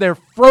because they're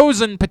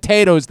frozen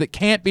potatoes that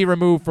can't be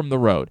removed from the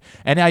road.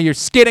 And now you're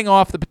skidding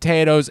off the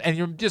potatoes,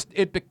 and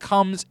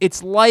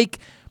it's like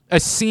a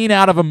scene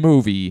out of a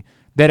movie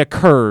that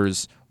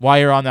occurs while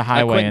you're on the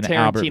highway in Quentin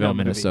Albertville, Tarantino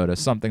Minnesota,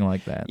 movie. something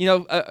like that. You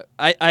know,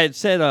 I had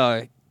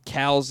said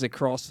cows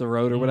across the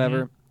road or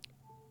whatever.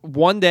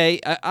 One day,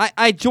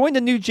 I joined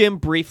a new gym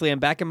briefly. I'm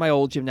back in my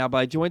old gym now, but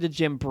I joined a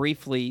gym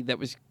briefly that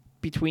was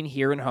between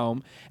here and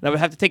home, and I would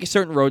have to take a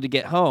certain road to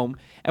get home.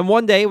 And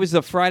one day, it was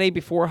the Friday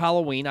before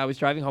Halloween. I was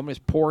driving home. It was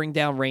pouring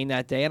down rain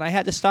that day, and I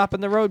had to stop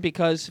in the road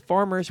because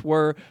farmers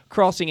were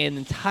crossing an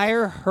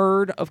entire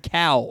herd of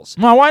cows.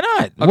 Well, why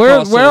not? Where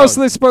else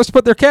are they supposed to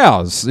put their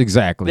cows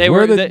exactly? It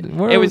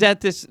was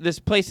at this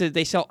place that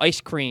they sell ice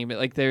cream.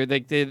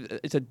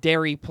 It's a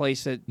dairy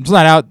place. It's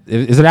not out.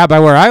 Is it out by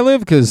where I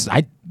live? Because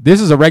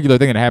this is a regular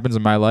thing that happens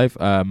in my life.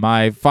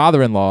 My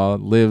father-in-law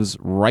lives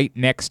right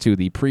next to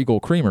the Pregel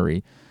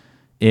Creamery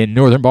in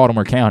northern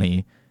Baltimore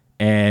County,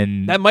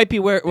 and that might be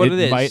what it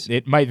is.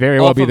 It might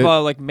very well be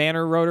like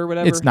Manor Road or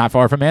whatever. It's not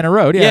far from Manor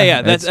Road.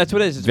 Yeah. That's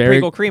what it is. It's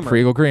Pregel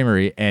Creamery. Pregel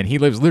Creamery, and he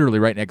lives literally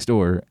right next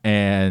door.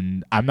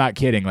 And I'm not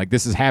kidding. Like,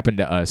 this has happened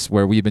to us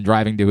where we've been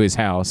driving to his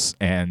house,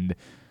 and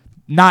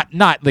not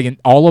like in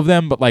all of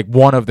them, but like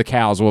one of the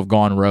cows will have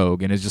gone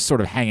rogue and is just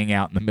sort of hanging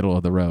out in the middle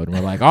of the road. And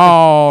we're like,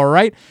 all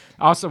right.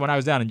 Also, when I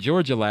was down in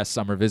Georgia last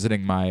summer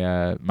visiting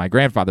my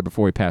grandfather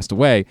before he passed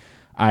away,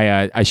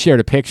 I shared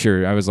a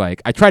picture. I was like,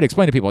 I tried to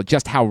explain to people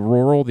just how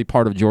rural the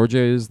part of Georgia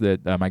is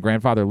that my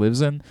grandfather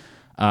lives in.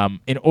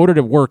 In order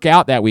to work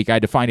out that week, I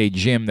had to find a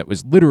gym that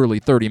was literally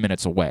 30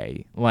 minutes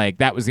away. Like,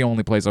 that was the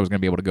only place I was going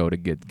to be able to go to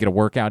get a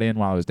workout in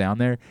while I was down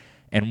there.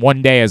 And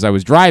one day as I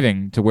was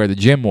driving to where the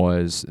gym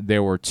was,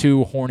 there were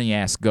two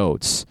horny-ass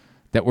goats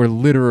that were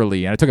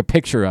literally, and I took a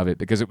picture of it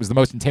because it was the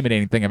most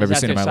intimidating thing I've ever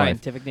seen in my life.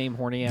 Is that their scientific name,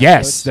 horny-ass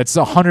Yes, goats?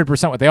 that's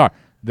 100% what they are.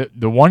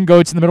 The one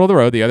goat's in the middle of the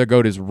road, the other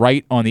goat is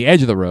right on the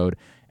edge of the road,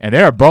 and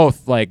they're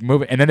both like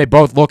moving, and then they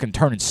both look and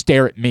turn and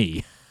stare at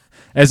me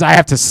as I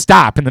have to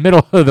stop in the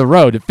middle of the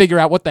road to figure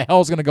out what the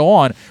hell's going to go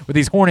on with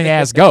these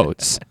horny-ass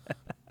goats.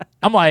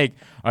 I'm like,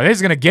 are they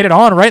just going to get it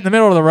on right in the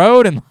middle of the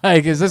road, and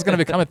like, is this going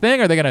to become a thing?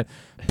 Are they going to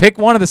pick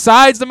one of the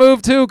sides to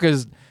move to?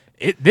 Because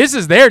this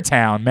is their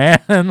town,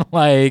 man.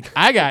 Like,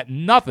 I got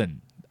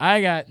nothing.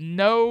 I got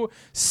no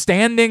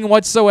standing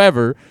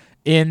whatsoever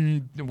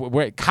in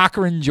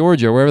Cochran,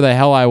 Georgia, wherever the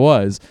hell I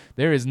was.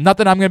 There is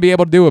nothing I'm going to be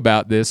able to do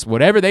about this.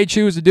 Whatever they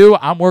choose to do,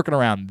 I'm working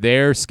around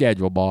their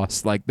schedule,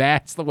 boss. Like,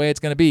 that's the way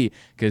it's going to be,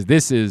 because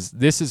this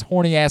is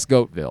horny-ass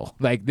Goatville.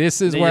 Like, this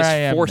is where I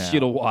am force now. you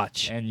to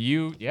watch. And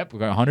you,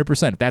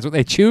 100%. If that's what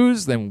they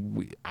choose,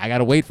 then I got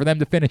to wait for them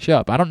to finish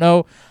up. I don't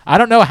know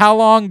how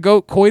long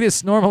goat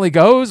coitus normally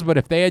goes, but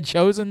if they had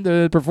chosen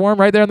to perform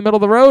right there in the middle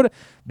of the road,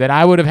 then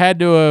I would have had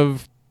to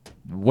have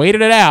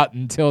waited it out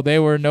until they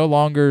were no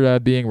longer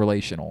being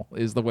relational,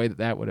 is the way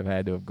that would have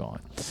had to have gone.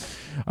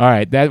 All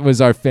right, that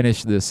was our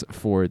finish this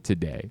for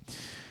today.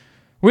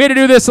 We had to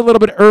do this a little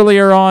bit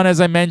earlier on, as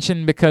I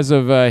mentioned, because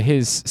of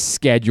his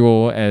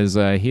schedule, as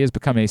he has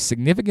become a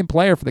significant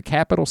player for the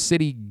Capital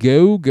City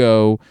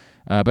Go-Go,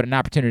 but an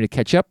opportunity to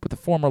catch up with the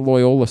former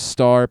Loyola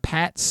star,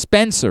 Pat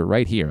Spencer,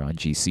 right here on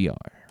GCR.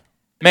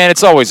 Man,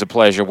 it's always a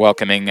pleasure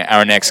welcoming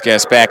our next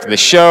guest back to the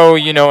show.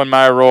 You know, in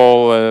my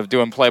role of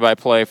doing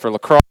play-by-play for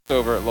lacrosse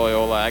over at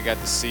Loyola, I got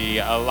to see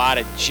a lot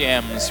of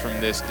gems from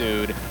this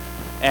dude.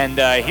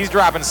 And he's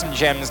dropping some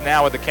gems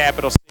now with the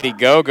Capital City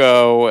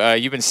Go-Go.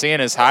 You've been seeing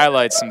his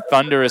highlights, some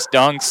thunderous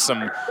dunks,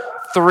 some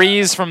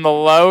threes from the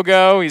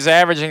logo. He's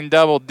averaging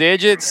double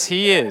digits.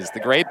 He is the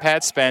great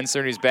Pat Spencer,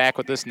 and he's back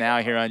with us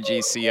now here on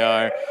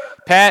GCR.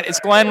 Pat, it's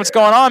Glenn. What's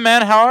going on,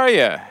 man? How are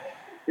you?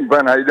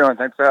 Brent, how you doing?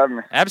 Thanks for having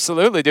me.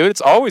 Absolutely, dude.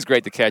 It's always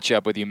great to catch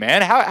up with you,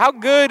 man. How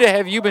good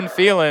have you been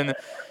feeling,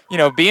 you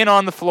know, being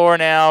on the floor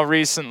now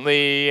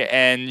recently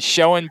and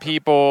showing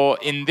people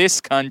in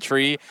this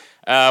country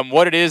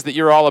what it is that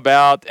you're all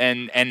about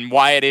and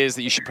why it is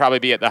that you should probably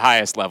be at the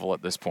highest level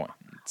at this point?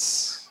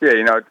 Yeah,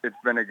 you know, it's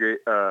been a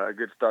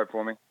good start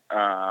for me.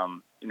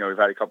 You know, we've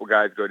had a couple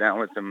guys go down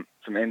with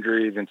some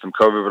injuries and some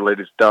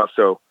COVID-related stuff,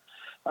 so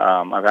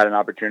I've had an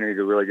opportunity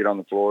to really get on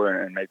the floor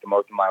and make the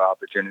most of my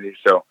opportunity.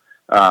 So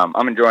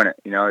I'm enjoying it.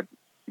 You know,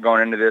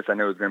 going into this, I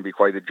knew it was going to be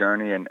quite the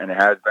journey, and it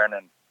has been,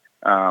 and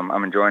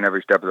I'm enjoying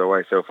every step of the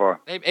way so far.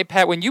 Hey,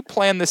 Pat, when you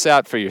plan this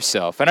out for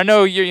yourself, and I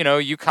know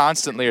you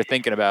constantly are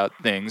thinking about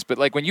things, but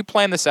like when you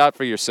plan this out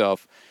for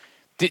yourself,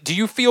 do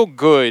you feel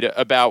good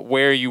about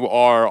where you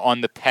are on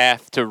the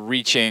path to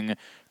reaching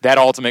that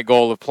ultimate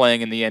goal of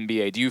playing in the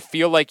NBA? Do you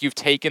feel like you've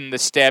taken the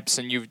steps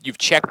and you've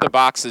checked the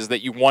boxes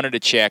that you wanted to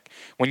check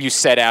when you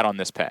set out on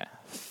this path?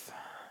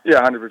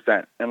 Yeah,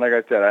 100%. And like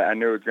I said, I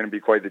knew it was going to be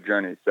quite the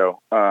journey. So,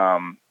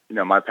 you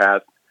know, my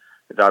path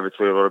is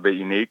obviously a little bit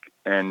unique,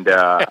 and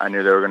I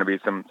knew there were going to be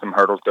some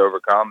hurdles to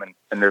overcome,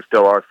 and there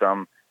still are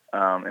some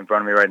in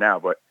front of me right now.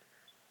 But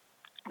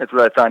that's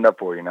what I signed up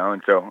for, you know.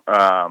 And so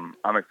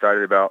I'm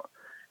excited about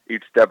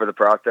each step of the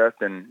process,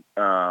 and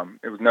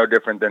it was no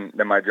different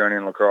than my journey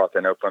in lacrosse. I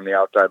know from the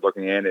outside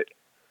looking in, it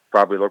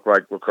probably looked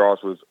like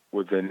lacrosse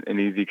was an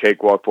easy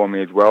cakewalk for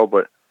me as well,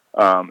 but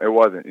it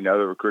wasn't. You know,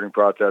 the recruiting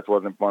process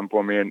wasn't fun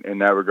for me in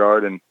that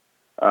regard, and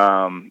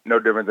no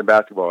difference in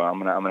basketball. I'm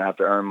gonna have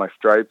to earn my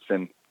stripes,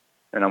 and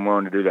I'm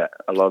willing to do that.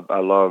 I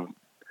love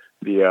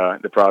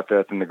the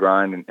process and the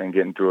grind and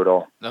getting through it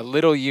all. A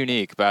little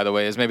unique, by the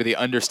way, is maybe the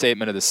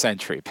understatement of the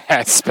century.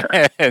 Pat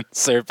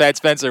Spencer. Pat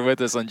Spencer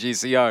with us on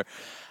GCR.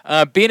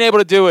 Being able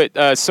to do it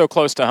so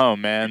close to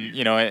home, man,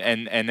 you know,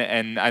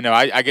 and I know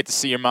I get to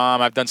see your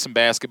mom. I've done some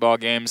basketball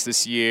games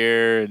this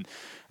year,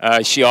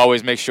 and she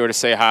always makes sure to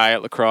say hi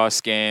at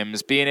lacrosse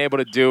games. Being able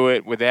to do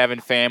it with having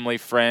family,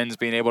 friends,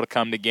 being able to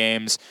come to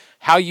games,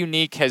 how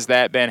unique has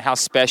that been? How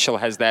special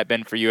has that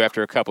been for you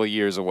after a couple of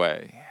years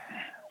away?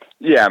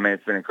 Yeah, I mean,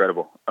 it's been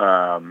incredible.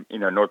 You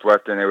know,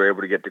 Northwestern, they were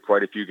able to get to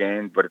quite a few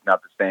games, but it's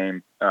not the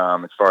same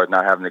as far as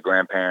not having the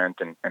grandparents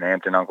and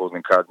aunts and uncles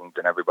and cousins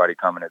and everybody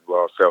coming as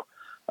well. So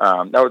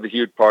that was a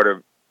huge part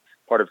of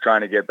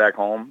trying to get back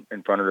home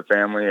in front of the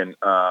family. And,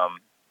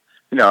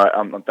 you know,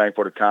 I'm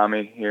thankful to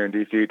Tommy here in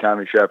D.C.,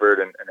 Tommy Shepard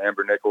and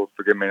Amber Nichols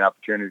for giving me an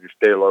opportunity to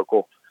stay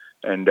local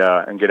and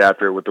get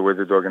after it with the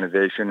Wizards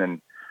organization.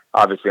 And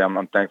obviously,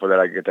 I'm thankful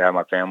that I get to have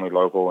my family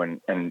local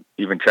and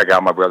even check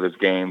out my brother's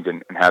games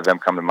and have them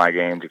come to my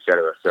games, et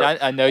cetera. So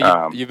I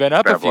know you've been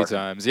up a few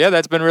times. Yeah,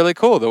 that's been really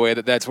cool the way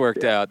that's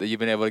worked out, that you've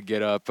been able to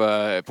get up.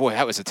 Boy,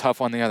 that was a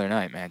tough one the other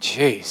night, man.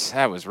 Jeez,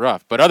 that was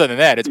rough. But other than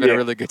that, it's been a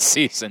really good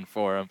season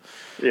for him.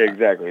 Yeah,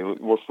 exactly.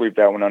 We'll sweep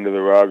that one under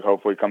the rug,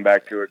 hopefully come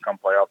back to it come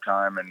playoff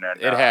time. And then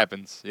it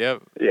happens.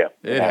 Yep. Yeah.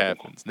 It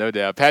happens, no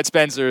doubt. Pat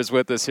Spencer is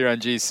with us here on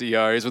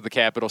GCR. He's with the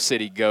Capital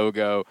City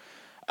Go-Go.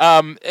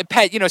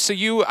 Pat, you know, so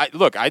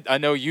I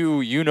know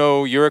you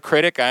know you're a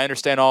critic. I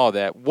understand all of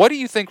that. What do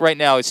you think right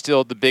now is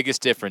still the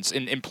biggest difference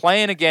in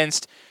playing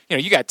against, you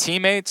know, you got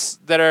teammates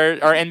that are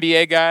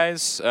NBA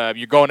guys.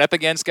 You're going up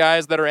against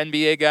guys that are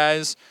NBA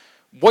guys.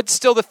 What's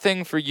still the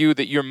thing for you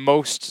that you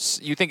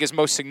think is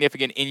most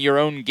significant in your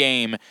own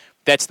game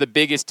that's the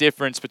biggest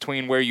difference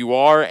between where you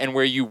are and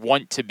where you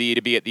want to be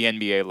at the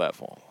NBA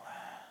level?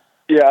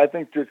 Yeah, I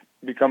think just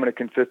becoming a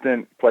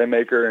consistent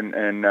playmaker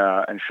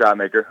and shot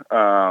maker.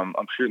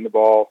 I'm shooting the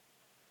ball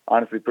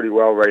honestly pretty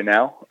well right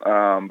now,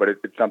 but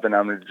it's something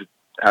I'm going to just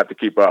have to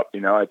keep up. You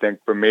know, I think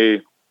for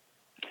me,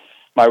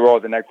 my role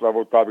at the next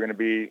level is probably going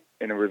to be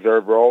in a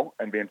reserve role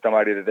and being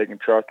somebody that they can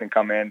trust and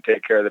come in,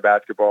 take care of the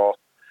basketball,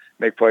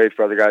 make plays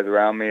for other guys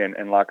around me,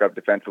 and lock up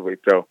defensively.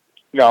 So,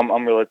 you know,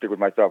 I'm realistic with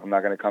myself. I'm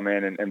not going to come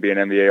in and be an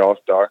NBA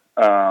All-Star,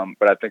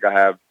 but I think I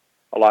have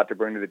a lot to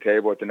bring to the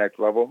table at the next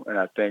level. And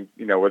I think,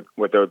 you know,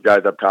 what those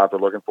guys up top are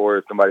looking for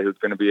is somebody who's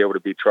going to be able to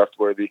be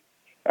trustworthy,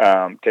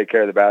 take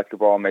care of the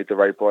basketball, make the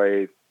right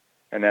plays.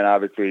 And then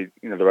obviously,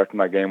 you know, the rest of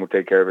my game will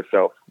take care of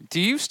itself.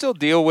 Do you still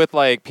deal with,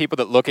 like, people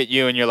that look at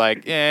you and you're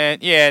like,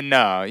 yeah,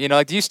 no. You know,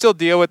 like, do you still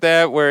deal with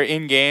that where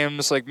in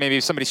games, like, maybe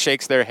if somebody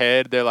shakes their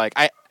head, they're like,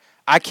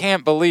 I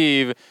can't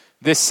believe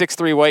this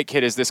 6'3" white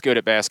kid is this good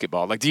at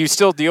basketball. Like, do you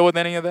still deal with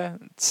any of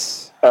that?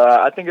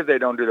 I think if they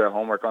don't do their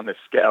homework on the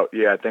scout,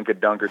 I think a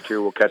dunk or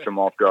two will catch them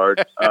off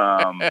guard.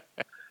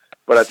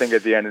 But I think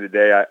at the end of the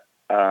day,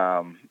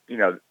 you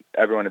know,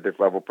 everyone at this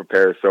level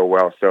prepares so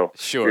well, so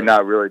you're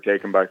not really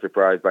taken by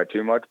surprise by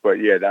too much. But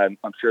yeah,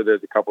 I'm sure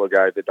there's a couple of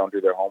guys that don't do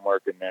their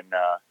homework and then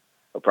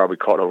are probably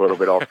caught a little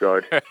bit off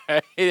guard.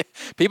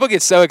 People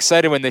get so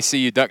excited when they see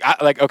you dunk.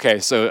 Okay,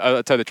 so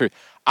I'll tell you the truth.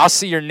 I'll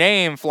see your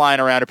name flying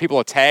around, or people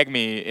will tag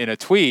me in a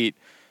tweet,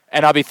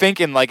 and I'll be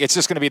thinking, like, it's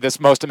just going to be this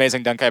most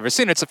amazing dunk I've ever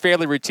seen. It's a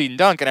fairly routine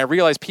dunk, and I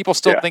realize people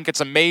still think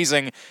it's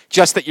amazing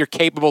just that you're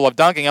capable of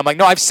dunking. I'm like,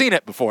 no, I've seen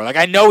it before. Like,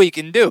 I know he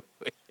can do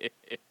it.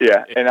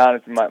 Yeah, and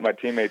honestly, my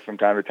teammates from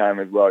time to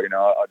time as well, you know,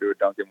 I'll do a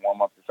dunk in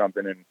warm-ups or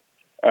something.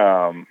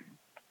 And,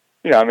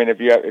 you know, I mean, if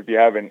you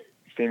haven't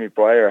seen me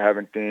play or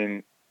haven't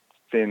seen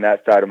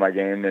that side of my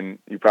game, then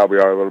you probably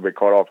are a little bit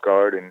caught off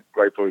guard, and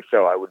rightfully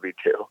so, I would be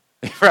too.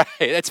 Right,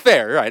 that's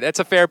fair. Right, that's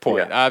a fair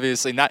point. Yeah.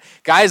 Obviously, not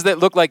guys that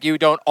look like you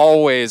don't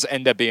always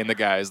end up being the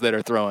guys that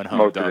are throwing home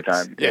most dunks.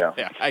 Of the time.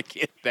 Yeah, I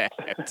get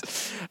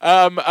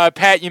that.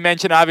 Pat, you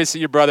mentioned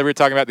obviously your brother. We were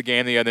talking about the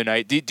game the other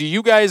night. Do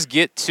you guys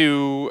get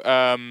to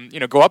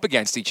go up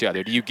against each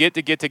other? Do you get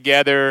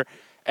together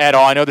at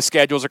all? I know the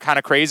schedules are kind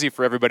of crazy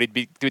for everybody.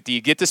 Do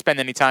you get to spend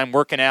any time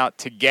working out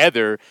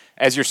together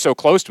as you're so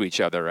close to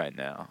each other right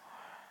now?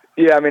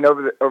 Yeah, I mean,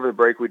 over the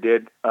break we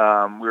did. We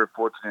were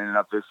fortunate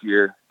enough this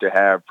year to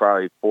have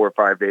probably 4 or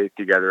 5 days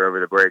together over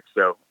the break.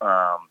 So,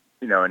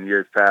 you know, in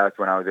years past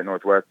when I was at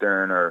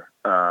Northwestern or,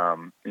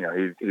 you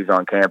know, he's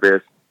on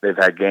campus, they've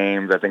had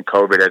games. I think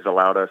COVID has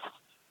allowed us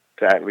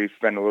to at least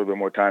spend a little bit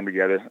more time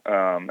together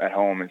at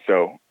home. And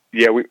so,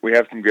 yeah, we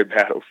have some good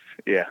battles.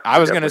 Yeah. I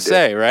was going to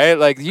say, right?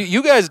 Like,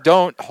 you guys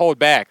don't hold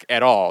back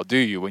at all, do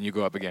you, when you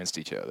go up against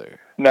each other?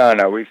 No,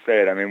 we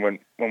say it. I mean,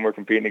 when we're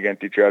competing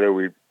against each other,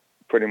 we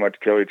pretty much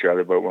kill each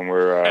other, but when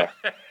we're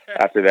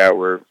after that,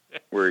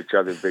 we're each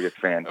other's biggest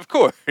fans. Of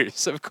course.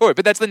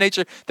 But that's the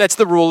nature. That's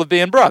the rule of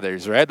being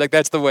brothers, right? Like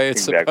that's the way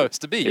it's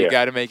supposed to be. You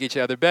got to make each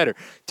other better.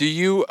 Do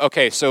you?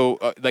 Okay, so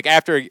like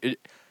after,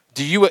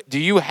 do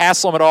you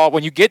hassle him at all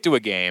when you get to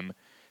a game?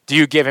 Do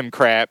you give him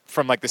crap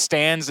from like the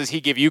stands? Does he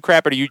give you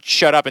crap, or do you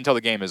shut up until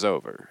the game is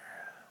over?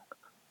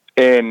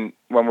 And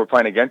when we're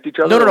playing against each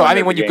other? No. I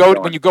mean, when you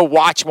go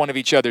watch one of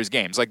each other's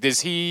games, like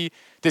does he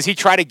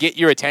try to get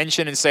your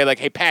attention and say like,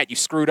 "Hey, Pat, you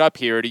screwed up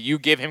here"? Or do you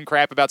give him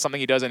crap about something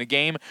he does in a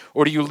game,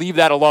 or do you leave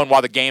that alone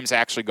while the game's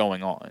actually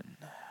going on?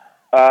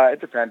 It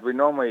depends. We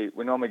normally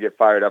get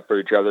fired up for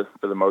each other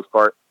for the most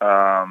part.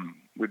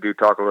 We do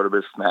talk a little bit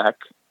of smack.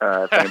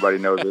 If anybody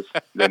knows us,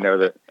 they know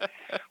that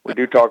we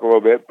do talk a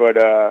little bit, but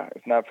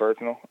it's not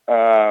personal.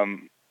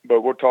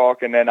 But we'll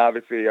talk, and then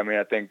obviously, I mean,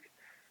 I think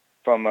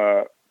from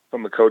a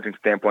coaching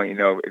standpoint, you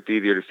know, it's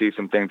easier to see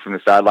some things from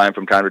the sideline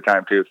from time to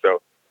time too.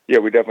 So yeah,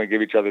 we definitely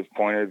give each other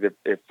pointers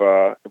if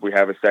we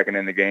have a second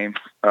in the game.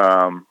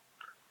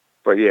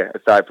 But yeah,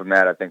 aside from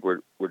that, I think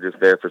we're just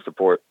there for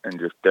support and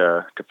just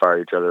to fire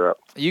each other up.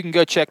 You can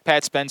go check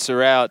Pat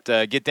Spencer out.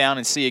 Get down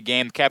and see a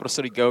game. The Capital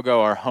City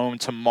Go-Go are home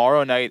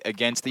tomorrow night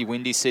against the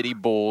Windy City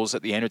Bulls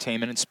at the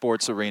Entertainment and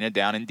Sports Arena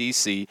down in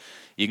D.C.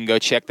 You can go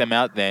check them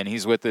out then.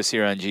 He's with us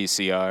here on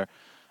GCR.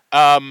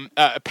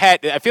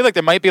 Pat, I feel like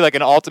there might be like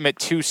an ultimate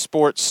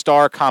two-sport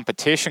star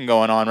competition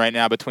going on right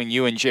now between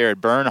you and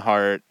Jared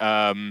Bernhardt.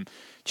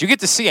 Did you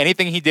get to see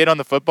anything he did on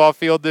the football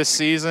field this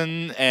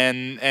season?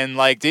 And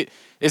like,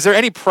 is there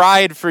any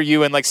pride for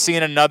you in like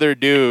seeing another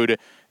dude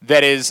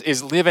that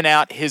is living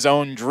out his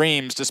own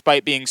dreams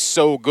despite being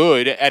so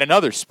good at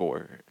another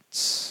sport?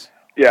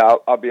 Yeah,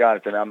 I'll be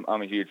honest, and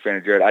I'm a huge fan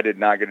of Jared. I did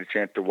not get a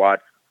chance to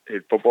watch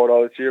his football at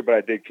all this year, but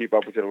I did keep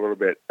up with it a little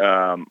bit.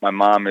 My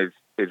mom is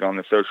on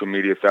the social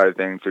media side of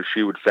things, so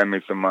she would send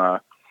me some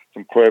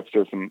clips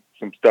or some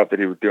stuff that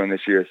he was doing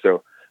this year.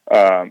 So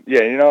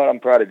yeah, you know what? I'm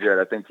proud of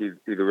Jared. I think he's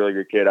a really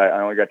good kid.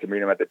 I only got to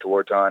meet him at the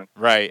Tewaaraton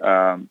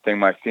thing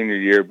my senior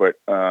year, but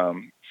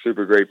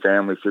super great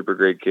family, super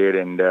great kid,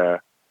 and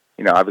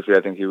you know, obviously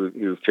I think he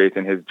was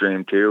chasing his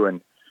dream too,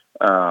 and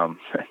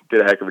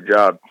did a heck of a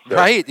job. So,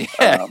 right?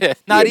 Yeah,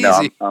 not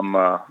easy. No,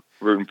 I'm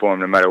rooting for him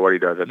no matter what he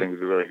does. I think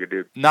he's a really good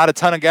dude. Not a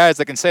ton of guys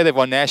that can say they've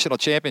won national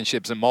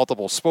championships in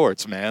multiple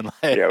sports, man.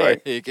 Like, yeah,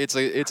 right.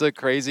 It's a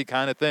crazy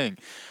kind of thing.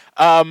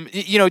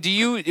 You know, do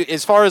you,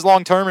 as far as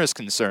long-term is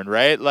concerned,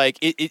 right? Like,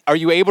 are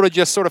you able to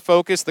just sort of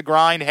focus the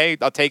grind? Hey,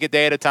 I'll take a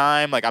day at a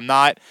time. Like, I'm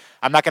not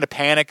going to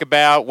panic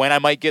about when I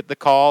might get the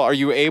call. Are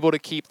you able to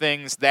keep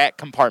things that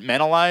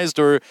compartmentalized,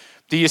 or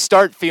do you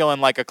start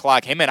feeling like a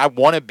clock? Hey, man, I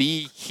want to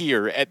be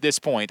here at this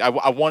point. I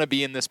want to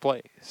be in this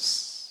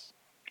place.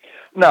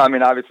 No, I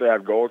mean, obviously I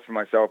have goals for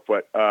myself,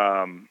 but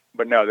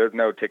no, there's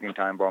no ticking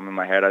time bomb in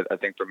my head. I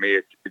think for me,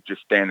 it's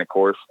just staying the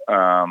course.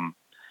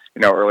 You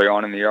know, early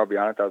on in the year, I'll be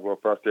honest, I was a little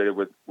frustrated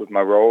with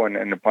my role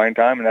and the playing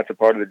time, and that's a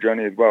part of the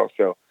journey as well.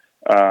 So,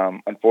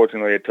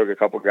 unfortunately, it took a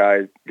couple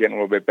guys getting a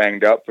little bit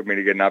banged up for me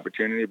to get an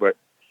opportunity, but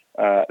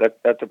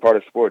that's a part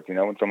of sports. You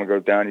know, when someone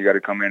goes down, you got to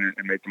come in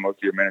and make the most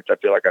of your minutes. I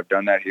feel like I've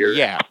done that here.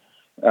 Yeah.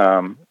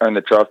 Earn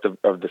the trust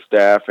of the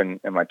staff and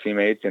my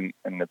teammates and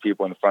the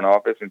people in the front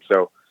office, and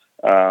so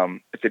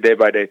it's a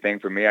day-by-day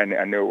thing for me. I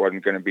knew it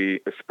wasn't going to be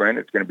a sprint.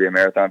 It's going to be a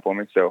marathon for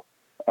me, so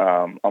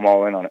I'm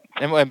all in on it.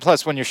 And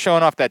plus, when you're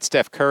showing off that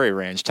Steph Curry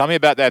range, tell me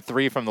about that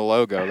 3 from the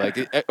logo. Like,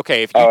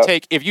 okay,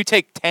 if you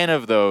take 10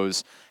 of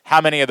those,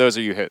 how many of those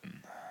are you hitting?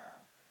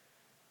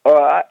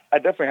 I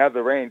definitely have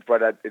the range,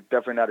 but it's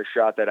definitely not a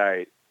shot that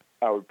I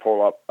would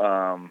pull up.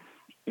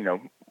 You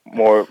know,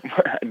 more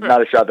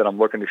not a shot that I'm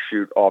looking to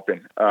shoot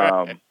often.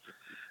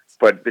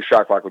 But the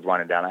shot clock was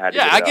winding down.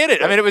 I get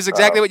it. I mean, it was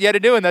exactly what you had to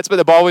do, and that's what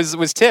the ball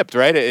was tipped,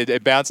 right?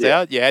 It bounced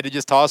out. You had to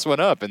just toss one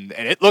up, and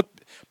it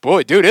looked,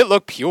 boy, dude, it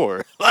looked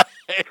pure.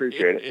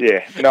 Appreciate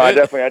it. Yeah. No, I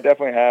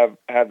definitely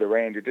have the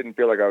range. It didn't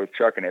feel like I was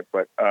chucking it,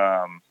 but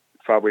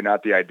probably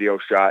not the ideal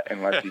shot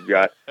unless you've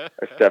got a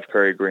Steph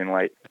Curry green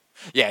light.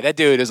 Yeah, that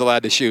dude is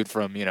allowed to shoot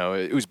from, you know,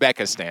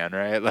 Uzbekistan,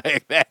 right?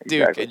 Like, that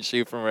dude can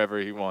shoot from wherever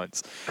he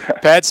wants.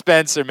 Pat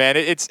Spencer, man,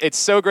 it's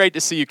so great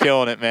to see you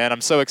killing it, man.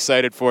 I'm so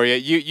excited for you.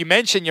 You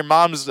mentioned your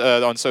mom's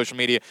on social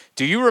media.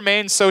 Do you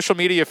remain social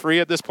media free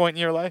at this point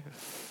in your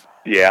life?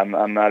 Yeah,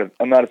 I'm not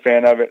a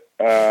fan of it.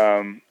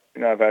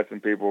 You know, I've had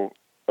some people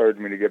urge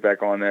me to get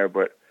back on there,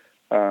 but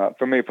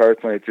for me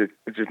personally,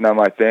 it's just not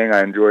my thing.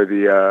 I enjoy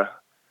the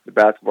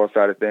basketball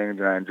side of things,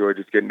 and I enjoy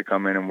just getting to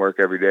come in and work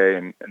every day,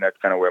 and that's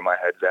kind of where my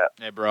head's at.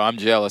 Hey, bro, I'm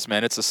jealous,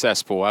 man. It's a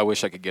cesspool. I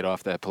wish I could get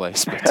off that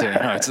place, but you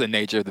know, it's the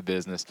nature of the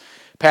business.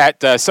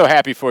 Pat, so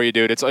happy for you,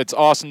 dude. It's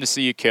awesome to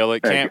see you kill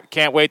it.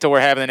 Can't wait till we're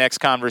having the next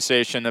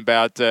conversation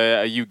about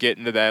you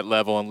getting to that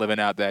level and living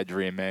out that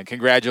dream, man.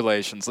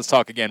 Congratulations. Let's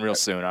talk again real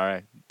soon, all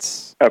right?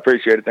 I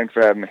appreciate it. Thanks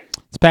for having me.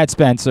 It's Pat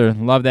Spencer.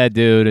 Love that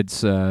dude.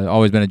 It's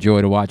always been a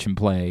joy to watch him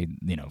play.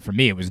 You know, for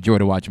me, it was a joy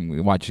to watch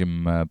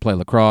him play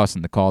lacrosse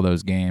and to call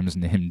those games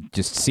and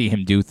just see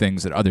him do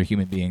things that other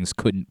human beings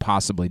couldn't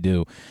possibly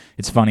do.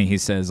 It's funny. He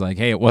says, like,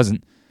 hey, it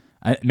wasn't.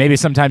 Maybe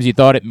sometimes you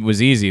thought it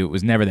was easy. It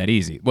was never that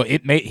easy. Well,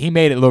 he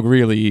made it look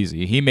really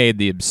easy. He made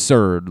the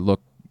absurd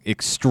look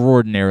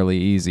extraordinarily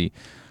easy.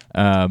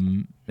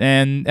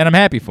 And I'm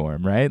happy for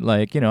him, right?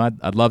 Like, you know,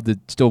 I'd love to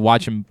still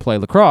watch him play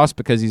lacrosse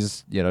because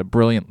he's, you know, a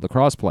brilliant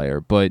lacrosse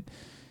player. But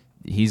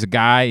he's a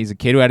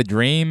kid who had a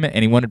dream, and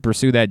he wanted to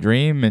pursue that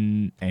dream,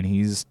 and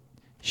he's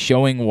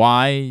showing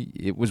why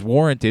it was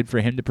warranted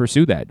for him to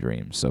pursue that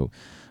dream. So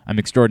I'm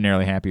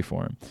extraordinarily happy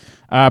for him.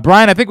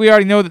 Brian, I think we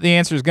already know that the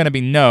answer is going to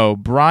be no.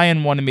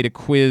 Brian wanted me to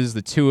quiz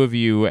the two of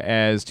you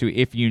as to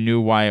if you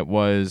knew why it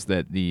was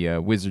that the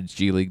Wizards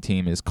G League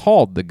team is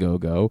called the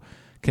Go-Go,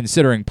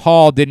 considering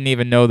Paul didn't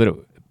even know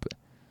that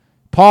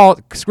Paul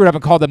screwed up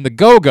and called them the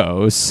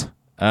Go-Go's,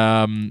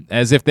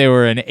 as if they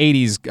were an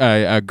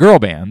 80s girl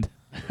band.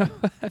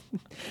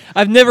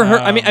 I've never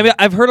heard. I mean,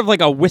 I've heard of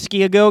like a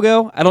whiskey a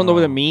go-go. I don't know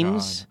what it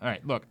means. God. All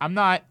right, look, I'm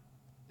not.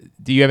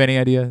 Do you have any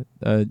idea,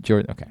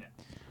 Jordan? Okay,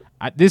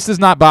 this does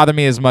not bother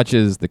me as much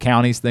as the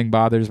counties thing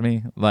bothers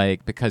me,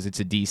 like because it's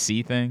a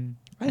DC thing.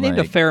 I named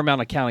a fair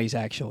amount of counties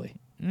actually.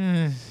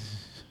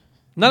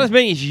 Not as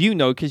many as you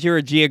know, because you're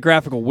a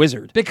geographical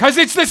wizard. Because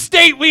it's the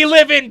state we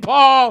live in,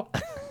 Paul.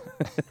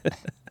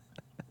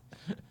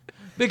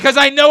 Because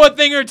I know a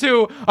thing or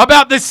two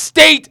about the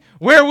state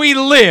where we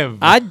live.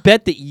 I'd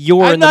bet that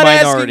you're in the I'm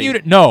minority. not asking you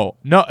to.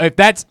 No. If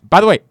that's, by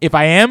the way, if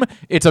I am,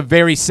 it's a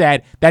very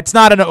sad. That's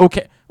not an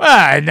okay.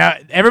 No,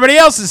 everybody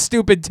else is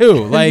stupid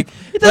too. Like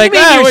it doesn't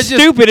mean you're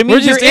stupid. It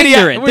means you're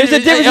ignorant. There's a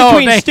difference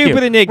between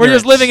stupid and ignorant. We're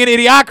just living in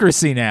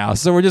idiocracy now,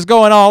 so we're just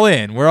going all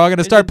in. We're all going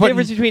to start putting.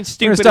 Difference between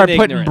stupid and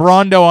ignorance. Putting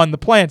Brondo on the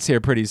plants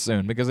here pretty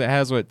soon because it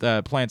has what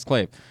plants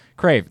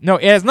crave. No,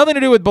 it has nothing to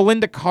do with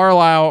Belinda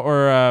Carlisle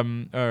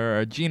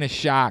or Gina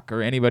Schock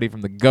or anybody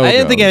from the Go-Go's. I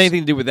didn't think it had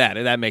anything to do with that.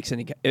 If that makes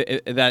any,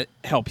 that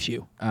helps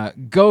you.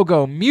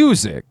 Go-Go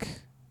music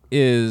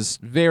is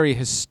very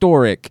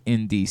historic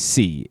in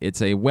DC.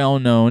 It's a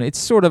well-known. It's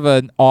sort of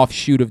an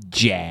offshoot of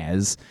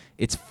jazz.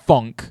 It's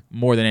funk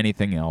more than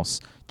anything else.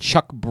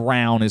 Chuck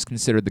Brown is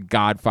considered the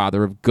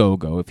godfather of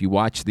go-go. If you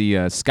watch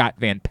the Scott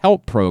Van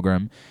Pelt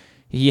program,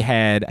 he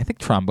had, I think,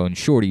 Trombone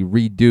Shorty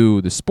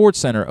redo the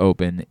SportsCenter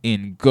Open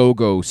in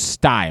go-go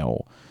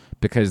style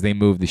because they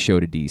moved the show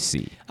to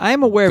DC. I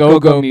am aware of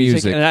go-go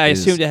music, and I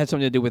assumed it had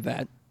something to do with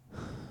that.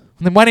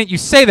 Then why didn't you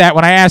say that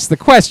when I asked the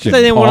question?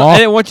 I didn't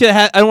want you to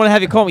I don't want to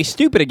have you call me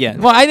stupid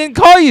again. Well, I didn't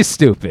call you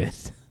stupid.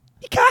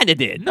 You kind of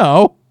did.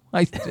 No,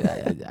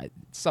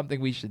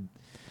 something we should.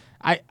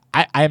 I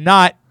am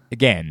not.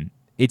 Again,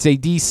 it's a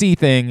DC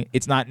thing.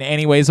 It's not in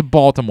any ways a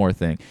Baltimore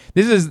thing.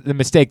 This is the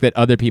mistake that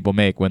other people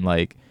make when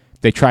like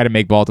they try to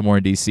make Baltimore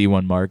and DC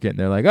one market, and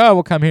they're like, "Oh,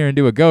 we'll come here and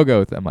do a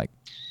go-go." I'm like,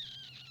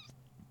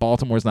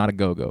 Baltimore's not a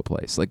go-go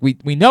place. Like we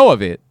know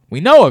of it. We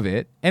know of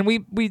it, and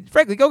we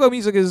frankly, go-go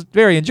music is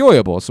very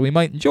enjoyable, so we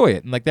might enjoy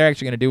it. And like they're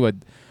actually going to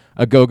do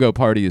a go-go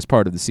party as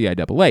part of the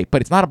CIAA,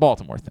 but it's not a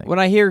Baltimore thing. When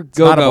I hear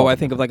go-go, I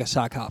think of like a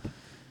sock hop.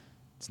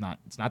 It's not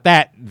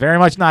that. Very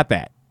much not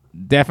that.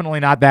 Definitely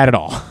not that at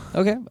all.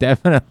 Okay.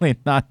 Definitely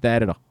not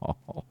that at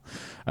all.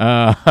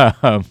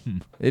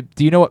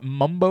 Do you know what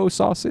mumbo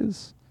sauce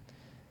is?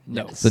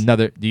 No. It's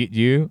another. Do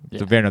you?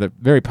 Yeah. It's another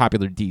very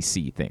popular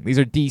DC thing. These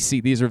are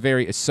DC. These are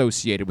very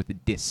associated with the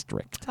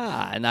district.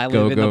 And I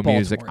live in the Baltimore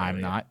music. area. I'm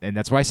not, and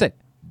that's why I said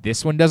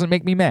this one doesn't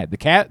make me mad.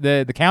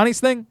 The counties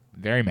thing,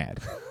 very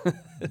mad,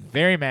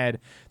 very mad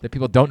that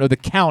people don't know the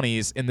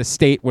counties in the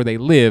state where they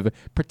live,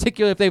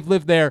 particularly if they've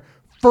lived there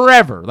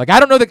forever. Like I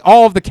don't know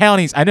all of the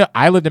counties. I know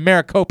I lived in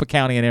Maricopa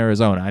County in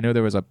Arizona. I know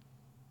there was a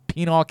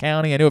Pinal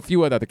County. I know a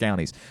few other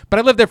counties, but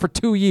I lived there for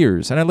 2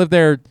 years, and I lived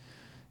there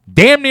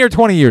damn near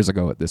 20 years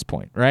ago at this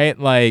point, right?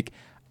 Like,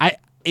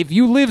 if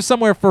you live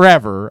somewhere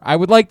forever, I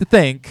would like to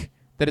think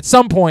that at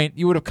some point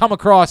you would have come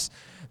across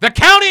the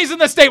counties in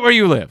the state where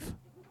you live.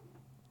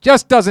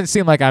 Just doesn't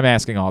seem like I'm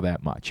asking all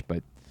that much,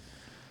 but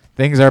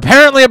things are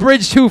apparently a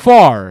bridge too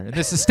far in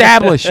this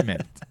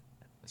establishment.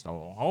 It's a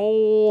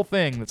whole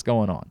thing that's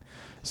going on.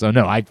 So,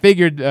 no, I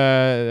figured,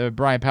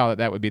 Brian Powell,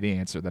 that would be the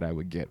answer that I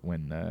would get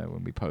when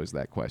we posed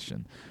that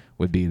question.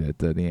 Would be that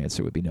the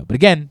answer would be no. But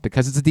again,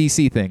 because it's a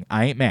DC thing,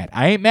 I ain't mad.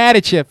 I ain't mad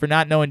at you for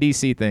not knowing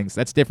DC things.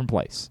 That's a different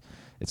place.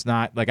 It's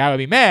not like I would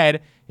be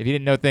mad if you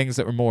didn't know things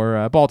that were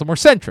more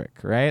Baltimore-centric,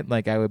 right?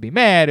 Like I would be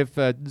mad if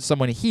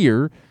someone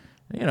here,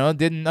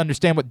 didn't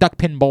understand what duck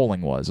pin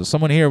bowling was. Or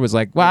someone here was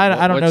like, well,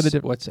 I don't know the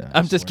difference. What's that?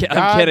 I'm just kidding.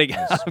 I'm kidding.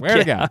 I swear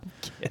to God.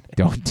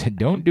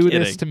 Don't do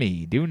this to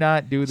me. Do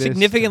not do this.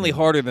 Significantly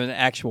harder than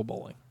actual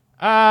bowling.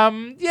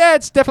 Yeah,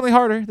 it's definitely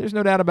harder. There's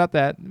no doubt about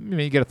that. I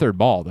mean, you get a third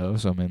ball though,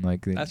 so I mean,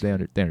 like they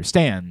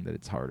understand that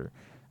it's harder.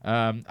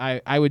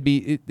 I would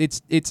be.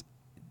 It's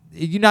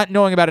you not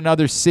knowing about in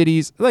other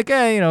cities. Like,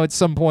 at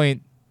some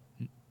point,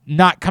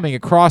 not coming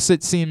across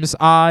it seems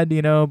odd,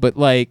 but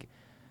like,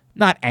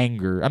 not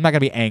anger. I'm not gonna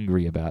be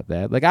angry about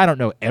that. Like, I don't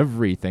know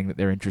everything that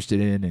they're interested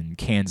in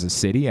Kansas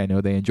City. I know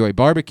they enjoy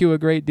barbecue a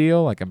great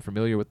deal. Like, I'm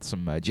familiar with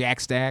some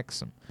Jack Stacks,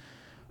 some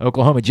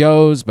Oklahoma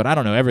Joe's, but I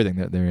don't know everything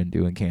that they're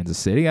into in Kansas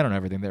City. I don't know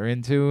everything they're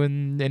into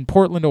in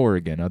Portland,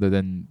 Oregon, other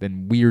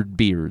than weird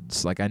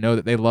beards. Like, I know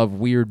that they love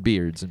weird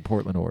beards in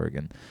Portland,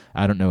 Oregon.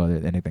 I don't know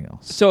anything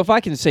else. So if I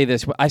can say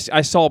this,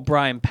 I saw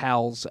Brian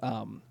Powell's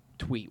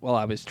tweet while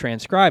I was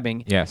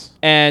transcribing. Yes.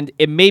 And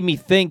it made me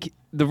think,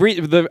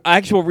 the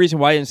actual reason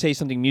why I didn't say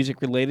something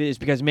music-related is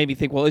because it made me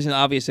think, well, isn't it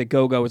obvious that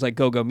go-go is like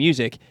go-go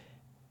music?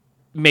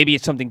 maybe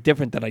it's something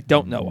different that I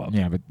don't know of.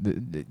 Yeah, but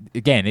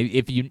again,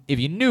 if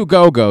you knew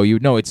Go-Go,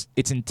 you'd know it's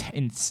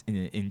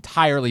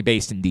entirely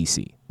based in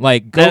DC.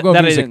 Like Go-Go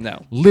that music I didn't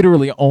know.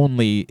 literally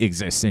only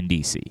exists in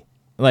DC.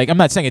 Like I'm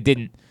not saying it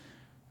didn't.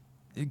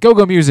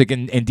 Go-Go music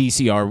and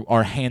DC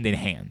are hand in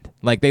hand.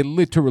 Like they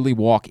literally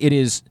walk. It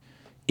is.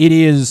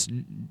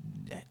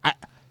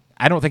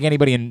 I don't think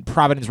anybody in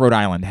Providence, Rhode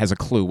Island, has a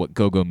clue what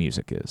go-go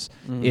music is.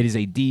 Mm. It is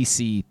a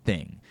D.C.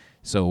 thing.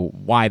 So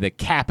why the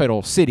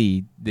capital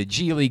city, the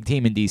G League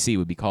team in D.C.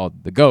 would be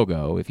called the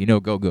Go-Go. If you know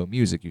go-go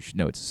music, you should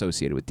know it's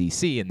associated with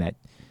D.C. and that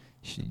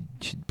should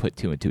put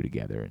 2 and 2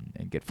 together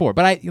and get 4.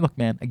 But look,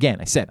 man, again,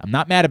 I said, I'm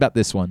not mad about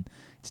this one.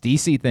 It's a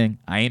D.C. thing.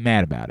 I ain't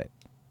mad about it.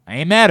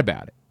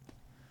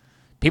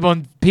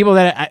 People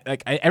that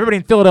everybody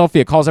in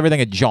Philadelphia calls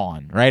everything a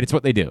John, right? It's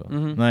what they do.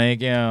 Mm-hmm.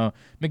 Like,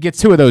 it gets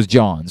 2 of those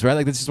Johns, right?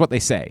 Like this is what they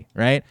say,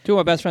 right? 2 of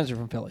my best friends are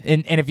from Philly.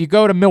 And if you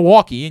go to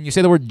Milwaukee and you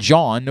say the word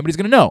John, nobody's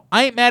gonna know.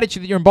 I ain't mad at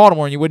you that you're in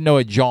Baltimore and you wouldn't know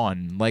a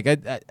John. Like I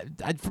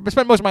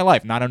spent most of my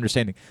life not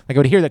understanding. Like I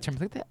would hear that term,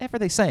 like, what the F are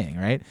they saying,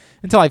 right?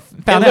 Until I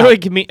found out.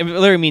 It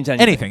literally means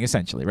anything. Anything,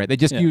 essentially, right? They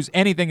just use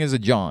anything as a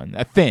John,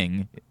 a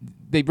thing.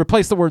 They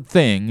replace the word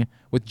thing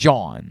with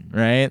John,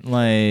 right?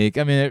 Like,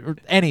 I mean,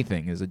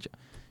 anything is a John.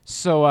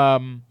 So, I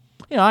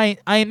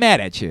ain't mad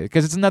at you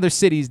because it's another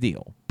city's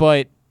deal.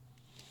 But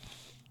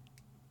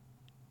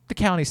the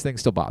county's thing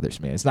still bothers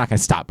me. It's not going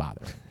to stop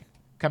bothering me.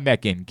 Come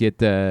back in. Get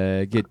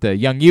the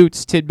Young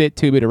Utes, Tidbit,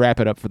 Two-Bit to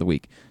wrap it up for the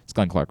week. It's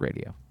Glenn Clark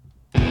Radio.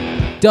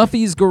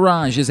 Duffy's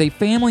Garage is a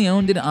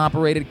family-owned and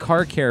operated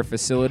car care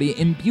facility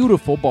in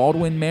beautiful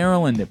Baldwin,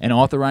 Maryland. An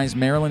authorized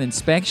Maryland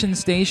inspection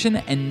station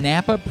and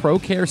Napa Pro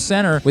Care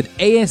Center with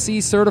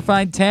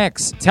ASE-certified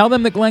techs. Tell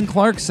them that Glenn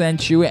Clark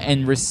sent you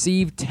and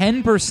receive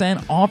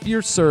 10% off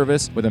your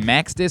service with a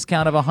max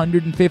discount of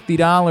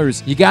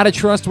 $150. You gotta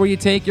trust where you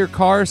take your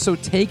car, so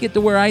take it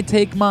to where I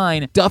take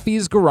mine.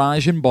 Duffy's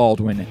Garage in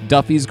Baldwin.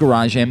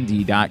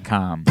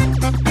 Duffy'sGarageMD.com.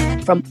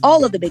 From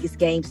all of the biggest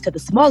games to the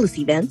smallest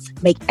events,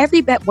 make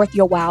every bet worth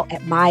your while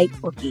at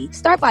MyBookie.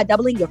 Start by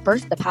doubling your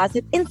first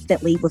deposit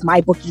instantly with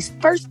MyBookie's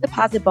first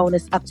deposit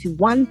bonus up to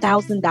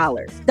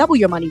 $1,000. Double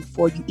your money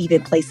before you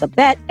even place a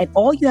bet, and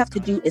all you have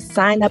to do is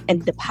sign up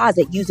and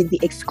deposit using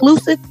the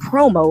exclusive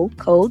promo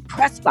code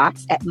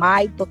PRESSBOX at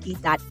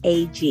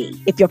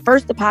MyBookie.ag. If your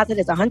first deposit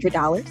is $100,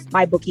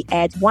 MyBookie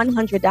adds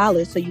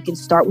 $100 so you can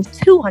start with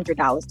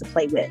 $200 to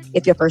play with.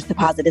 If your first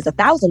deposit is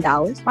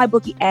 $1,000,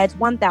 MyBookie adds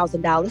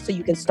 $1,000 so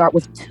you can start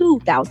with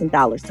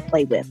 $2,000 to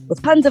play with.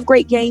 With tons of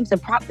great games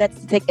and prop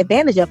bets to take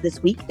advantage of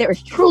this week, there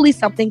is truly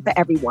something for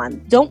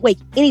everyone. Don't wait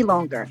any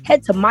longer.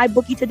 Head to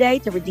MyBookie today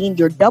to redeem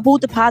your double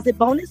deposit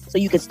bonus so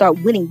you can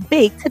start winning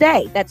big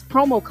today. That's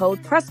promo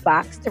code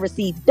PRESSBOX to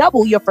receive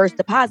double your first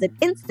deposit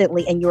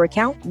instantly in your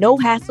account. No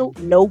hassle,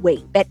 no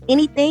wait. Bet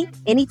anything,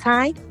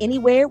 anytime,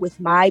 anywhere with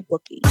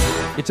MyBookie.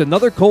 It's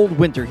another cold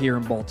winter here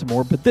in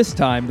Baltimore, but this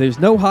time there's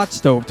no hot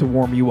stove to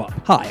warm you up.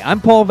 Hi, I'm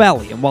Paul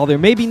Valley, and while there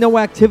may be no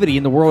activity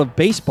in the world of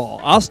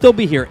baseball, I'll still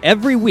be here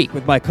every week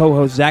with my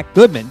co-host Zach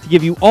Goodman to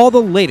give you all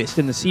the latest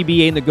in the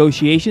CBA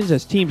negotiations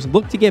as teams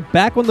look to get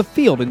back on the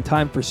field in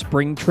time for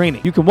spring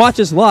training. You can watch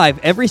us live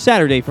every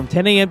Saturday from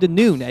 10 a.m. to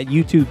noon at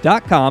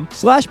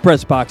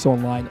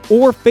youtube.com/PressBoxOnline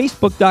or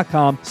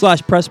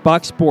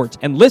facebook.com/PressBoxSports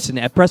and listen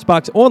at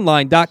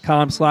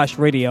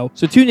PressBoxOnline.com/radio.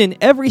 So tune in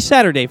every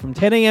Saturday from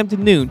 10 a.m. to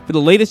noon for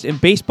the latest in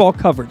baseball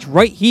coverage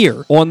right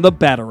here on the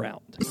Bat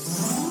Around.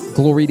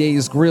 Glory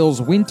Days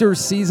Grill's winter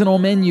seasonal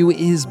menu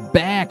is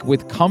back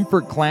with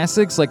comfort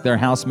classics like their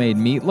house-made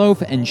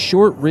meatloaf and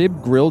short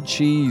rib grilled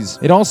cheese.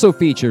 It also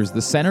features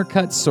the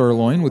center-cut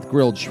sirloin with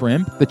grilled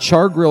shrimp, the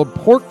char-grilled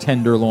pork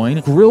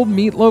tenderloin, grilled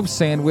meatloaf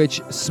sandwich,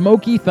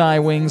 smoky thigh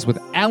wings with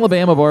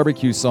Alabama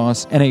barbecue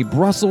sauce, and a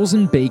Brussels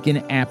and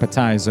bacon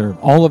appetizer.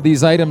 All of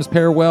these items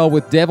pair well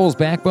with Devil's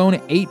Backbone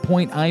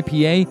 8-Point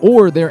IPA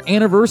or their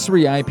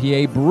anniversary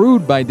IPA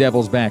brewed by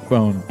Devil's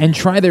Backbone. And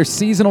try their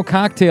seasonal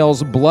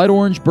cocktails, Blood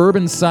Orange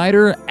Bourbon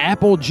Cider,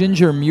 Apple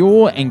Ginger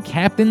Mule, and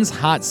Captain's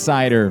Hot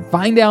Cider.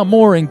 Find out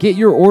more and get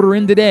your order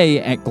in today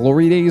at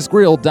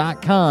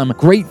GloryDaysGrill.com.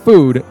 Great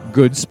food,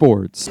 good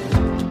sports.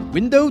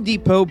 Window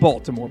Depot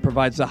Baltimore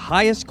provides the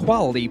highest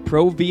quality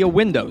Pro-Via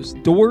windows,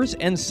 doors,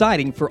 and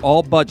siding for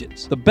all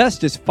budgets. The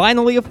best is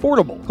finally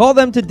affordable. Call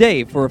them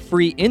today for a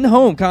free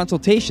in-home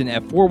consultation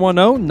at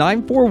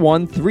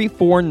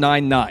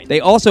 410-941-3499. They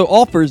also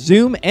offer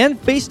Zoom and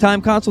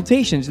FaceTime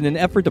consultations in an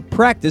effort to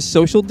practice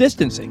social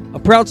distancing. A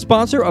proud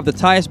sponsor of the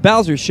Tyus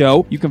Bowser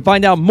Show, you can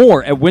find out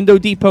more at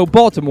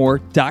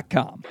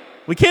WindowDepotBaltimore.com.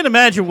 We can't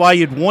imagine why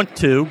you'd want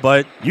to,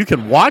 but you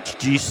can watch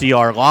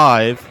GCR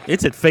live.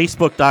 It's at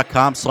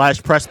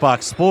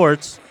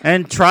Facebook.com/PressBoxSports.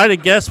 And try to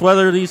guess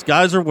whether these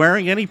guys are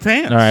wearing any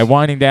pants. All right,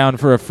 winding down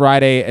for a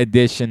Friday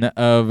edition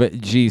of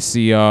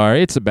GCR.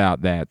 It's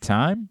about that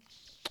time.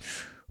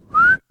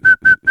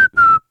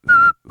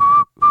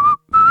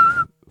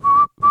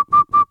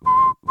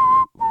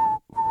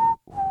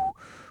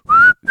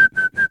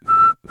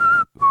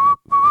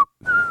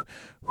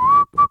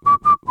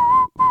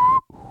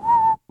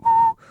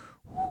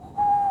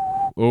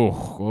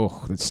 Oh,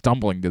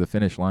 stumbling to the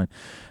finish line.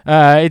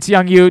 It's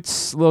Young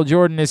Utes. Lil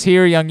Jordan is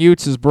here. Young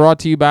Utes is brought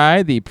to you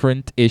by the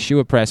print issue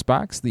of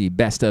PressBox, the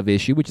best of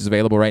issue, which is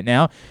available right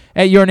now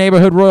at your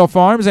neighborhood Royal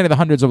Farms, any of the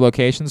hundreds of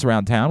locations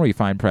around town where you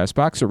find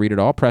PressBox, or read it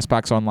all,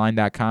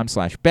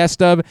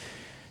 PressBoxOnline.com/best of.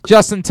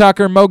 Justin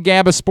Tucker, Mo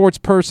Gabba Sports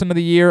Person of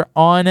the Year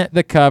on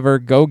the cover.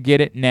 Go get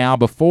it now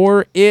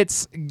before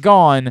it's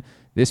gone.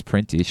 This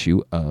print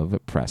issue of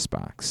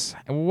PressBox.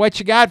 What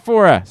you got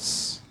for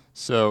us?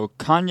 So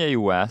Kanye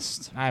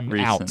West, I'm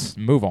out.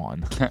 Move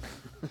on.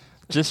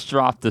 just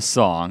dropped a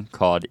song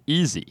called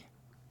Easy.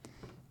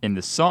 In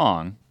the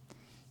song,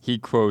 he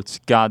quotes,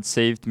 "God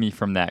saved me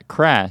from that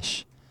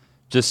crash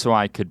just so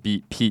I could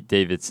beat Pete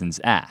Davidson's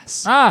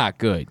ass." Ah,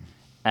 good.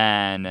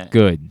 And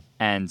good.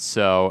 And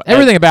so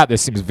everything about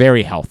this seems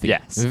very healthy.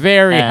 Yes,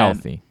 very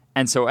healthy.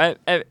 And so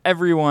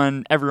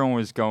everyone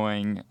was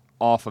going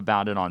off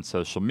about it on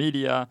social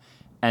media,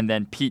 and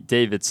then Pete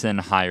Davidson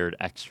hired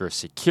extra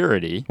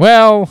security.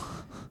 Well,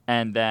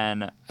 and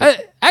then I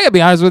gotta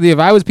be honest with you. If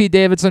I was Pete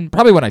Davidson,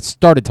 probably when I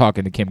started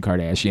talking to Kim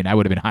Kardashian, I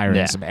would have been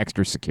hiring some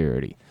extra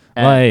security.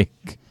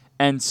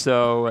 And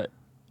so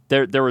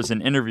there was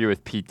an interview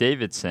with Pete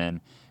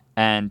Davidson,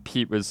 and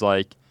Pete was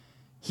like,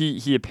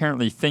 he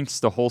apparently thinks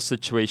the whole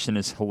situation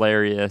is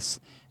hilarious,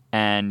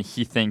 and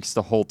he thinks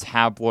the whole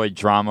tabloid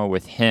drama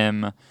with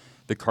him,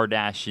 the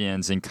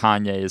Kardashians, and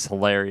Kanye is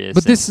hilarious.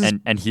 But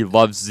and he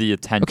loves the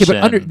attention.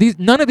 Okay, but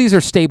none of these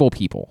are stable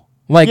people.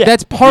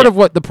 That's part of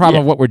what the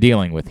problem of what we're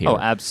dealing with here. Oh,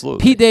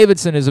 absolutely. Pete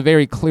Davidson is a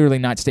very clearly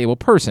not stable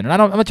person, and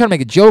I'm not trying to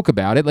make a joke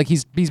about it. Like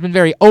he's been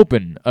very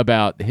open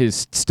about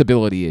his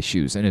stability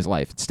issues in his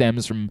life. It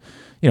stems from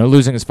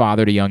losing his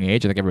father at a young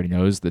age. I think everybody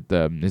knows that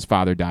his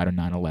father died on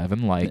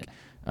 9/11.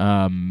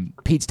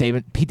 Pete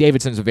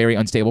Davidson is a very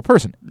unstable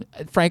person.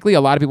 Frankly,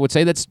 a lot of people would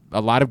say that's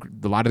a lot of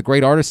the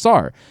great artists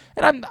are.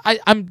 And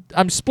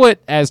I'm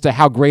split as to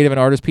how great of an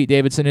artist Pete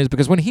Davidson is,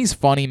 because when he's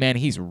funny, man,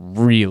 he's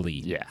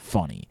really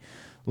funny.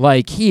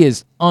 Like he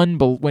is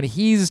when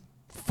he's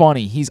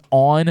funny, he's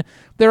on.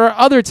 There are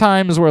other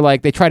times where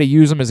they try to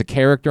use him as a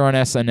character on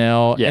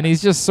SNL, and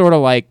he's just sort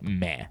of like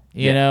meh.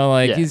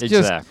 He's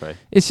exactly.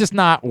 It's just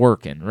not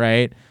working,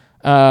 right?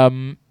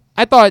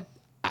 I thought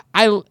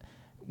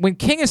when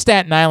King of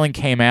Staten Island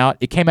came out,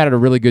 it came out at a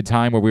really good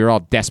time where we were all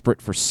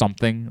desperate for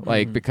something,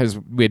 because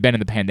we had been in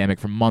the pandemic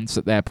for months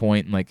at that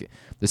point, and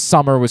the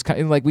summer was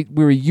kind of we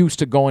were used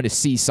to going to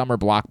see summer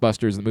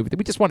blockbusters in the movie.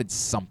 We just wanted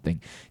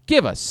something.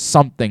 Give us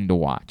something to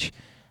watch.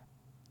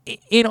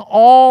 In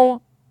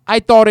all, I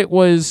thought it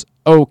was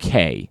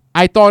okay.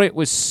 I thought it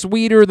was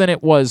sweeter than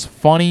it was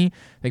funny.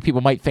 I think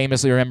people might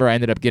famously remember I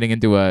ended up getting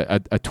into a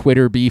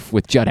Twitter beef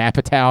with Judd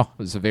Apatow. It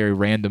was a very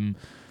random.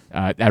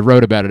 I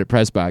wrote about it at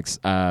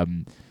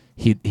PressBox.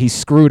 He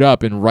screwed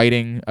up in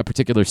writing a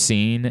particular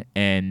scene,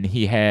 and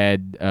he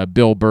had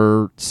Bill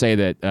Burr say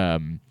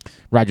that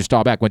Roger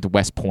Staubach went to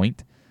West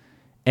Point,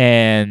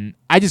 and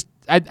I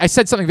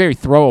said something very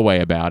throwaway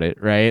about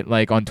it, right?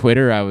 On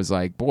Twitter, I was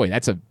like, "Boy,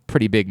 that's a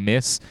pretty big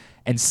miss,"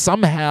 and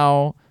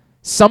somehow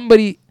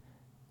somebody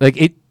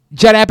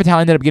Judd Apatow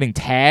ended up getting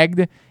tagged,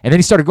 and then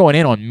he started going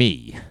in on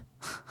me,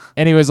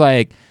 and he was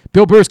like,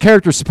 "Bill Burr's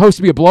character is supposed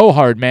to be a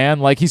blowhard, man.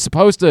 He's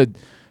supposed to."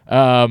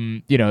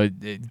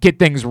 Get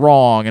things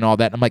wrong and all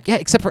that. And I'm like, yeah,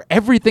 except for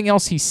everything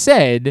else he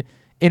said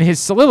in his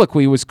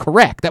soliloquy was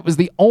correct. That was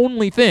the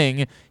only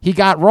thing he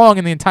got wrong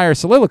in the entire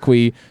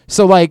soliloquy.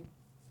 So,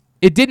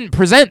 it didn't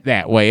present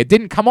that way. It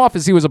didn't come off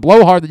as he was a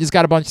blowhard that just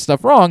got a bunch of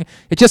stuff wrong.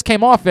 It just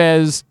came off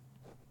as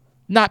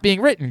not being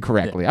written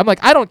correctly. I'm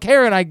like, I don't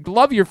care, and I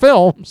love your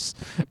films,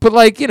 but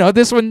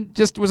this one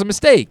just was a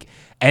mistake.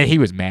 And he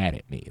was mad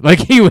at me.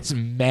 He was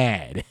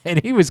mad,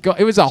 and he was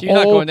it was a so whole. You're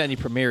not going to any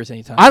premieres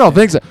anytime. I don't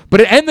think so.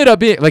 But it ended up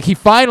being he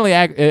finally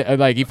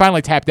he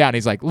finally tapped out, and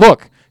he's like,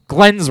 "Look,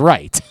 Glenn's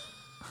right."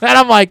 And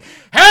I'm like,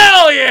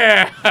 "Hell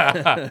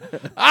yeah!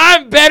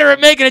 I'm better at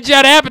making a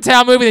Judd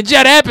Apatow movie than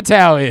Judd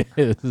Apatow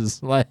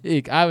is."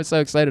 I was so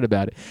excited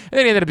about it. And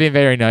then he ended up being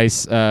very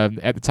nice.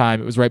 At the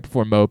time, it was right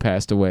before Mo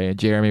passed away, and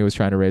Jeremy was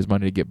trying to raise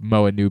money to get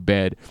Mo a new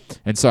bed.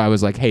 And so I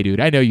was like, "Hey, dude,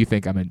 I know you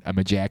think I'm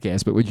a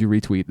jackass, but would you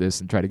retweet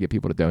this and try to get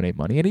people to donate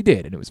money?" And he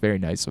did, and it was very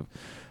nice of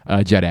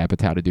Judd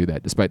Apatow to do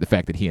that, despite the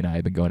fact that he and I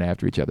had been going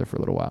after each other for a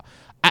little while.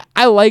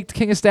 I liked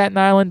King of Staten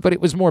Island, but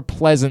it was more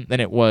pleasant than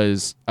it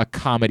was a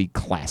comedy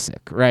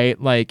classic, right?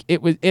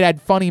 It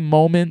had funny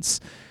moments,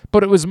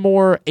 but it was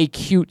more a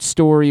cute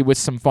story with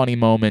some funny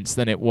moments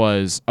than it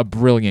was a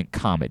brilliant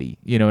comedy.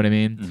 You know what I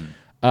mean?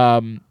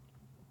 Mm-hmm.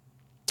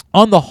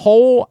 On the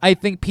whole, I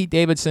think Pete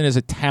Davidson is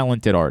a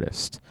talented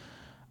artist.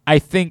 I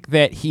think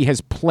that he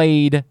has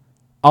played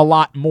a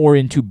lot more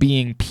into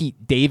being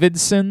Pete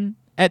Davidson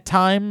at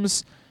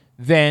times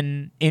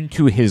than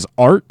into his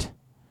art.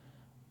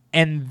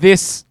 And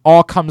this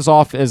all comes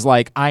off as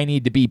I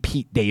need to be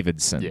Pete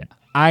Davidson. Yeah.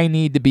 I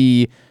need to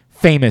be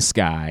famous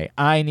guy.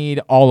 I need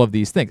all of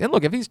these things. And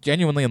look, if he's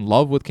genuinely in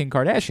love with Kim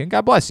Kardashian,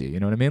 God bless you. You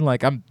know what I mean?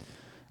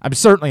 I'm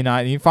certainly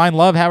not. You find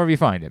love however you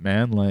find it,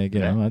 man.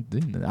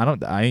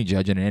 I ain't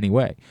judging in any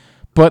way.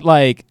 But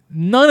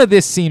none of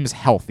this seems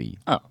healthy.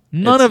 Oh,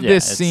 none of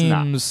this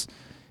seems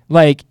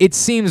Like, it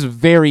seems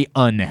very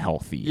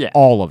unhealthy,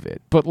 all of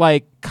it. But,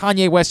 like,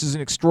 Kanye West is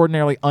an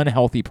extraordinarily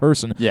unhealthy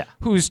person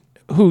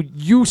who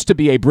used to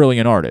be a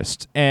brilliant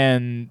artist.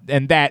 And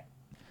that,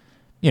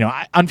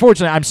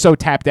 unfortunately, I'm so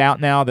tapped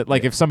out now that,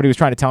 like, if somebody was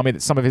trying to tell me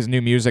that some of his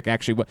new music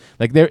actually,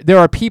 like, there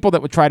are people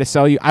that would try to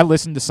sell you. I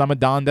listened to some of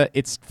Donda.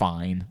 It's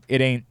fine. It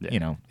ain't,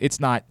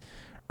 it's not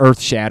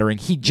earth-shattering.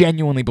 He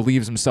genuinely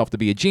believes himself to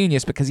be a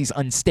genius because he's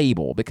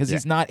unstable, because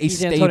he's not he's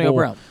stable. Antonio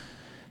Brown.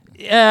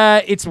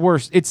 It's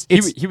worse.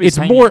 It's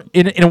more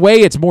in a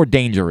way. It's more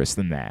dangerous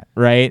than that,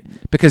 right?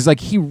 Because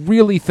like he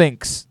really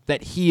thinks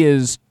that he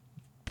is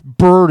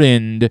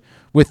burdened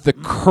with the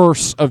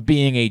curse of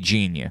being a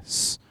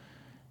genius,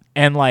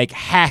 and like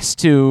has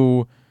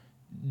to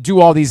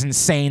do all these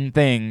insane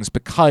things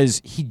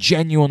because he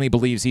genuinely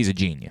believes he's a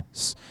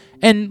genius.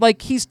 And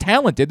like he's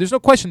talented. There's no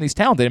question he's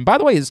talented. And by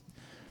the way, his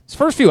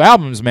first few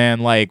albums, man,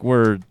 like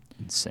were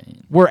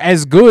insane. Were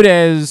as good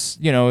as,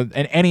 in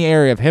any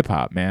area of hip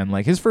hop, man.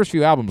 Like his first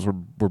few albums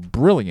were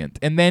brilliant.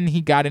 And then he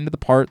got into the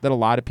part that a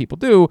lot of people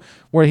do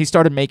where he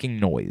started making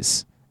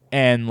noise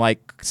and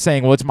like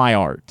saying, well, it's my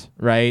art,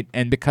 right?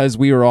 And because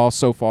we were all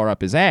so far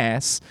up his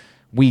ass,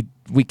 we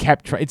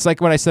kept it's like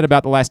what I said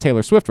about the last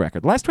Taylor Swift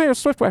record. The last Taylor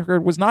Swift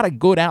record was not a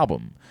good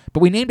album,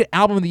 but we named it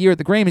Album of the Year at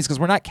the Grammys because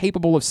we're not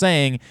capable of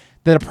saying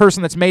that a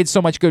person that's made so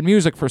much good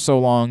music for so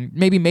long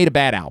maybe made a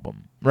bad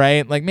album,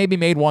 right? Like maybe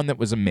made one that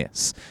was a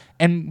miss.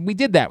 And we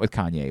did that with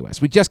Kanye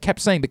West. We just kept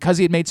saying because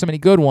he had made so many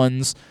good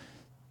ones,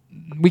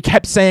 we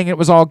kept saying it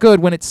was all good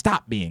when it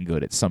stopped being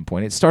good at some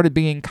point. It started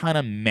being kind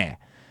of meh.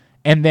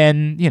 And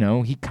then,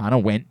 he kind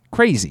of went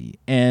crazy.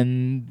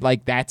 And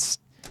like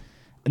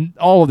and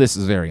all of this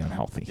is very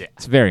unhealthy. Yeah.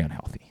 It's very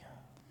unhealthy.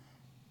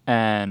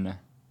 And,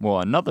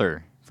 well,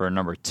 for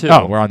number 2.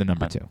 Oh, we're on to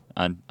number 2.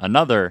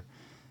 Another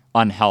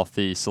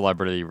unhealthy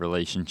celebrity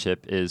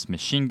relationship is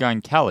Machine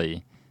Gun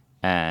Kelly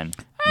and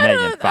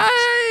Megan Fox.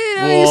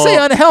 You say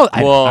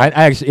unhealthy. Well, I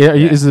actually,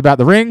 is it about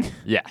the ring?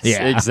 Yes,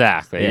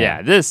 exactly.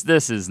 Yeah.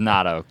 This is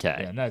not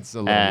okay. Yeah, that's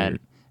a little weird.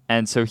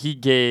 And so he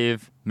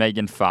gave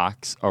Megan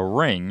Fox a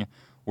ring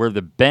where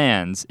the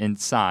bands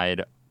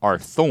inside are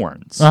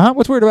thorns.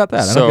 What's weird about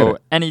that? So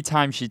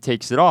anytime she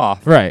takes it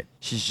off, right,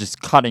 she's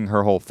just cutting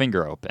her whole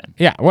finger open.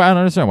 Yeah, well, I don't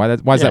understand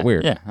why is that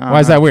weird? Yeah, why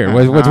is that weird?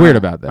 What's weird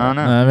about that? I don't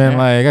know. I mean,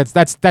 like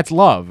that's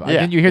love.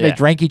 Didn't you hear they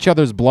drank each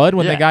other's blood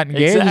when they got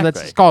engaged? Exactly.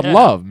 That's called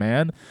love,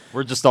 man.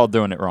 We're just all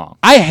doing it wrong.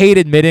 I hate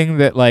admitting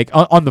that, like,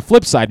 on the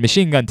flip side,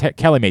 Machine Gun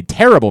Kelly made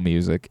terrible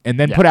music and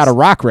then put out a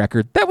rock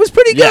record that was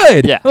pretty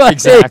good. Yeah, like,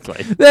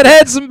 exactly. That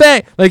had some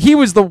bang. Like, he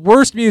was the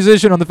worst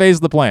musician on the face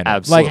of the planet.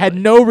 Absolutely. Like, had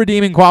no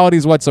redeeming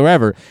qualities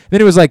whatsoever. Then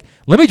he was like,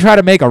 let me try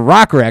to make a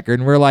rock record.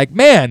 And we're like,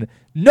 man,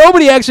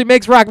 nobody actually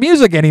makes rock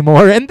music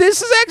anymore, and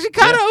this is actually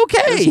kind of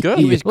okay. It was good.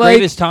 He was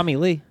great as Tommy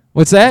Lee.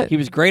 What's that? He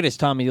was great as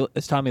Tommy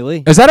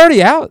Lee. Is that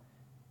already out?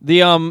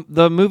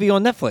 The movie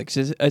on Netflix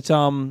it's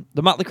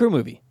the Motley Crue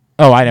movie.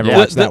 Oh, I never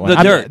watched that one.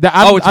 The Dirt.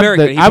 It's very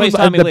good. He plays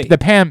Tommy Lee. The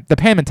Pam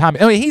and Tommy.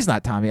 Oh, he's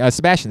not Tommy.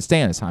 Sebastian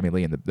Stan is Tommy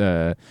Lee. And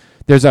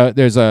there's a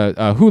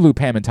Hulu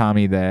Pam and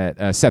Tommy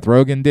that Seth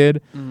Rogen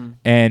did,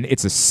 and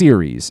it's a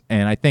series.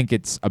 And I think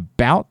it's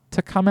about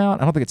to come out.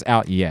 I don't think it's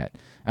out yet.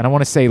 And I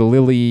want to say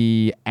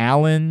Lily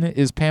Allen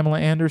is Pamela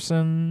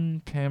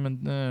Anderson.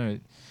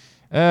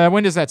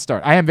 When does that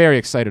start? I am very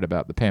excited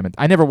about the Pam.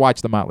 I never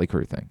watched the Motley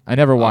Crue thing. I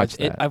never watched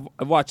that.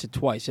 I've watched it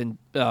twice, and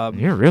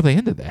you're really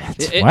into that.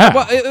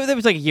 Wow. It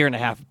was like a year and a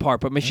half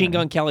apart. But Machine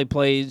Gun Kelly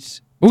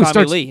plays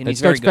Tommy Lee, and he's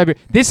very good. February.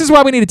 This is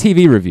why we need a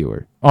TV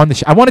reviewer on the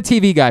show. I want a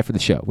TV guy for the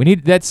show. We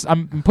need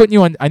I'm putting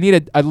you on. I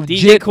need a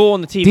legit DJ Cool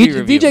on the TV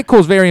review. DJ Cool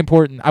is very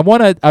important. I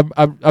want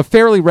a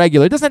fairly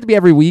regular. It doesn't have to be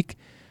every week,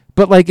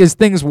 but like as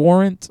things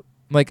warrant.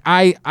 Like,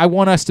 I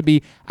want us to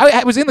be...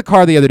 I was in the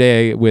car the other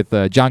day with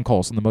John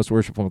Colson, the most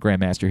worshipful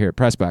Grandmaster here at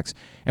Pressbox,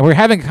 and we were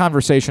having a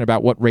conversation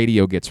about what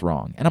radio gets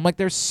wrong. And I'm like,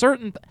 there's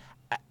certain...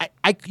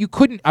 you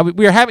couldn't...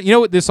 we were having... You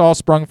know what this all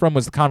sprung from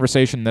was the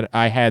conversation that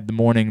I had the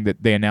morning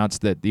that they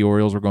announced that the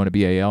Orioles were going to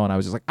BAL, and I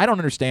was just like, I don't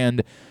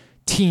understand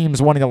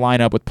teams wanting to line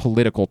up with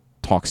political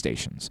talk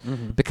stations.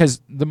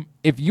 Because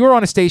if you're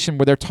on a station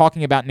where they're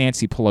talking about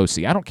Nancy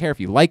Pelosi, I don't care if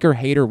you like her,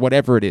 hate her,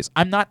 whatever it is,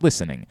 I'm not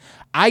listening.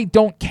 I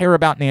don't care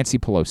about Nancy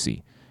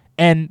Pelosi.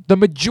 And the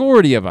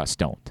majority of us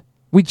don't.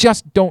 We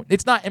just don't.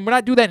 It's not, and we're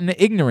not doing that in an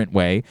ignorant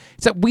way.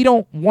 It's that we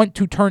don't want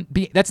to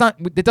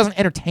that doesn't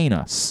entertain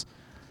us.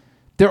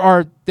 There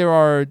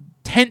are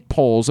tent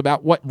poles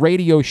about what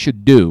radio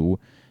should do,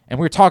 and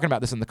we were talking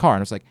about this in the car, and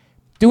I was like,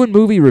 doing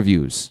movie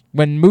reviews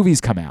when movies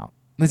come out.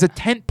 There's a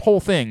tent pole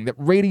thing that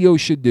radio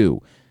should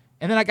do.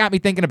 And then it got me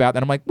thinking about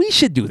that. I'm like, we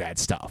should do that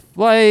stuff.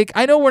 Like,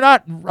 I know we're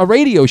not a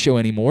radio show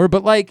anymore,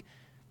 but like,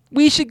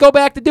 we should go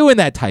back to doing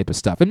that type of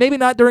stuff. And maybe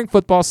not during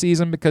football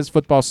season because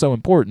football's so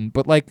important,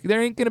 but like, there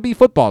ain't going to be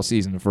football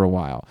season for a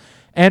while.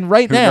 And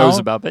right now... Who knows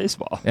about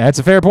baseball? That's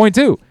a fair point,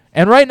 too.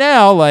 And right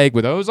now, like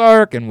with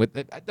Ozark and with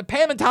the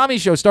Pam and Tommy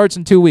show starts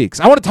in 2 weeks.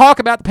 I want to talk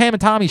about the Pam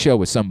and Tommy show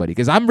with somebody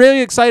because I'm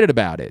really excited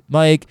about it.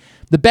 Like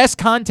the best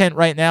content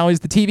right now is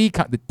the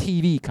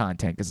TV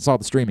content because it's all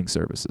the streaming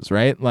services,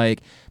 right?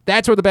 Like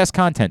that's where the best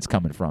content's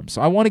coming from.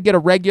 So I want to get a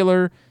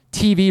regular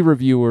TV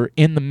reviewer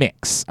in the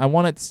mix. I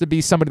want it to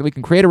be somebody that we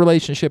can create a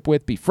relationship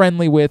with, be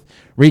friendly with,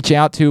 reach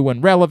out to when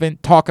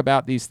relevant, talk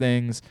about these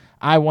things.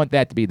 I want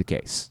that to be the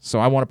case. So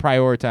I want to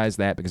prioritize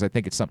that because I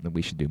think it's something that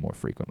we should do more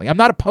frequently. I'm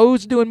not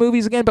opposed to doing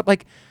movies again, but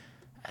like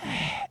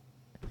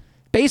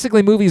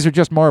basically movies are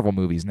just Marvel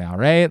movies now,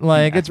 right?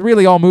 Like it's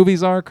really all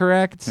movies are,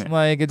 correct? Yeah.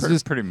 Like it's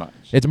just pretty much.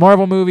 It's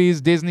Marvel movies.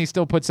 Disney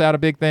still puts out a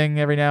big thing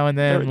every now and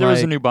then. There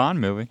was a new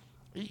Bond movie.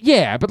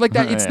 Yeah, but like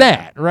that, it's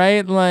that,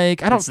 right?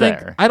 Like I don't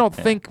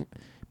think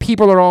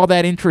people are all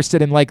that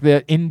interested in like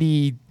the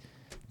indie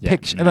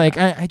picture. No. Like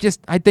I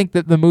think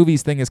that the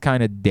movies thing is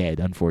kind of dead.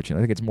 Unfortunately,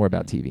 I think it's more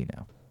about TV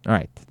now. All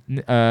right.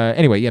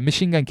 Anyway,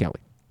 Machine Gun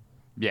Kelly.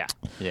 Yeah.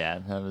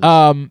 That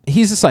was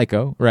he's a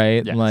psycho,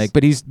 right? Yes. Like,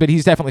 but he's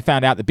definitely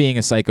found out that being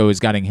a psycho is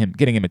getting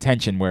him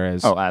attention,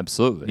 whereas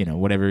absolutely,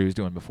 whatever he was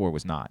doing before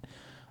was not.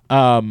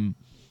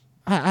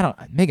 I don't.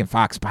 Megan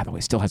Fox, by the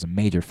way, still has a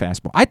major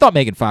fastball. I thought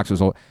Megan Fox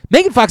was old.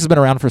 Megan Fox has been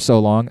around for so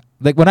long.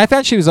 Like when I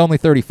found she was only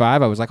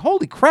 35, I was like,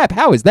 "Holy crap!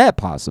 How is that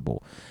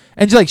possible?"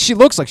 And she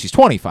looks like she's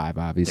 25.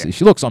 Obviously,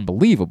 she looks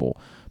unbelievable.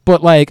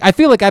 But like, I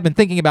feel like I've been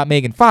thinking about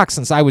Megan Fox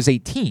since I was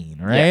 18.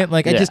 Right? Yeah.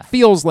 Like, it just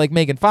feels like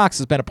Megan Fox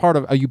has been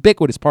a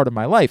ubiquitous part of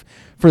my life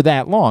for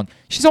that long.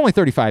 She's only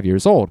 35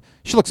 years old.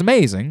 She looks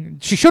amazing.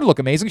 She should look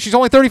amazing. She's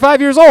only 35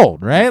 years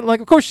old, right?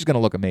 Like, of course she's gonna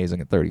look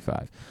amazing at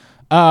 35.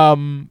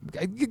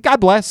 God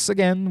bless,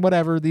 again,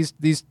 whatever,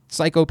 these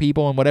psycho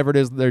people and whatever it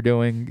is they're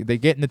doing, they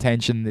get an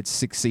attention, it's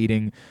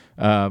succeeding.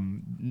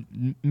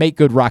 Make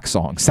good rock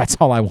songs. That's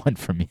all I want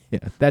from you.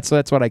 That's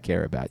what I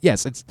care about.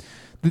 Yes, it's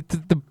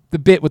the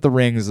bit with the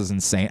rings is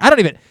insane.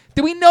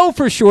 Do we know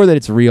for sure that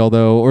it's real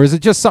though, or is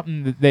it just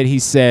something that he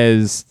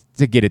says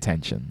to get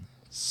attention?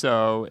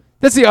 So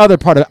that's the other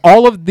part of it.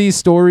 All of these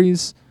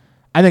stories,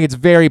 I think it's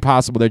very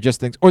possible they're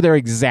just things, or they're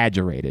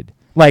exaggerated.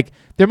 Like,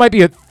 there might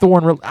be a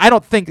thorn. I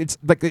don't think it's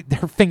like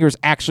her finger's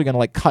actually going to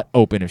like cut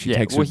open if she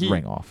takes her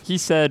ring off. He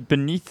said,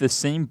 "Beneath the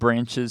same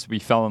branches we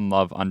fell in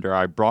love under,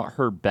 I brought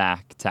her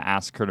back to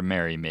ask her to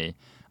marry me.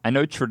 I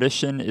know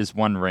tradition is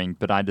one ring,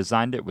 but I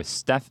designed it with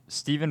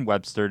Stephen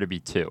Webster to be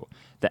two.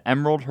 The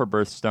emerald, her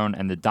birthstone,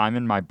 and the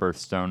diamond, my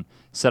birthstone,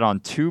 set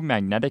on two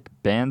magnetic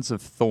bands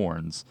of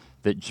thorns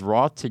that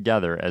draw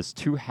together as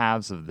two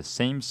halves of the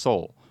same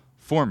soul,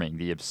 forming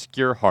the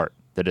obscure heart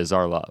that is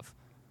our love."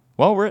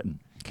 Well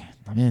written.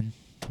 I'm in.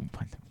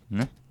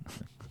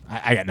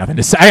 I got nothing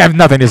to say. I have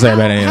nothing to say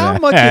about any of that. How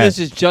much of this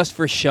is just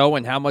for show,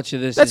 and how much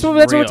of this that's is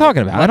what real? we're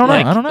talking about. I don't know.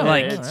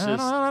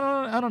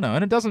 I don't know.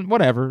 And it doesn't.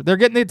 Whatever. They're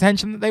getting the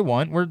attention that they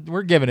want.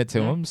 We're giving it to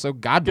them. So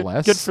God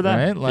bless. Good for them.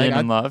 Right? Like, being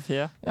in love.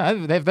 Yeah.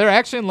 If they're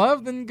actually in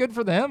love, then good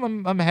for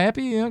them. I'm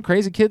happy.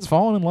 Crazy kids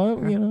falling in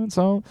love.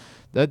 So.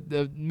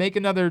 Make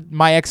another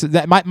My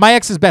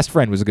Ex's Best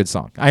Friend was a good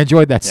song. I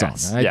enjoyed that song.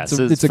 Yes,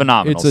 it's a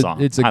phenomenal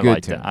song. It's a I good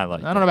liked tune. it. I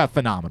liked it. I don't know about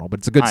phenomenal, but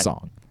it's a good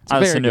song. I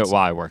listen to it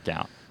while I work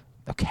out.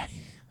 Okay.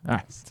 All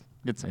right.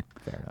 Good song.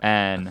 Fair enough.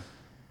 And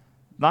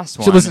last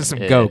one. Should listen to some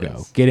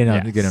Go-Go. Get in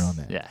on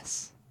that.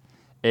 Yes.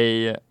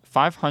 A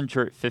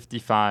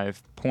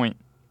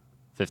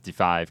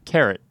 555.55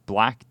 carat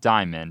black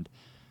diamond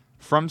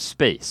from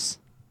space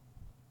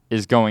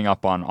is going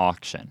up on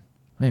auction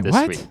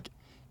this week.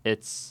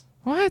 It's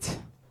what?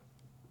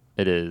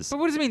 It is. But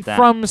what does it mean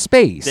from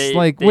space?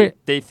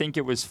 They think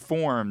it was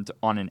formed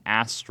on an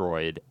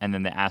asteroid, and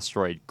then the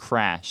asteroid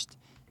crashed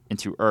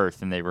into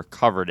Earth, and they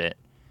recovered it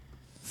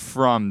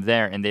from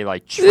there, and they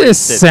traced it.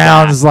 This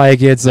sounds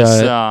like it's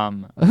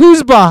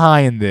who's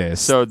behind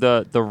this? So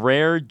the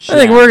rare gem. I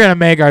think we're gonna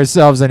make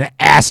ourselves an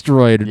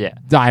asteroid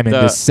diamond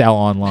to sell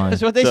online.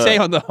 That's what they say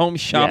on the Home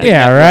Shopping.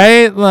 Yeah,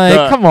 right.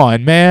 Like, come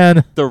on,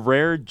 man. The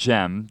rare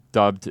gem,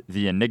 dubbed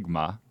the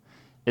Enigma,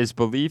 is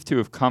believed to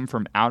have come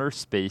from outer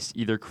space,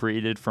 either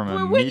created from a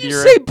meteor. When you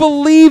say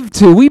believed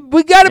to, we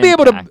got to be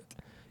able to.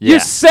 You're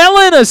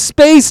selling a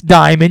space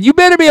diamond. You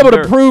better be able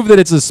to prove that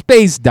it's a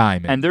space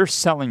diamond. And they're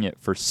selling it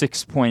for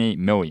 $6.8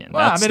 million.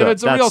 Well, if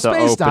it's a real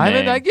space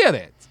diamond, I get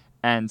it.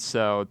 And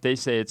so they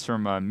say it's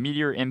from a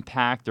meteor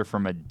impact or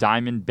from a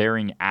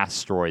diamond-bearing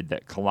asteroid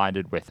that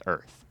collided with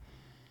Earth.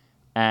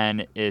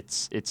 And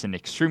it's an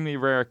extremely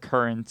rare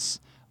occurrence.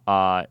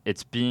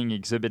 It's being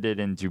exhibited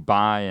in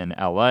Dubai and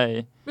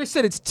LA. They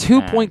said it's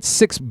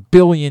 2.6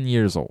 billion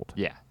years old.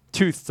 Yeah,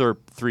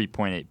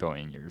 3.8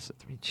 billion years.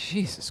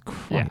 Jesus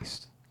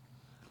Christ.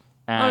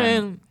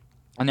 And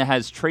it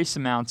has trace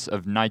amounts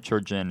of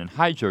nitrogen and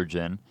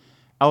hydrogen,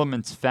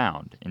 elements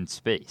found in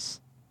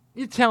space.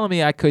 You're telling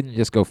me I couldn't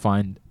just go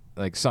find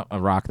a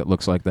rock that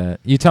looks like that.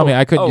 You tell me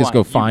I couldn't just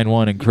go find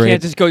one and create. You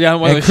can't just go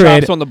down one of the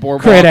shops on the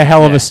boardwalk. Create a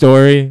hell of a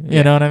story.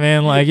 You know what I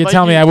mean? Like you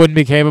tell me I wouldn't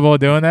be capable of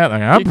doing that.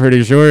 Like I'm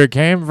pretty sure it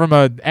came from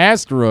an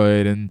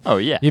asteroid, and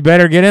you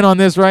better get in on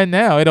this right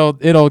now.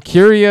 It'll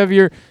cure you of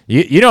your.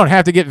 You don't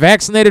have to get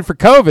vaccinated for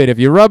COVID if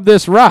you rub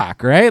this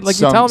rock, right? Like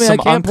you tell me I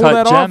can't pull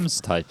that gems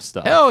off. Type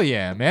stuff. Hell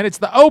yeah, man! It's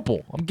the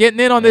opal. I'm getting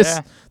in on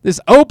this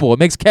opal. It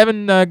makes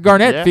Kevin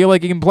Garnett feel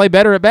like he can play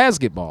better at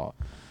basketball.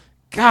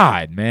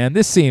 God, man,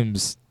 this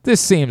seems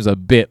a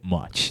bit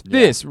much. Yeah.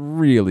 This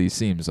really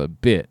seems a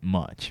bit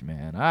much,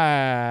 man.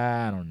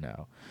 I don't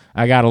know.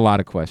 I got a lot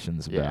of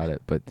questions about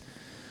it, but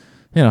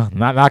I'm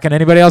not knocking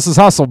anybody else's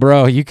hustle,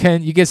 bro. You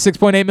get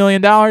 $6.8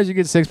 million, you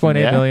get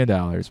 $6.8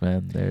 million,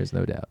 man. There's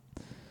no doubt.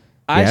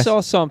 I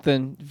saw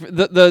something.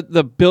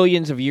 The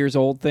billions of years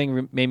old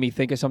thing made me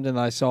think of something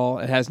that I saw.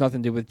 It has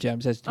nothing to do with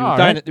gems. It has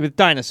to do with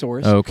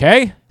dinosaurs.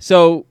 Okay.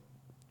 So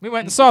we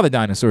went and saw the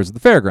dinosaurs at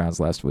the fairgrounds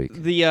last week.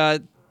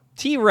 The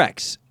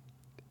T-Rex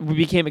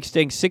became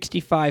extinct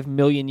 65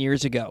 million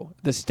years ago.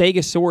 The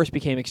Stegosaurus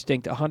became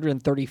extinct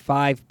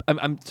 135.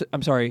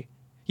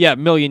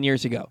 Million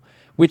years ago,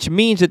 which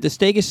means that the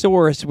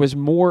Stegosaurus was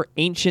more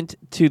ancient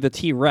to the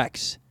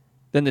T-Rex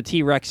than the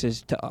T-Rex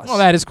is to us. Well,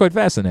 that is quite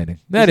fascinating.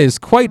 That is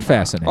quite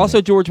fascinating.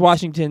 Also, George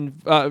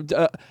Washington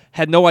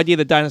had no idea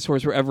that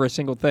dinosaurs were ever a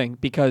single thing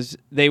because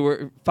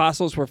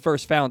fossils were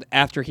first found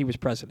after he was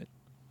president.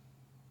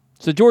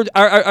 So George,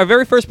 our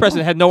very first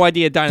president, had no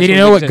idea dinosaurs existed.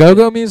 Did he know what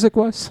go-go music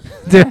was?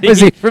 Was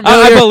he familiar?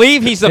 I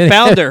believe he's the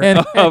founder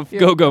of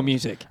go-go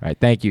music. All right,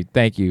 thank you,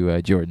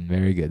 Jordan.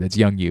 Very good. That's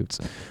Young Utes.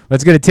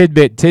 Let's get a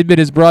tidbit. Tidbit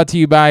is brought to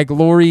you by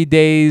Glory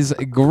Days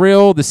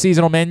Grill, the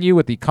seasonal menu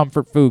with the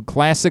comfort food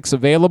classics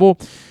available.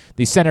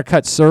 The center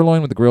cut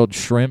sirloin with the grilled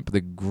shrimp,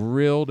 the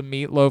grilled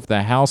meatloaf,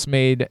 the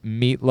house-made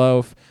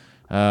meatloaf.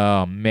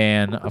 Oh,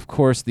 man. Of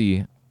course,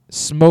 the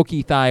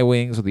smoky thigh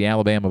wings with the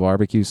Alabama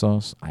barbecue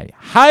sauce. I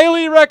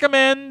highly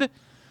recommend.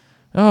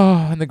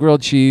 Oh, and the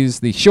grilled cheese,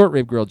 the short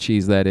rib grilled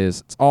cheese, that is.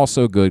 It's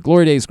also good.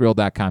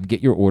 GloryDaysGrill.com.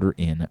 Get your order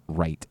in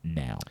right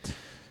now.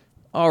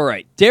 All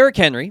right. Derrick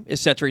Henry is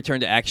set to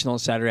return to action on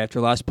Saturday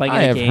after last playing in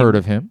a game. I have heard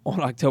of him.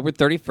 On October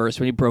 31st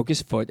when he broke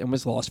his foot and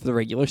was lost for the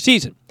regular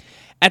season.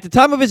 At the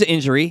time of his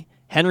injury,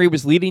 Henry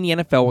was leading the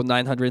NFL with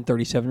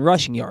 937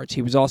 rushing yards.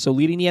 He was also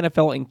leading the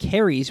NFL in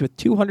carries with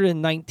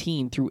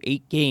 219 through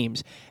 8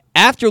 games,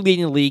 after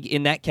leading the league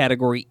in that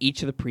category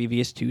each of the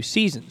previous 2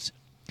 seasons.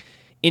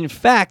 In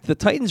fact, the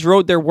Titans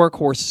rode their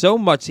workhorse so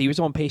much that he was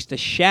on pace to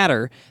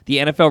shatter the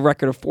NFL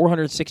record of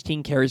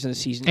 416 carries in a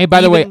season. Hey,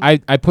 by the way,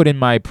 I put in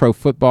my pro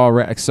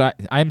football.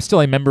 I'm still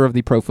a member of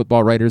the Pro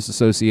Football Writers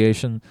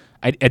Association.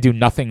 I do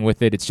nothing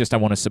with it. It's just I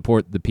want to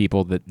support the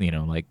people that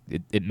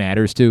it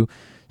matters to.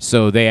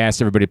 So they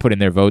asked everybody to put in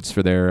their votes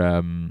for their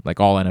all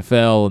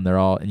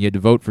NFL, and you had to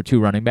vote for 2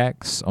 running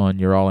backs on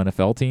your all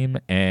NFL team.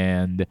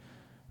 And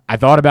I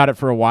thought about it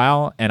for a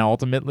while, and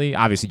ultimately,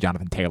 obviously,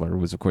 Jonathan Taylor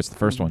was, of course, the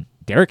first one.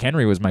 Derrick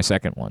Henry was my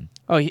second one.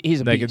 Oh, he's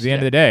a beast. At the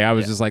end of the day, I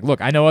was just like,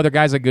 look, I know other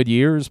guys had good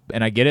years,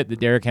 and I get it that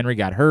Derrick Henry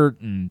got hurt,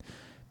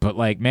 but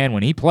man,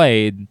 when he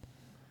played,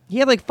 he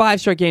had 5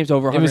 straight games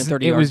over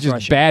 130 yards. It was just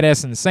rushing.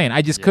 badass insane.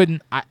 I just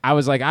couldn't. I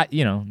was like,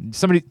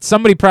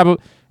 somebody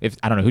probably. If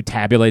I don't know who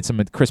tabulates them,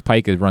 if Chris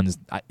Pike runs.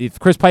 If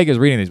Chris Pike is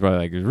reading these,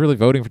 probably is really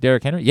voting for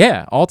Derrick Henry.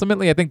 Yeah,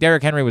 ultimately, I think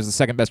Derrick Henry was the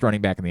second best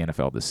running back in the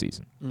NFL this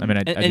season.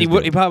 Mm-hmm. I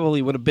mean, he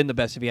probably would have been the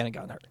best if he hadn't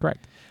gotten hurt.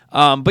 Correct.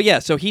 But yeah,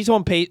 so he's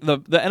on pace. The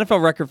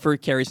NFL record for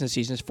carries in the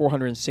season is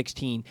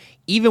 416.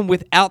 Even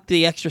without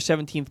the extra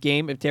 17th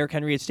game, if Derrick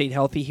Henry had stayed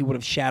healthy, he would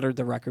have shattered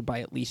the record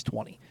by at least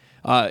 20.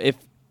 If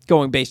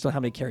going based on how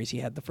many carries he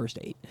had the first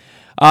 8.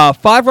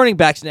 5 running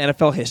backs in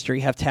NFL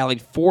history have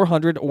tallied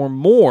 400 or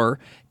more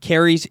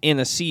carries in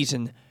a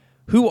season.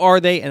 Who are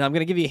they? And I'm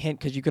going to give you a hint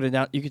because you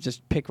could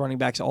just pick running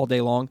backs all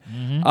day long.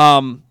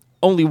 Mm-hmm.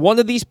 Only one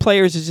of these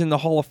players is in the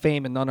Hall of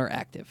Fame and none are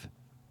active.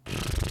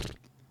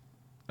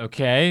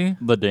 Okay.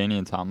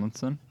 LaDainian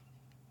Tomlinson?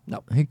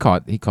 No. He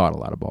caught a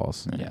lot of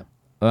balls. Yeah.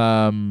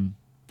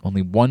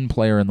 Only one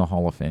player in the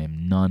Hall of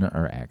Fame. None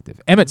are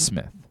active. Emmitt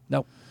Smith.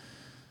 No.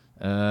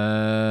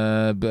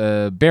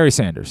 Barry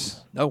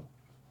Sanders. No.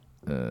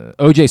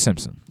 O.J.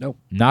 Simpson. No.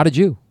 Not a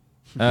Jew.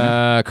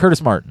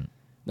 Curtis Martin.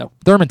 No.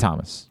 Thurman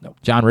Thomas. No.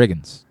 John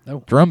Riggins.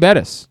 No. Jerome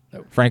Bettis.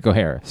 No. Franco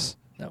Harris.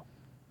 No.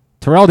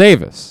 Terrell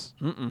Davis.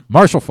 Mm-mm.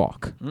 Marshall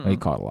Faulk. Mm-mm. He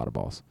caught a lot of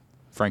balls.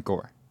 Frank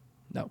Gore.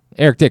 No.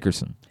 Eric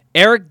Dickerson.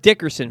 Eric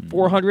Dickerson,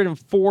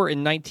 404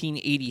 in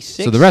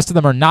 1986. So the rest of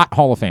them are not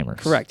Hall of Famers.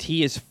 Correct.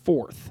 He is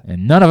 4th.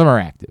 And none of them are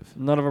active.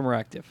 None of them are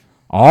active.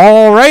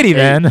 All righty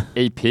then.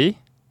 AP?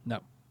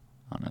 No.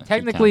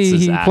 Technically,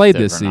 he played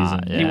this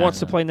season. Yeah. He wants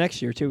to play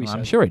next year, too, he said.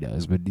 I'm sure he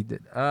does, but he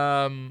did.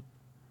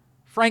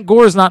 Frank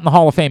Gore's not in the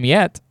Hall of Fame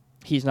yet.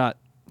 He's not.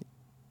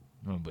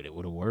 Oh, but it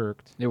would have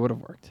worked. It would have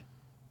worked.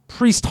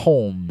 Priest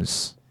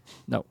Holmes.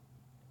 No.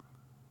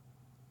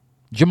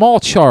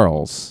 Jamal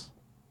Charles.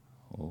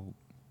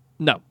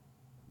 No.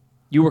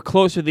 You were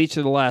close with each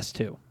of the last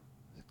 2.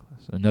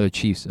 Another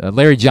Chiefs.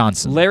 Larry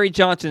Johnson. Larry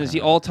Johnson is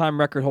the all-time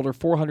record holder,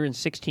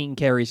 416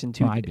 carries in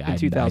 2006.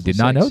 I did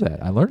not know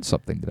that. I learned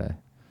something today.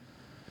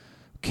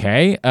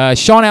 Okay.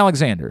 Sean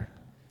Alexander.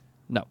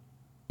 No.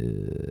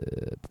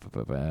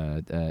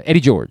 Eddie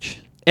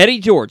George. Eddie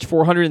George,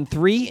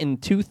 403 in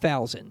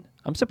 2000.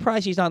 I'm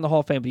surprised he's not in the Hall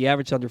of Fame, but he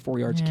averaged under 4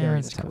 yards a carry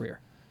in his career.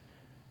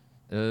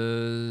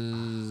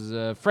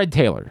 Fred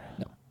Taylor.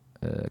 No.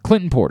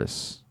 Clinton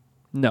Portis.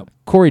 No.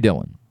 Corey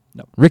Dillon.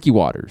 No. Ricky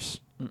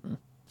Waters.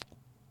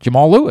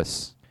 Jamal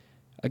Lewis.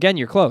 Again,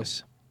 you're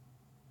close.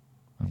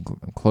 I'm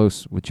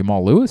close with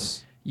Jamal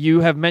Lewis. You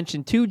have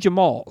mentioned 2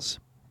 Jamals.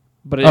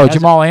 But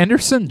Jamal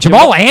Anderson?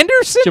 Jamal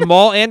Anderson?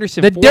 Jamal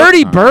Anderson. The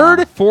Dirty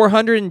Bird?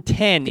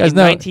 410 in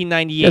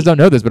 1998. You guys don't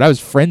know this, but I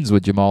was friends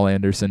with Jamal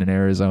Anderson in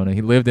Arizona.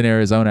 He lived in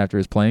Arizona after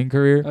his playing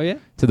career. Oh, yeah?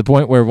 To the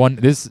point where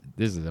this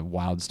is a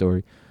wild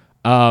story.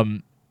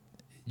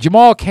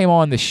 Jamal came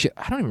on the show.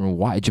 I don't even know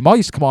why. Jamal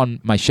used to come on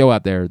my show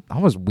out there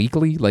almost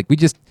weekly. Like,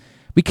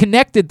 we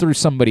connected through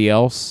somebody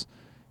else,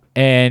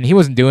 and he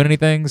wasn't doing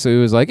anything, so he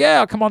was like, yeah,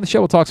 I'll come on the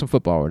show. We'll talk some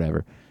football or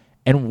whatever.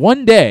 And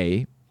one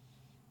day,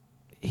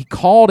 he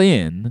called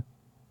in,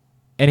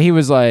 and he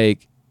was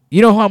like,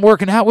 you know who I'm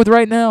working out with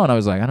right now? And I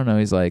was like, I don't know.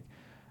 He's like,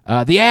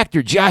 the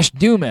actor Josh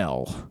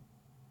Duhamel.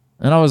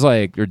 And I was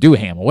like, or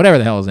Duhamel, whatever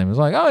the hell his name was.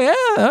 Like, oh,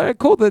 yeah, all right,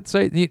 cool. That's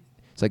right.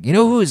 It's like, you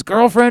know who his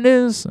girlfriend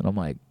is? And I'm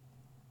like,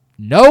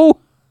 no.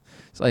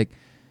 It's like,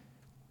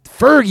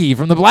 Fergie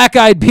from the Black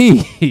Eyed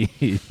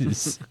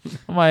Peas.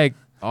 I'm like,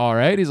 all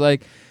right. He's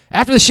like,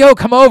 after the show,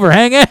 come over,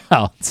 hang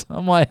out.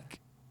 I'm like,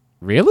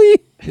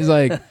 really? He's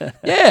like,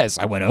 yes.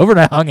 I went over and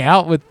I hung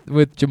out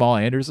with Jamal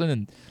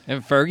Anderson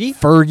and Fergie?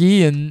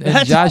 Fergie and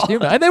Josh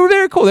Duhamel. And they were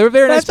very cool. They were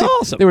very nice people.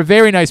 Awesome. They were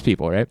very nice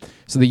people, right?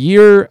 So the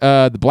year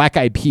the Black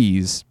Eyed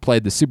Peas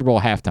played the Super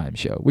Bowl halftime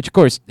show, which, of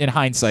course, in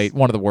hindsight,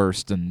 one of the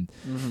worst and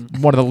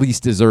one of the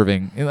least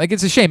deserving. And, like,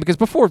 it's a shame because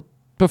before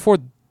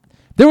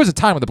there was a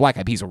time when the Black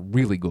Eyed Peas were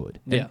really good.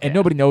 And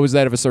nobody knows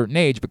that of a certain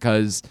age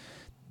because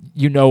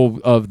you know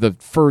of the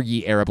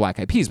Fergie era Black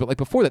Eyed Peas. But like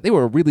before that, they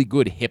were a really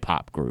good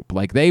hip-hop group.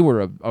 Like they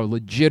were a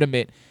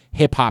legitimate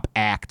hip-hop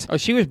act. Oh,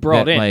 she was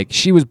brought in. Like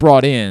she was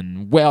brought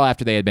in well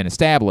after they had been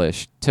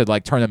established to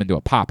like turn them into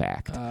a pop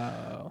act.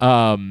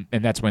 And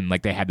that's when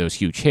like they had those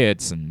huge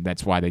hits, and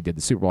that's why they did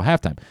the Super Bowl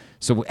halftime.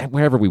 So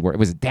wherever we were, it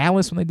was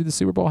Dallas when they did the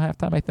Super Bowl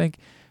halftime, I think.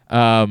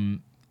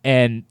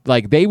 And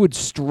like they would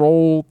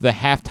stroll the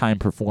halftime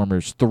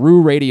performers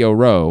through Radio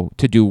Row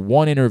to do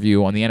one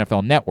interview on the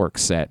NFL Network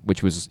set,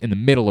 which was in the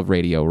middle of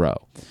Radio Row.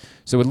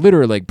 So it would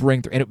literally like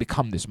bring through, and it would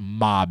become this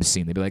mob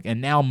scene. They'd be like, and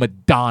now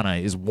Madonna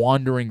is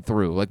wandering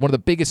through, like one of the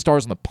biggest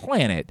stars on the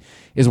planet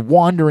is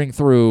wandering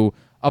through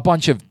a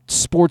bunch of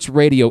sports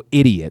radio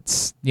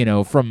idiots, you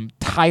know, from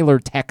Tyler,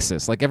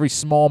 Texas. Like every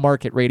small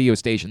market radio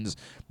station's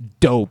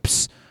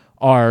dopes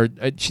are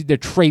they're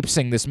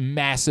traipsing this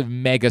massive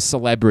mega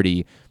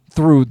celebrity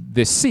through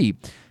this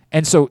seat.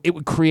 And so it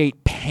would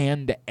create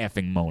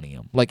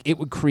panda-effing-monium. Like, it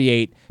would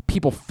create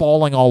people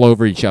falling all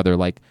over each other,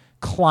 like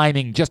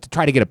climbing just to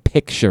try to get a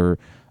picture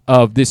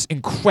of this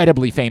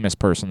incredibly famous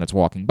person that's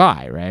walking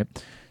by, right?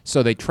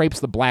 So they traipse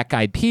the Black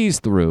Eyed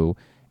Peas through.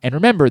 And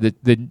remember,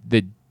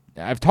 the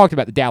I've talked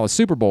about the Dallas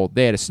Super Bowl.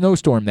 They had a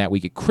snowstorm that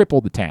week. It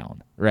crippled the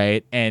town,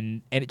 right?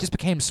 And it just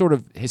became sort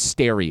of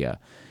hysteria.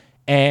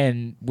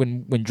 And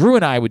when Drew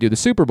and I would do the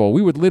Super Bowl,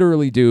 we would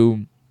literally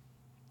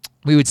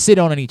we would sit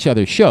on each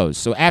other's shows.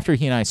 So after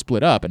he and I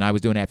split up, and I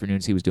was doing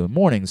afternoons, he was doing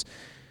mornings,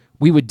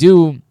 we would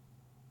do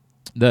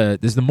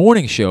there's the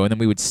morning show, and then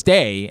we would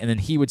stay, and then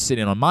he would sit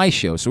in on my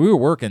show. So we were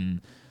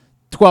working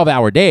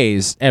 12-hour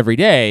days every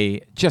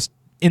day just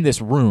in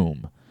this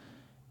room.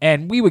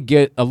 And we would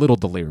get a little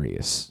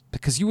delirious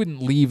because you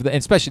wouldn't leave,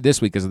 especially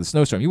this week because of the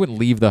snowstorm, you wouldn't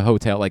leave the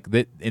hotel. Like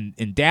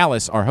in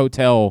Dallas, our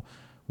hotel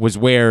was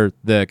where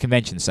the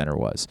convention center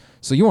was.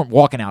 So you weren't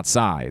walking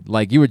outside.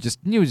 Like you would just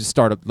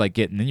start like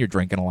getting, and you're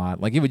drinking a lot.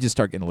 Like you would just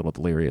start getting a little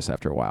delirious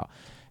after a while.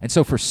 And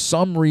so for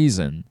some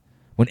reason,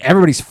 when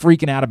everybody's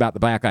freaking out about the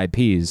Black Eyed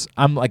Peas,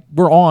 I'm like,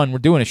 we're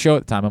doing a show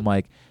at the time. I'm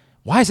like,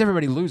 why is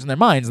everybody losing their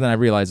minds? And then I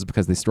realized it's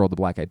because they strolled the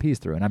Black Eyed Peas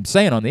through. And I'm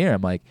saying on the air,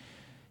 I'm like,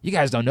 you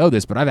guys don't know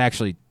this, but I've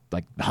actually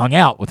like hung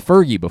out with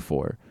Fergie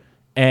before.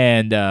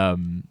 And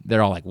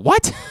they're all like,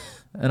 what?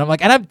 And I'm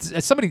like,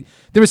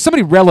 there was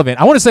somebody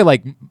relevant. I want to say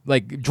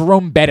like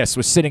Jerome Bettis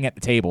was sitting at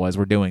the table as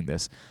we're doing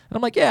this. And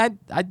I'm like, yeah,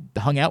 I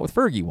hung out with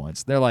Fergie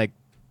once. They're like,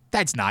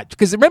 that's not,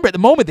 because remember at the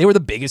moment they were the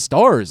biggest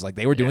stars. Like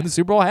they were doing the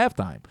Super Bowl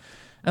halftime.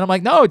 And I'm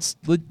like, no, it's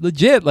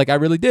legit. Like I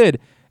really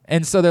did.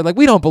 And so they're like,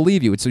 we don't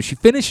believe you. And so she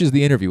finishes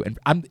the interview, and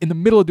I'm in the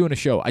middle of doing a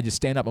show. I just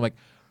stand up. I'm like,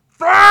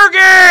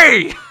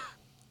 Fergie!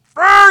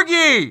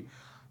 Fergie!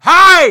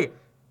 Hi!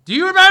 Do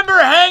you remember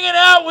hanging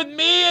out with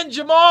me and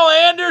Jamal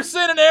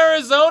Anderson in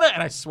Arizona?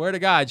 And I swear to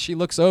God, she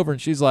looks over and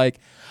she's like,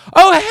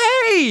 oh,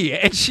 hey!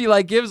 And she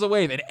like gives a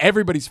wave, and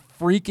everybody's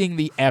freaking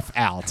the F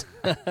out.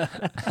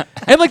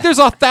 And like there's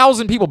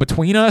 1,000 people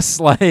between us.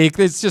 Like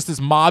it's just this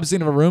mob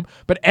scene of a room.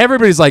 But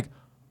everybody's like,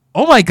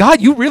 oh my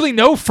God, you really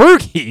know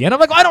Fergie. And I'm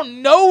like, I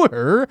don't know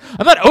her.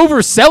 I'm not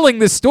overselling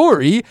this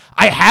story.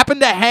 I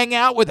happened to hang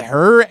out with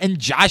her and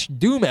Josh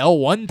Duhamel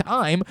one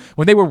time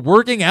when they were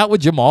working out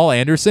with Jamal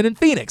Anderson in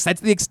Phoenix.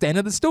 That's the extent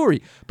of the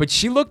story. But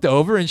she looked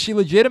over and she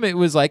legitimately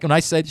was like, when I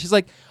said, she's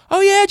like,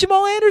 oh yeah,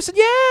 Jamal Anderson,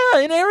 yeah,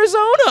 in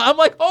Arizona. I'm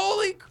like,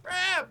 holy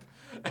crap.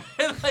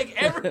 And like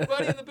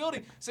everybody in the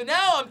building. So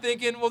now I'm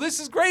thinking, well, this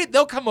is great.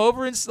 They'll come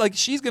over and like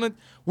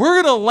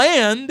we're gonna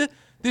land.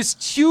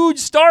 This huge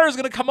star is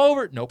gonna come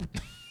over. Nope.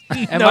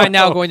 Am I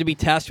now going to be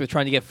tasked with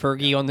trying to get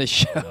Fergie on this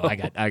show? No, I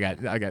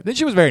got. Then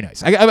she was very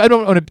nice. I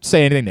don't want to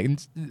say anything.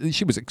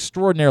 She was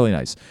extraordinarily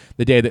nice.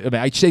 The day that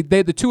I say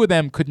the two of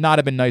them could not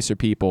have been nicer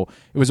people.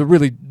 It was a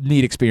really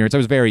neat experience. I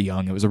was very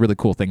young. It was a really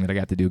cool thing that I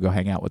got to do, go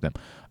hang out with them.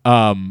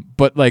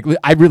 But like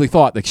I really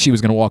thought like she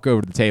was gonna walk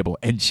over to the table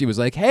and she was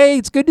like, "Hey,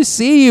 it's good to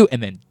see you,"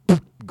 and then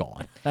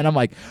gone. And I'm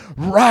like,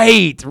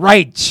 right.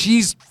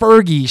 She's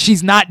Fergie.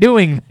 She's not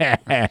doing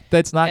that.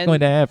 That's not going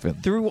to happen.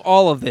 Through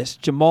all of this,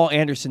 Jamal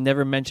Anderson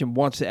never mentioned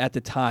once at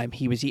the time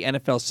he was the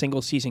NFL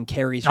single-season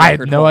carries record I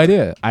had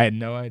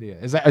no idea.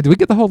 Is that? Do we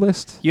get the whole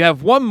list? You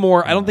have one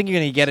more. I don't think you're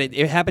going to get it.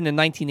 It happened in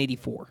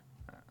 1984.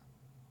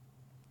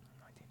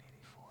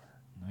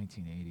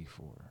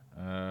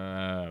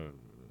 1984.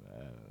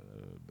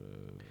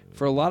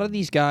 For a lot of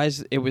these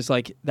guys, it was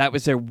like that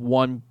was their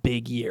one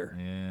big year.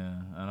 Yeah,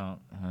 I don't.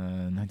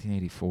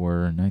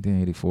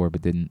 1984,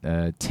 but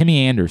didn't.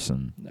 Timmy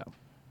Anderson. No.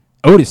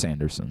 Otis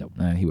Anderson. Nope.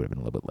 He would have been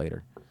a little bit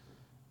later.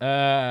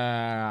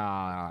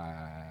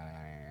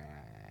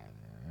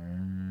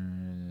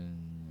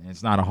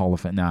 It's not a Hall of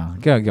Fame. No,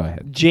 go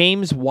ahead.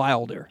 James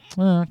Wilder.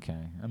 Okay.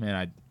 I'm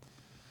not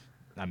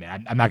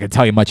going to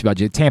tell you much about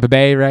you. Tampa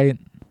Bay, right?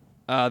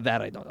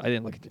 That I don't. I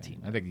didn't look at the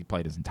team. I think he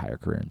played his entire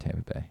career in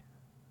Tampa Bay.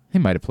 He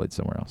might have played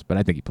somewhere else, but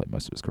I think he played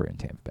most of his career in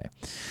Tampa Bay.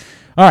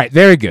 All right,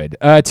 very good.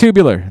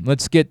 Tubular.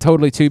 Let's get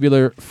totally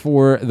tubular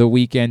for the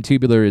weekend.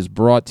 Tubular is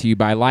brought to you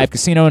by Live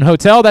Casino and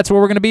Hotel. That's where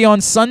we're going to be on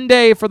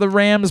Sunday for the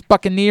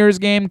Rams-Buccaneers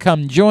game.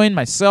 Come join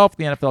myself,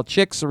 the NFL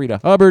chick,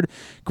 Sarita Hubbard.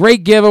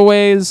 Great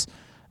giveaways.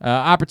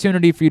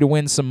 Opportunity for you to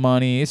win some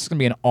money. This is going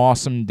to be an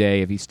awesome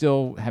day. If you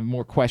still have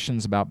more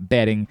questions about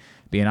betting,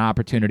 be an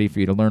opportunity for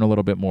you to learn a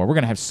little bit more. We're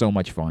going to have so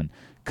much fun.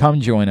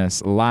 Come join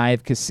us,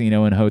 Live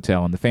Casino and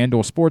Hotel, in the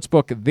FanDuel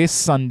Sportsbook this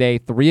Sunday,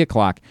 3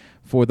 o'clock,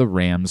 for the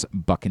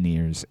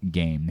Rams-Buccaneers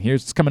game.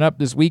 Here's what's coming up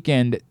this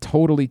weekend,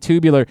 totally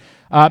tubular.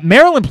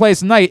 Maryland plays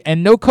tonight,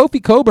 and no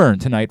Kofi Cockburn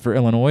tonight for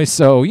Illinois,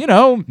 so,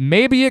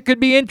 maybe it could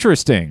be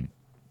interesting.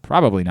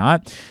 Probably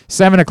not.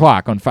 7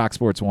 o'clock on Fox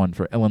Sports 1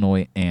 for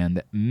Illinois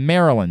and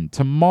Maryland.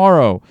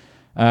 Tomorrow,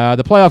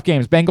 the playoff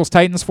games,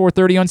 Bengals-Titans,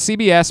 4:30 on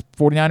CBS,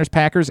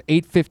 49ers-Packers,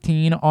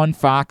 8:15 on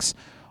Fox.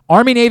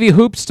 Army-Navy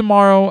hoops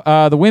tomorrow,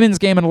 the women's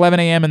game at 11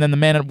 a.m., and then the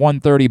men at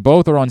 1:30.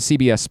 Both are on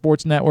CBS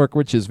Sports Network,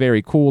 which is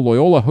very cool.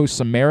 Loyola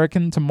hosts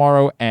American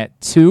tomorrow at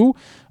 2. You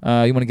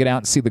want to get out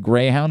and see the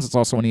Greyhounds. It's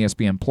also on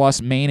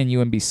ESPN+. Maine and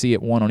UMBC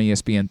at 1 on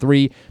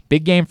ESPN3.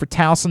 Big game for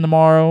Towson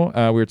tomorrow.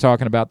 We were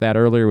talking about that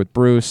earlier with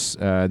Bruce.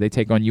 They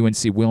take on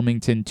UNC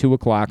Wilmington, 2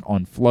 o'clock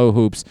on Flow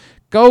Hoops.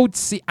 Go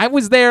see. I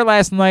was there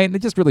last night, and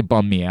it just really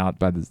bummed me out.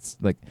 By this,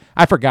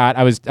 I forgot.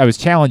 I was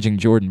challenging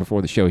Jordan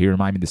before the show. He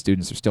reminded me the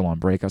students are still on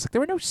break. I was like,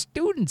 there were no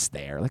students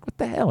there. Like, what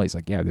the hell? He's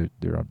like, yeah,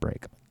 they're on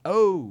break. I'm like,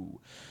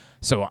 oh,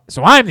 so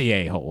I'm the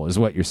a-hole, is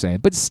what you're saying.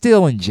 But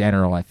still, in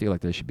general, I feel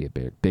like there should be a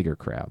bigger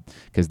crowd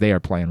because they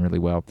are playing really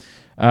well.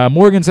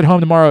 Morgan's at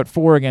home tomorrow at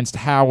 4 against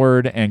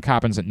Howard, and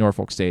Coppin's at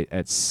Norfolk State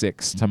at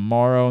 6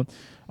 tomorrow.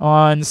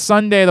 On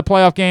Sunday, the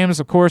playoff games,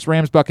 of course,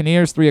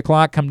 Rams-Buccaneers, 3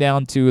 o'clock. Come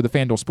down to the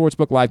FanDuel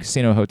Sportsbook, Live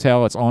Casino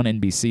Hotel. It's on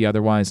NBC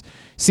otherwise.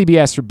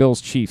 CBS for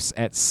Bills-Chiefs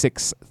at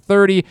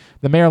 6:30.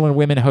 The Maryland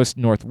women host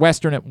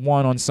Northwestern at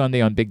 1 on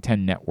Sunday on Big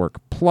Ten Network+.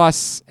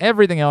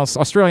 Everything else,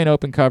 Australian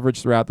Open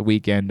coverage throughout the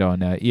weekend on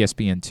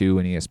ESPN2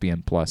 and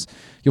ESPN+.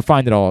 You'll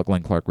find it all at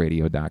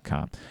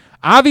GlennClarkRadio.com.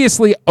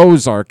 Obviously,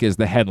 Ozark is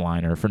the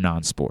headliner for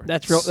non-sport.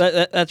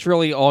 That's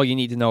really all you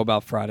need to know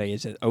about Friday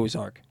is that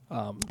Ozark.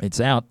 It's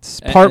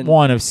out. Part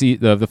 1 of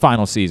the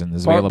final season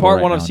is available.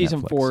 Part 1 right of now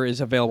season Netflix. 4 is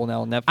available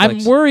now on Netflix.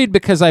 I'm worried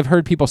because I've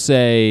heard people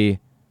say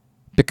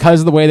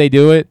because of the way they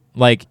do it,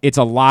 like it's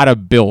a lot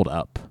of build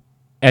up,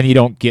 and you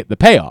don't get the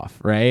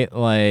payoff, right?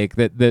 Like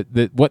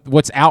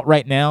what's out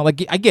right now.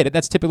 Like I get it.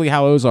 That's typically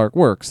how Ozark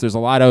works. There's a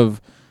lot of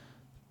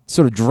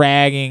sort of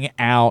dragging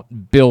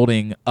out,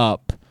 building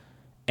up,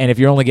 and if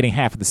you're only getting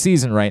half of the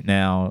season right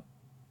now,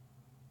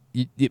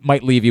 it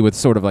might leave you with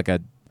sort of like a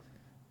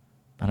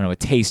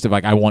taste of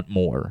like I want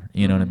more.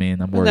 You know what I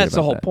mean? I'm worried that's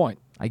about the whole that. point.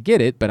 I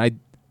get it, but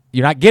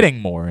you're not getting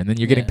more, and then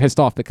you're getting pissed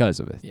off because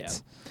of it. Yeah.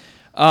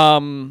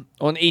 On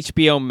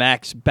HBO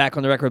Max, Back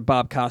on the Record,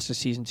 Bob Costas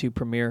season 2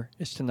 premiere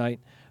is tonight.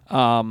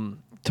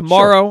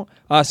 Tomorrow,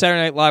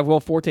 Saturday Night Live, Will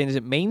Forte. Is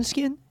it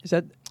Mainskin? Is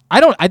that?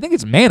 I think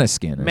it's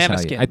Maniskin.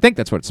 Maniskin. I think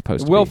that's what it's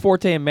supposed to Will be.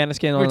 Forte and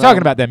Maniskin. We were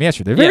talking about them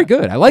yesterday. They're very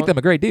good. I like them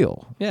a great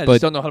deal. Yeah, but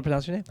just don't know how to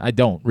pronounce your name. I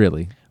don't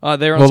really.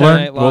 They're on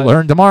Saturday Night Live. We'll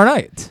learn tomorrow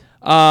night.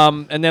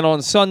 And then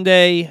on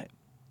Sunday,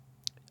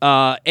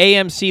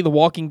 AMC, The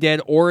Walking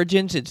Dead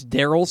Origins. It's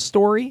Daryl's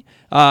story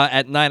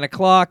at 9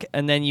 o'clock,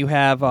 and then you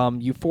have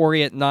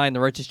Euphoria at 9. The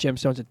Righteous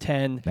Gemstones at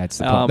 10. That's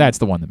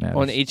the one that matters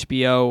on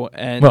HBO.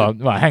 And well,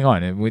 hang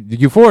on.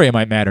 Euphoria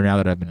might matter now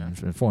that I've been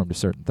informed of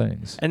certain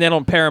things. And then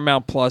on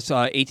Paramount Plus,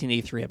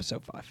 1883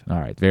 episode 5. All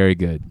right, very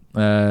good.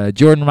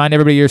 Jordan, remind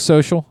everybody your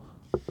social.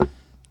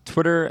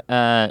 Twitter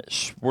at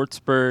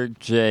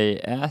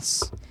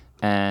SchwartzbergJS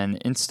and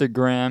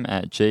Instagram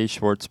at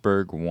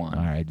jschwartzberg1.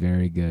 All right,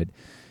 very good.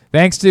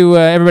 Thanks to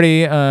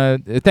everybody.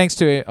 Thanks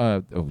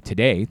to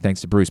today.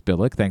 Thanks to Bruce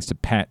Billick. Thanks to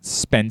Pat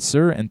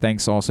Spencer, and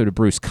thanks also to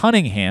Bruce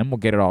Cunningham. We'll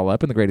get it all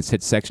up in the greatest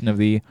hits section of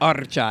the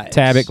Archives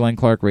tab at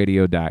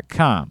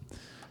GlennClarkRadio.com.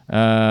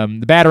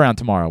 The bat around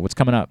tomorrow. What's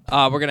coming up?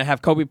 We're going to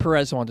have Kobe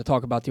Perez on to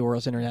talk about the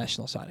Orioles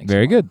international signings.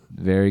 Very good.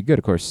 Very good.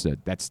 Of course,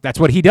 that's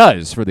what he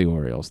does for the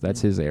Orioles.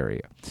 That's his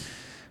area.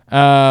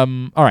 All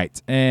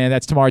right. And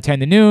that's tomorrow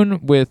 10 to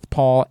noon with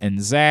Paul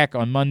and Zach.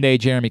 On Monday,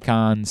 Jeremy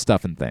Kahn,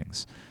 Stuff and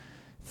Things.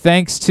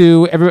 Thanks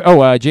to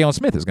Jalen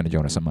Smith is going to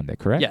join us on Monday,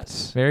 correct?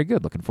 Yes. Very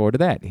good. Looking forward to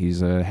that.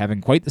 He's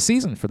having quite the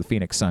season for the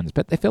Phoenix Suns.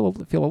 Bet they feel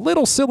a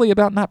little silly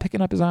about not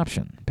picking up his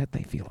option. Bet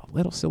they feel a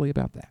little silly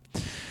about that.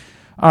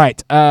 All right.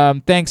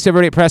 Thanks to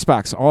everybody at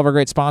PressBox, all of our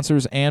great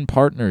sponsors and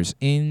partners,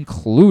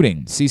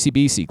 including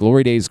CCBC,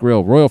 Glory Days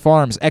Grill, Royal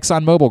Farms,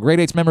 ExxonMobil, Great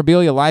 8's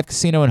Memorabilia, Live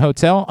Casino and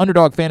Hotel,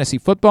 Underdog Fantasy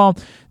Football,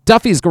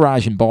 Duffy's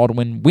Garage in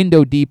Baldwin,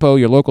 Window Depot,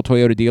 your local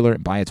Toyota dealer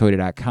at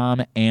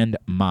buyatoyota.com, and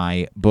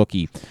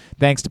MyBookie.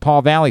 Thanks to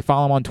Paul Valley.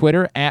 Follow him on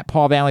Twitter at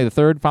Paul Valley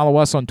III. Follow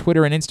us on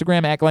Twitter and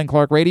Instagram at Glenn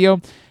Clark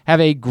Radio. Have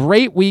a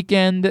great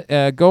weekend.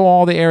 Go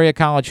all the area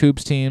college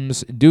hoops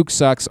teams. Duke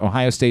sucks.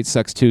 Ohio State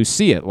sucks too.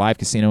 See you at Live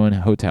Casino and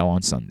Hotel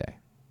on Sunday.